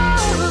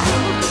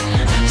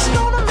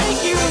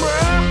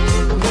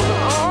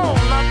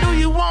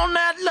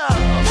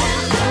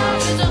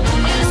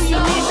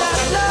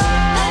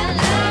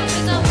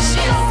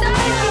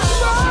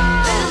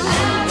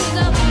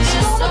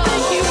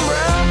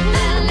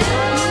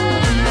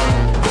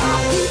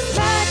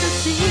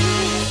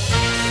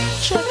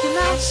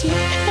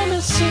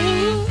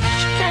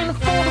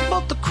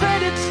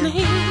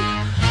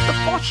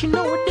you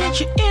know it, then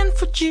you're in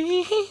for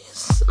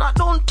G's. Now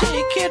don't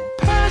take it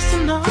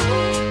personal.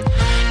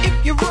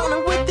 If you're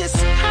running with this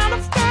kind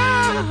of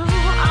girl,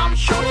 I'm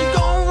sure she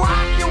gon'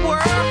 rock your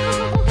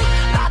world.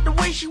 Not the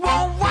way she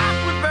won't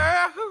rock with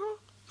her.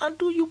 Now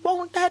do you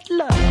want that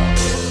love?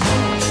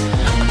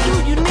 Or do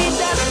you need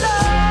that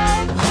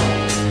love?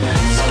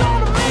 It's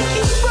gonna make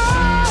you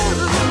burn.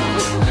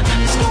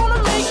 It's gonna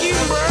make you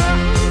burn.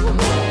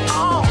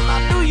 Oh, now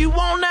do you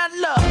want that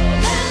love?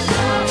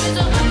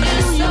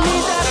 Do you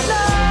need that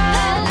love?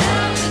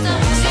 It's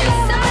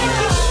gonna make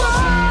you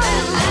burn.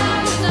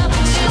 It's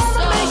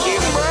gonna make you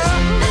burn.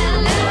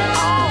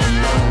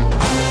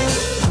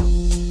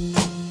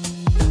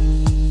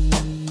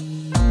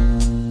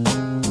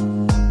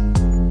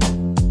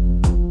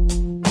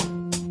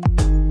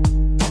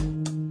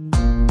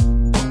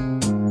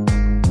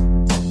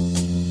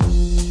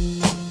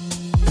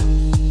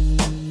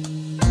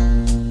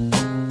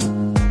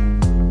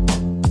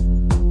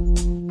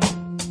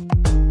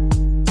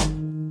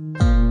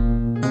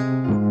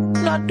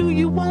 Now do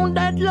you want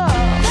that love?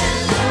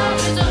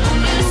 Do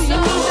you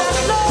need that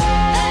love?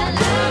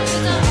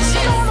 It's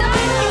gonna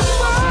make you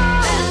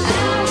burn.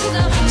 It's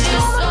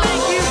gonna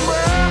make you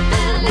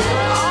burn.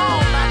 Oh,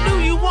 now do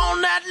you want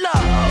that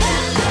love?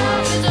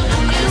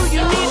 Do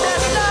you need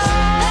that love?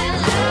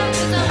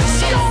 It's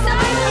gonna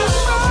make you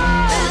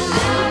burn.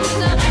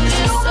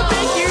 It's gonna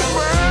make you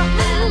burn.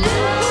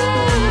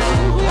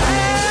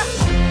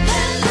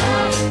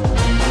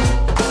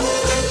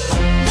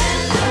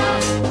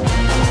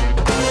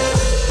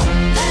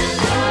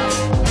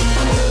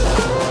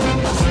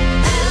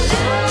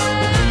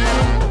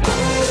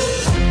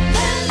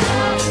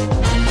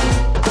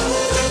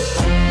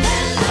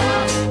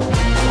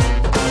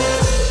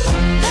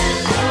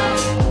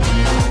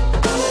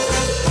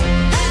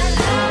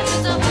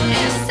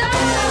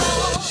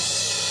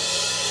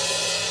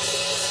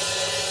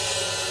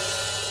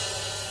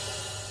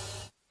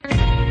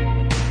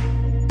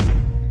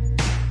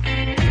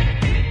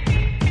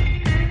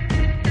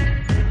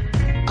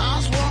 I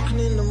was walking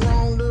in the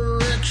wrong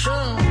direction.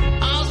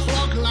 I was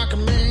walking like a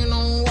man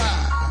on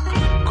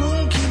wire.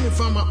 Couldn't keep me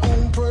from my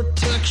own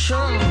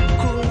protection.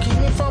 Couldn't keep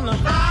me from the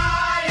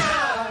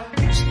fire.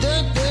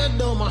 Stayed there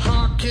though my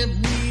heart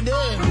kept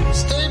beating.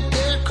 Stayed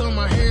there 'cause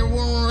my hair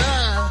won't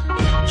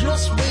ride.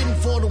 Just waiting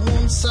for the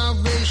one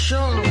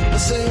salvation. The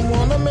same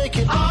one to make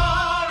it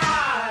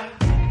alright.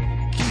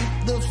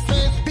 Keep the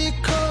faith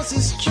because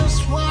it's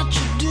just what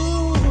you do.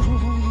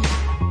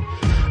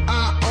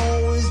 I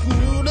always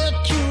knew that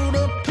you'd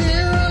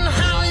appear and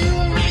how you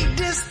make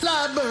this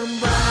light burn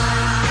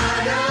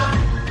brighter.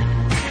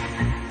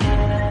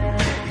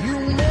 You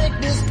make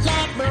this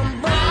light burn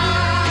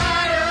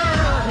brighter.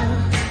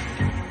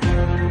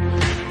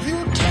 You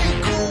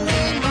take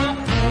away my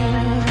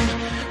pain,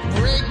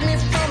 break me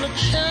from the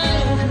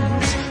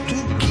chains to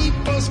keep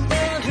us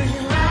burning.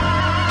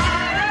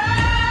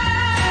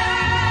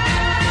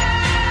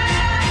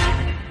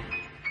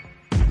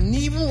 And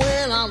even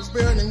when I was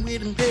burning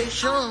with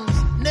impatience,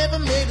 never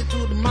made it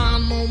to the mile.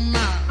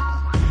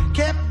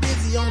 Kept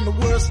busy on the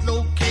worst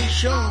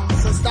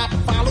locations and stopped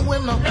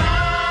following the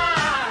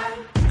line.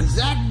 'Cause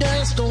that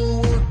dance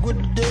don't work with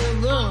the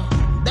devil.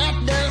 That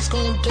dance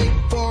gon' take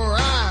for a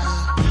ride.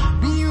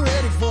 Be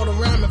ready for the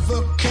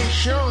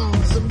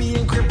ramifications of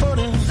being crippled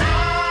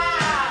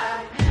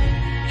inside.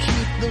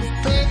 Keep the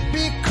faith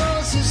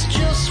because it's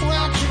just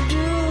what you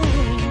do.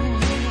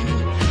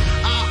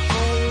 I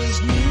always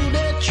knew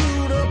that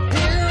you'd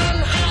appear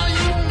and how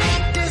you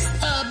make this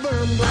light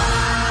burn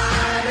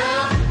brighter.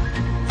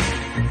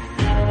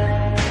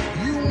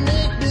 You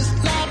make this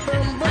light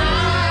burn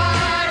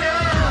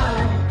brighter.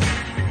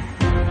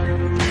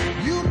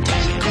 You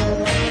take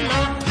away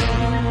my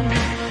pain,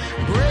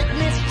 break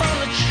me from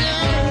the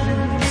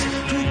chains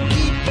to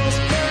keep us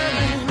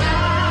burning.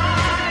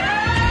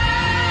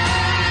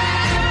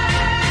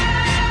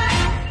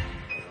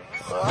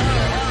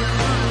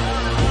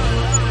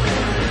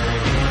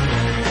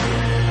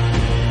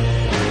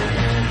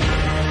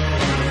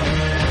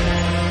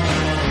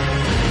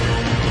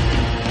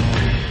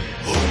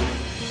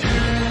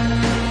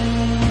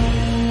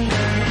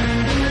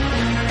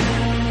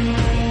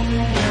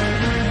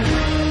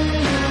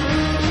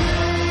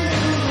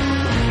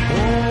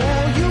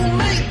 Oh, you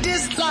make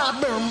this light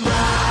burn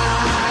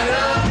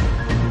brighter.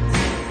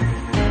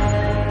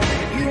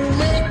 You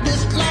make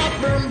this light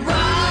burn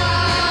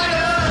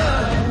brighter.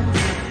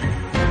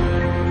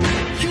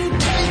 You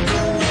take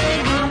away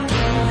my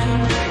pain,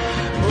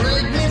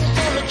 break me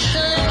from the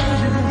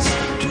chains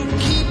to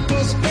keep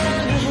us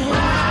burning.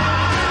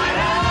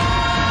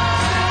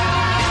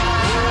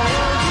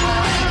 You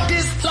make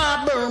this light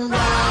burn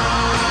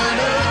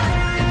brighter.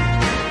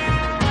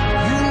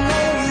 You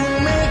know you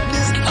make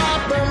this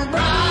light burn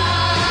brighter.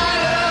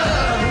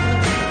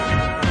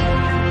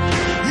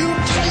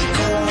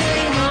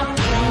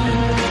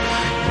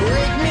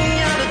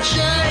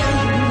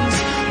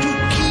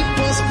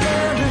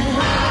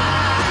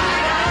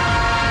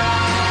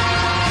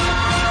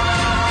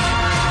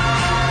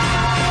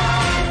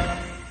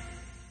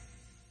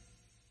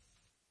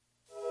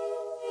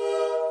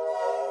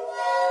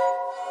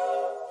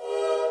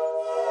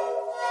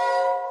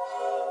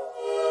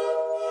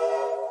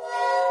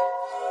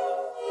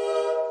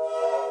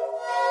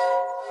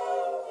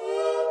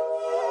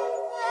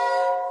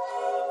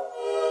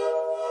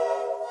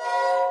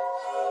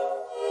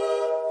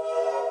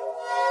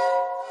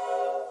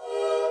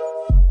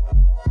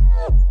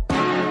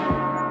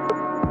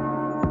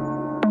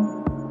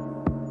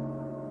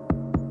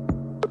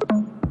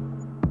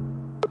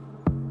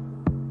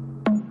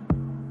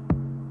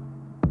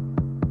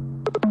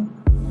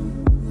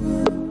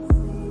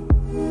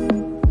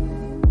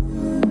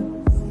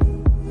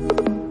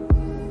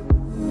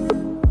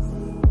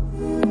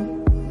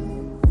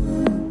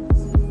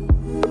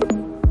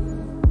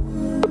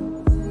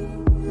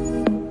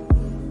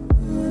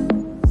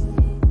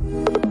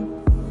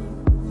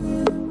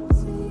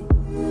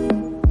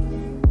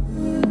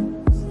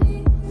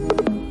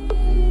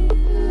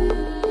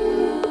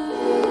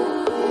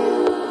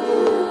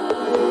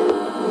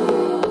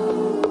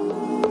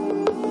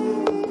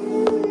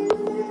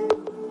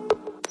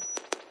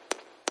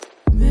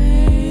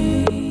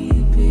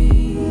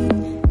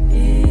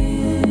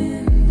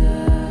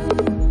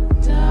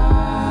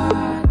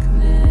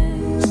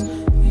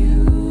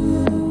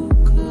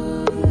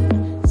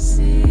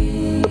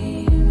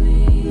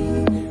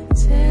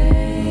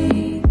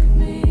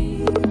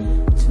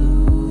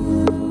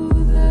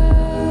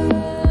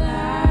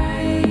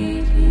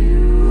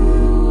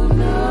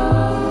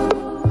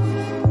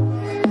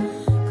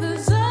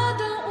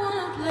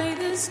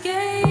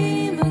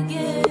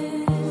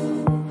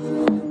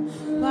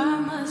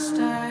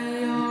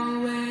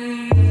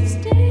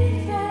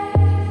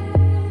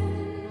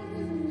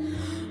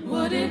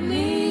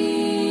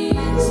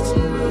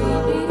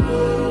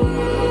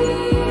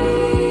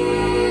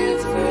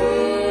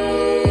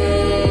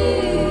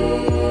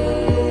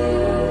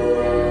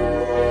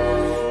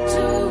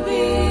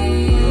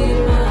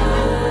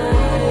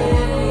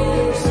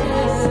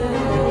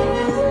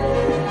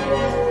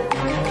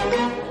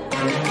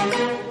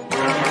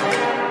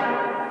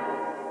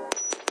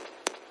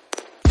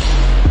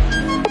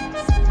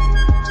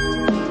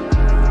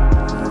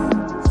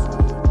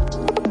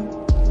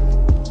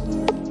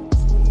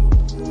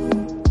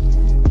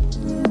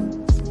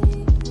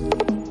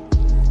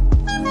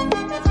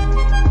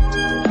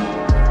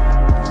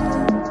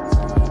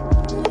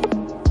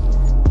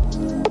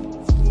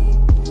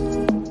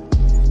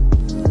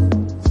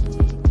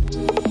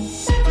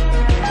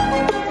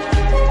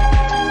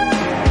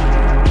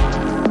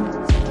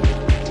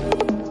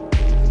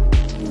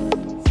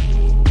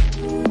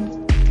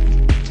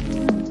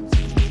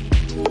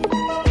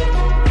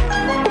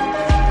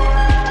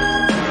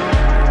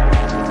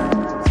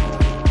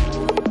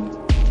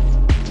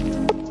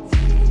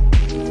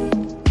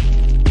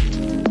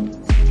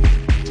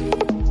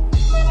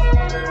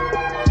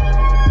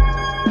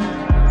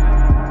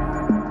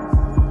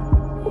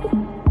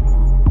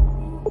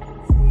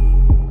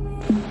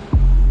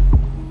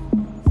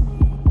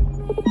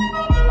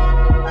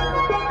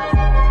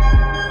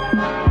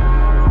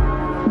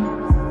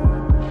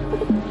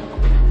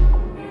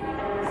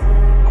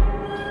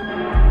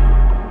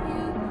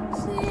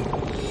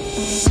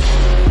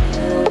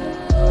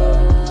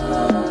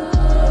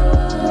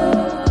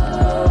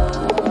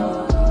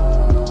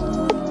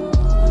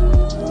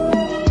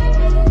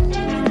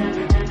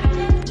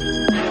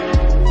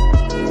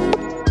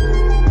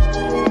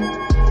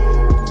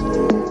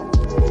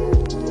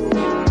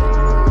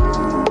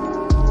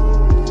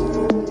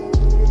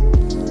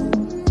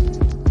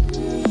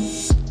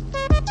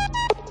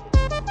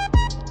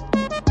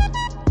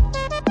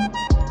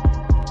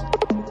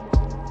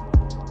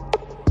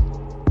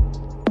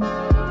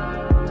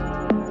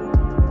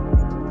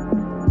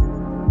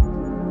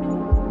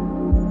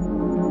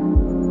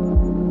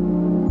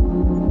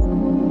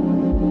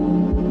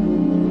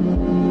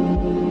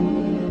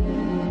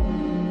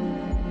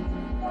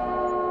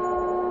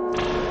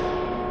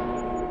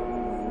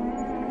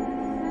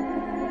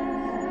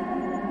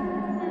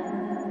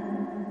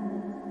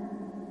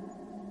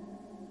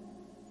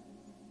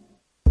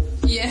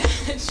 Yeah,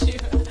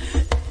 true.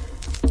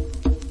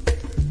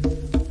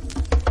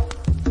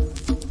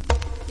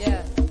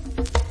 Yeah.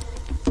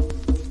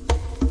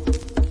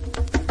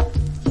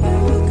 You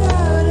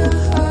got a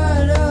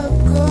heart of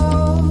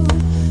gold,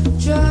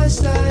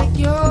 just like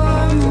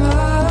your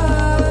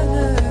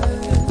mother.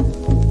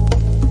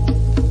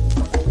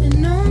 And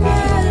no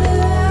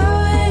matter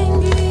how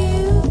angry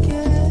you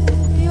get,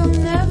 you'll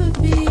never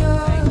be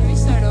your Can we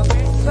start over?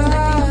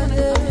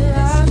 father.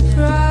 I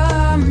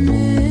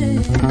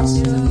promise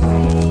you.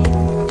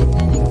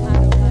 And it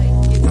kind of like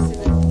gets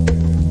to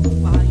the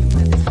volume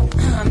that's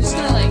I'm just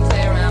gonna like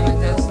play around with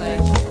this like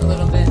a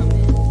little bit.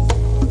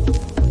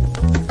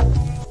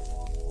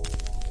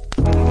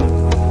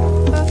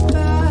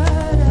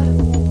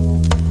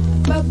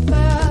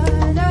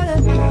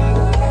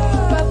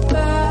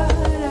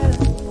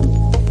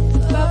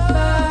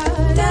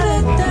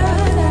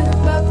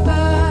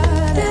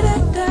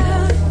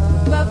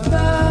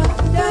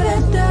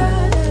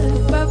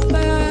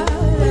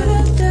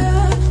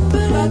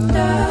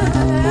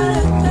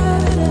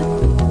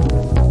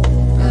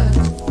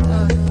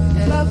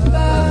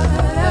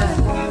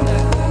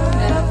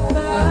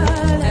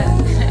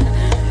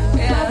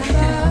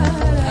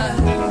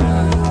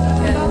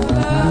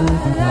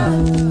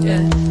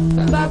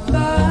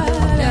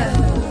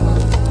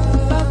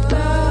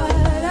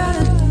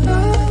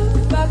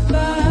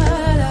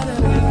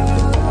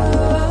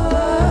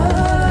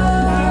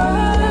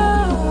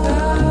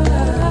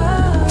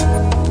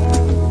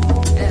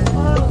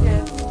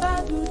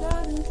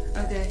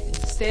 Okay,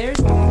 stairs.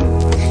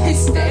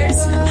 Stairs.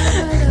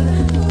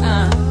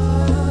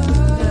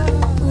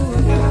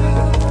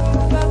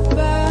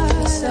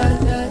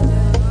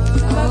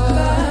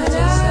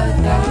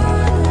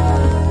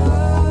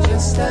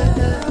 Just like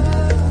that.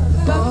 Just like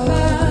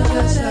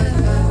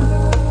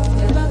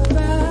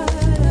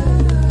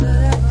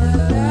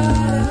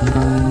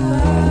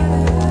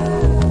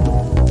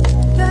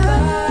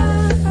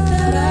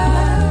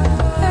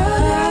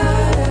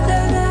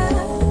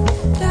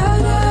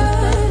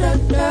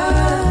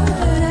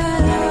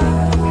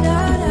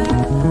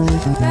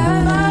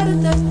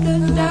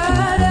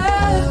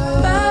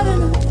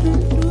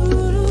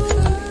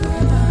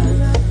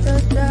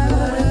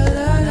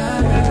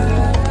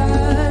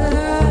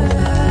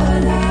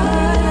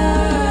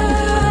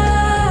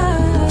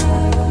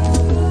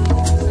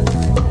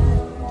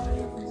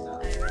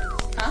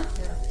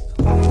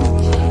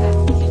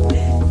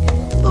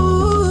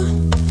ooh,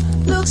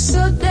 looks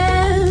so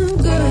damn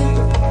good.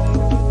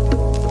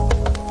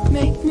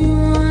 Make me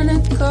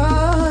wanna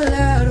call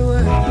out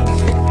work.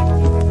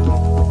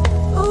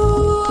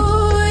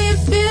 Ooh, you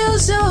feel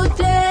so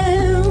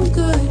damn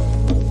good.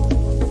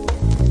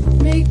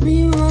 Make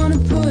me wanna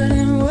put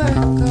in work.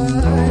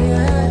 Oh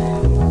yeah.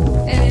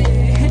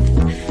 Hey.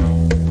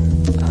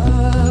 Oh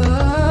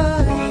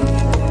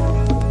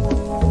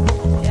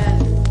yeah. Yeah.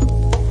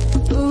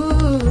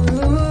 Ooh.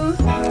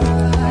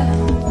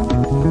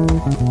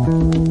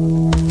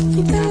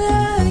 Think I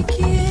like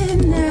it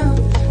now. I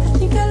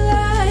think I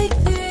like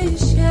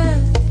this, yeah.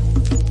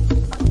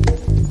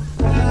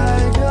 I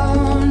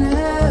don't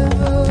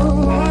ever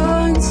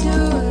want to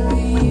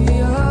leave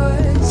your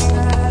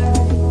side.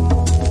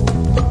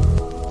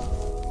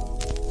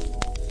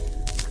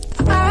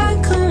 I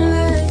come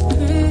like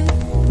Chris.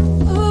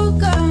 Oh,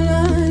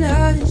 God,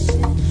 all this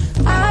shit.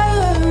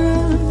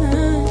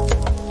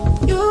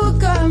 You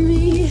got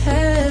me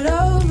head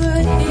over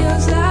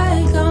heels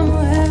like I'm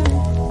wearing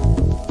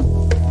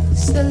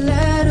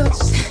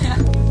stilettos.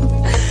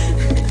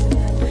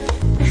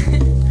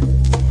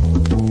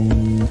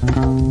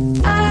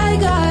 I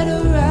got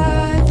a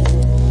ride,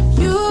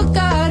 you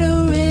got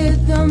a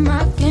rhythm,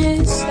 I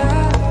can't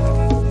stop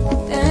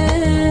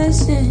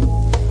dancing,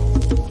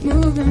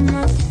 moving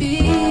my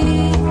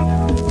feet,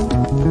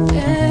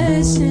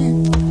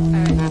 dancing.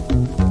 Alright.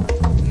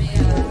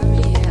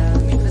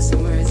 Let me put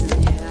some words in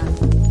here.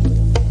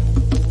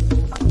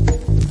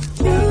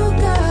 You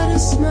got a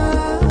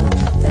smile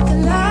that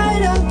can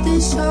light up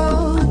this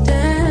whole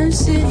damn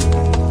city.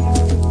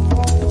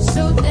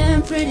 So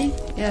damn pretty,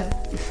 yeah.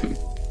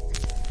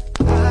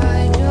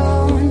 I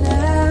don't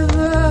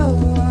ever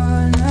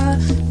wanna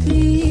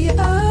be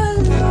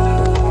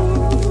alone.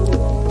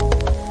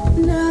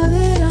 Now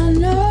that I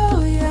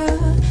know ya,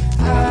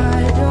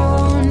 I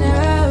don't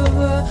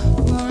ever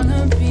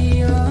wanna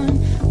be on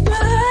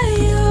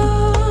my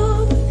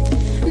own.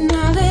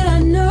 Now that I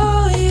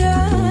know ya,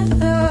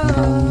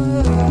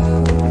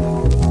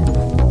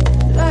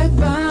 like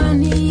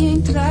Bonnie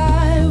and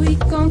Clyde, we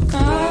gon'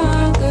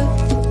 conquer.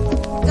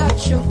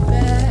 Got your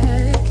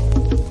back,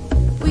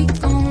 we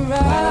gon'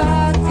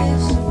 rock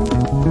this.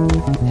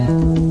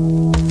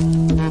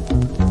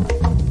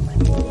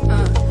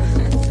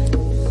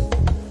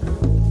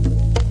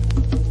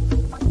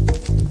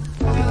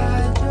 I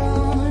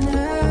don't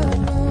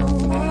ever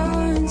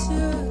want to leave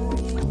you.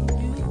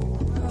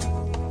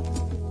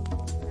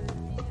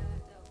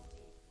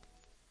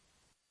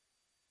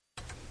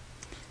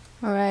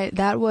 All right,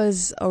 that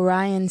was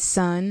Orion's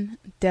son.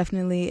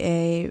 Definitely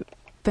a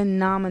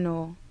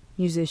phenomenal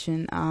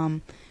musician.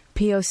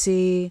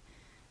 POC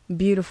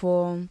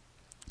beautiful,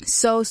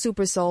 so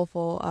super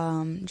soulful,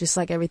 just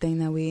like everything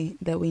that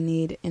we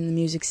need in the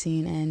music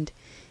scene and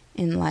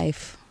in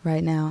life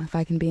right now, if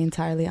I can be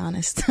entirely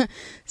honest.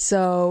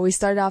 So we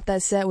started off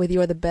that set with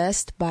You're the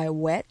Best by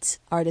Wet,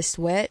 artist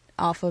Wet,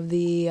 off of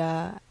the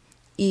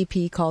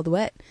EP called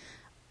Wet.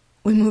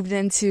 We moved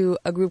into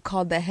a group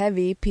called The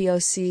Heavy,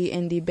 POC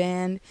indie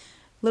band,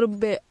 a little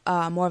bit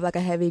more of like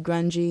a heavy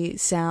grungy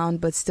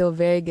sound, but still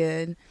very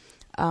good.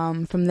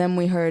 From them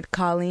we heard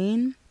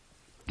Colleen,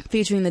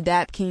 featuring the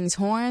Dap Kings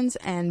Horns,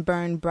 and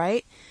Burn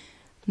Bright.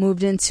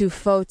 Moved into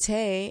Faute,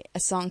 a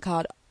song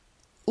called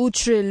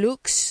Outre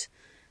Lux.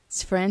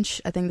 It's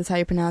French, I think that's how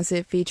you pronounce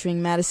it,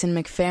 featuring Madison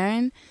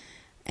McFerrin.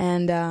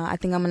 And I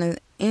think I'm going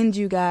to end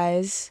you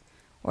guys,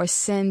 or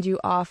send you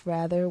off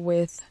rather,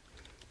 with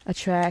a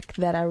track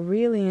that I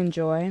really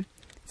enjoy.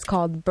 It's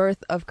called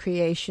Birth of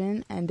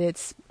Creation, and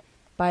it's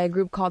by a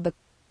group called The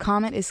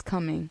Comet is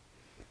Coming.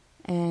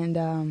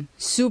 And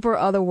super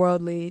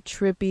otherworldly,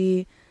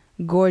 trippy,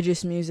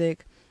 gorgeous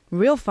music,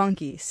 real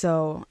funky.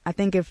 So I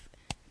think if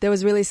there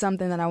was really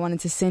something that I wanted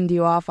to send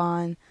you off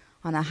on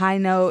a high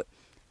note,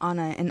 on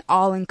an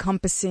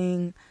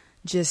all-encompassing,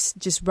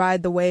 just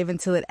ride the wave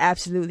until it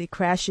absolutely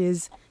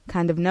crashes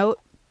kind of note,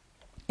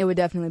 it would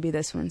definitely be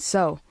this one.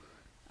 So,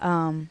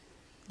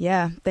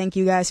 yeah, thank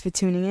you guys for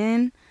tuning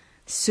in.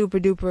 Super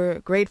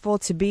duper grateful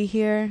to be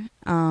here.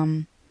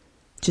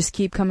 Just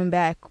keep coming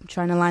back. I'm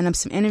trying to line up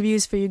some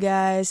interviews for you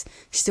guys.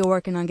 Still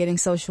working on getting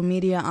social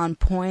media on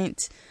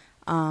point.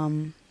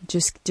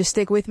 Just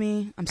stick with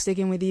me. I'm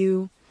sticking with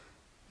you.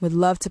 Would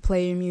love to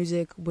play your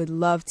music. Would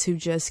love to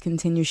just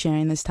continue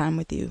sharing this time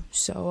with you.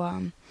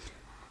 So,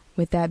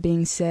 with that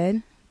being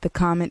said, The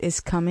Comet is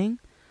Coming,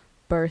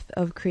 Birth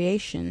of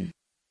Creation.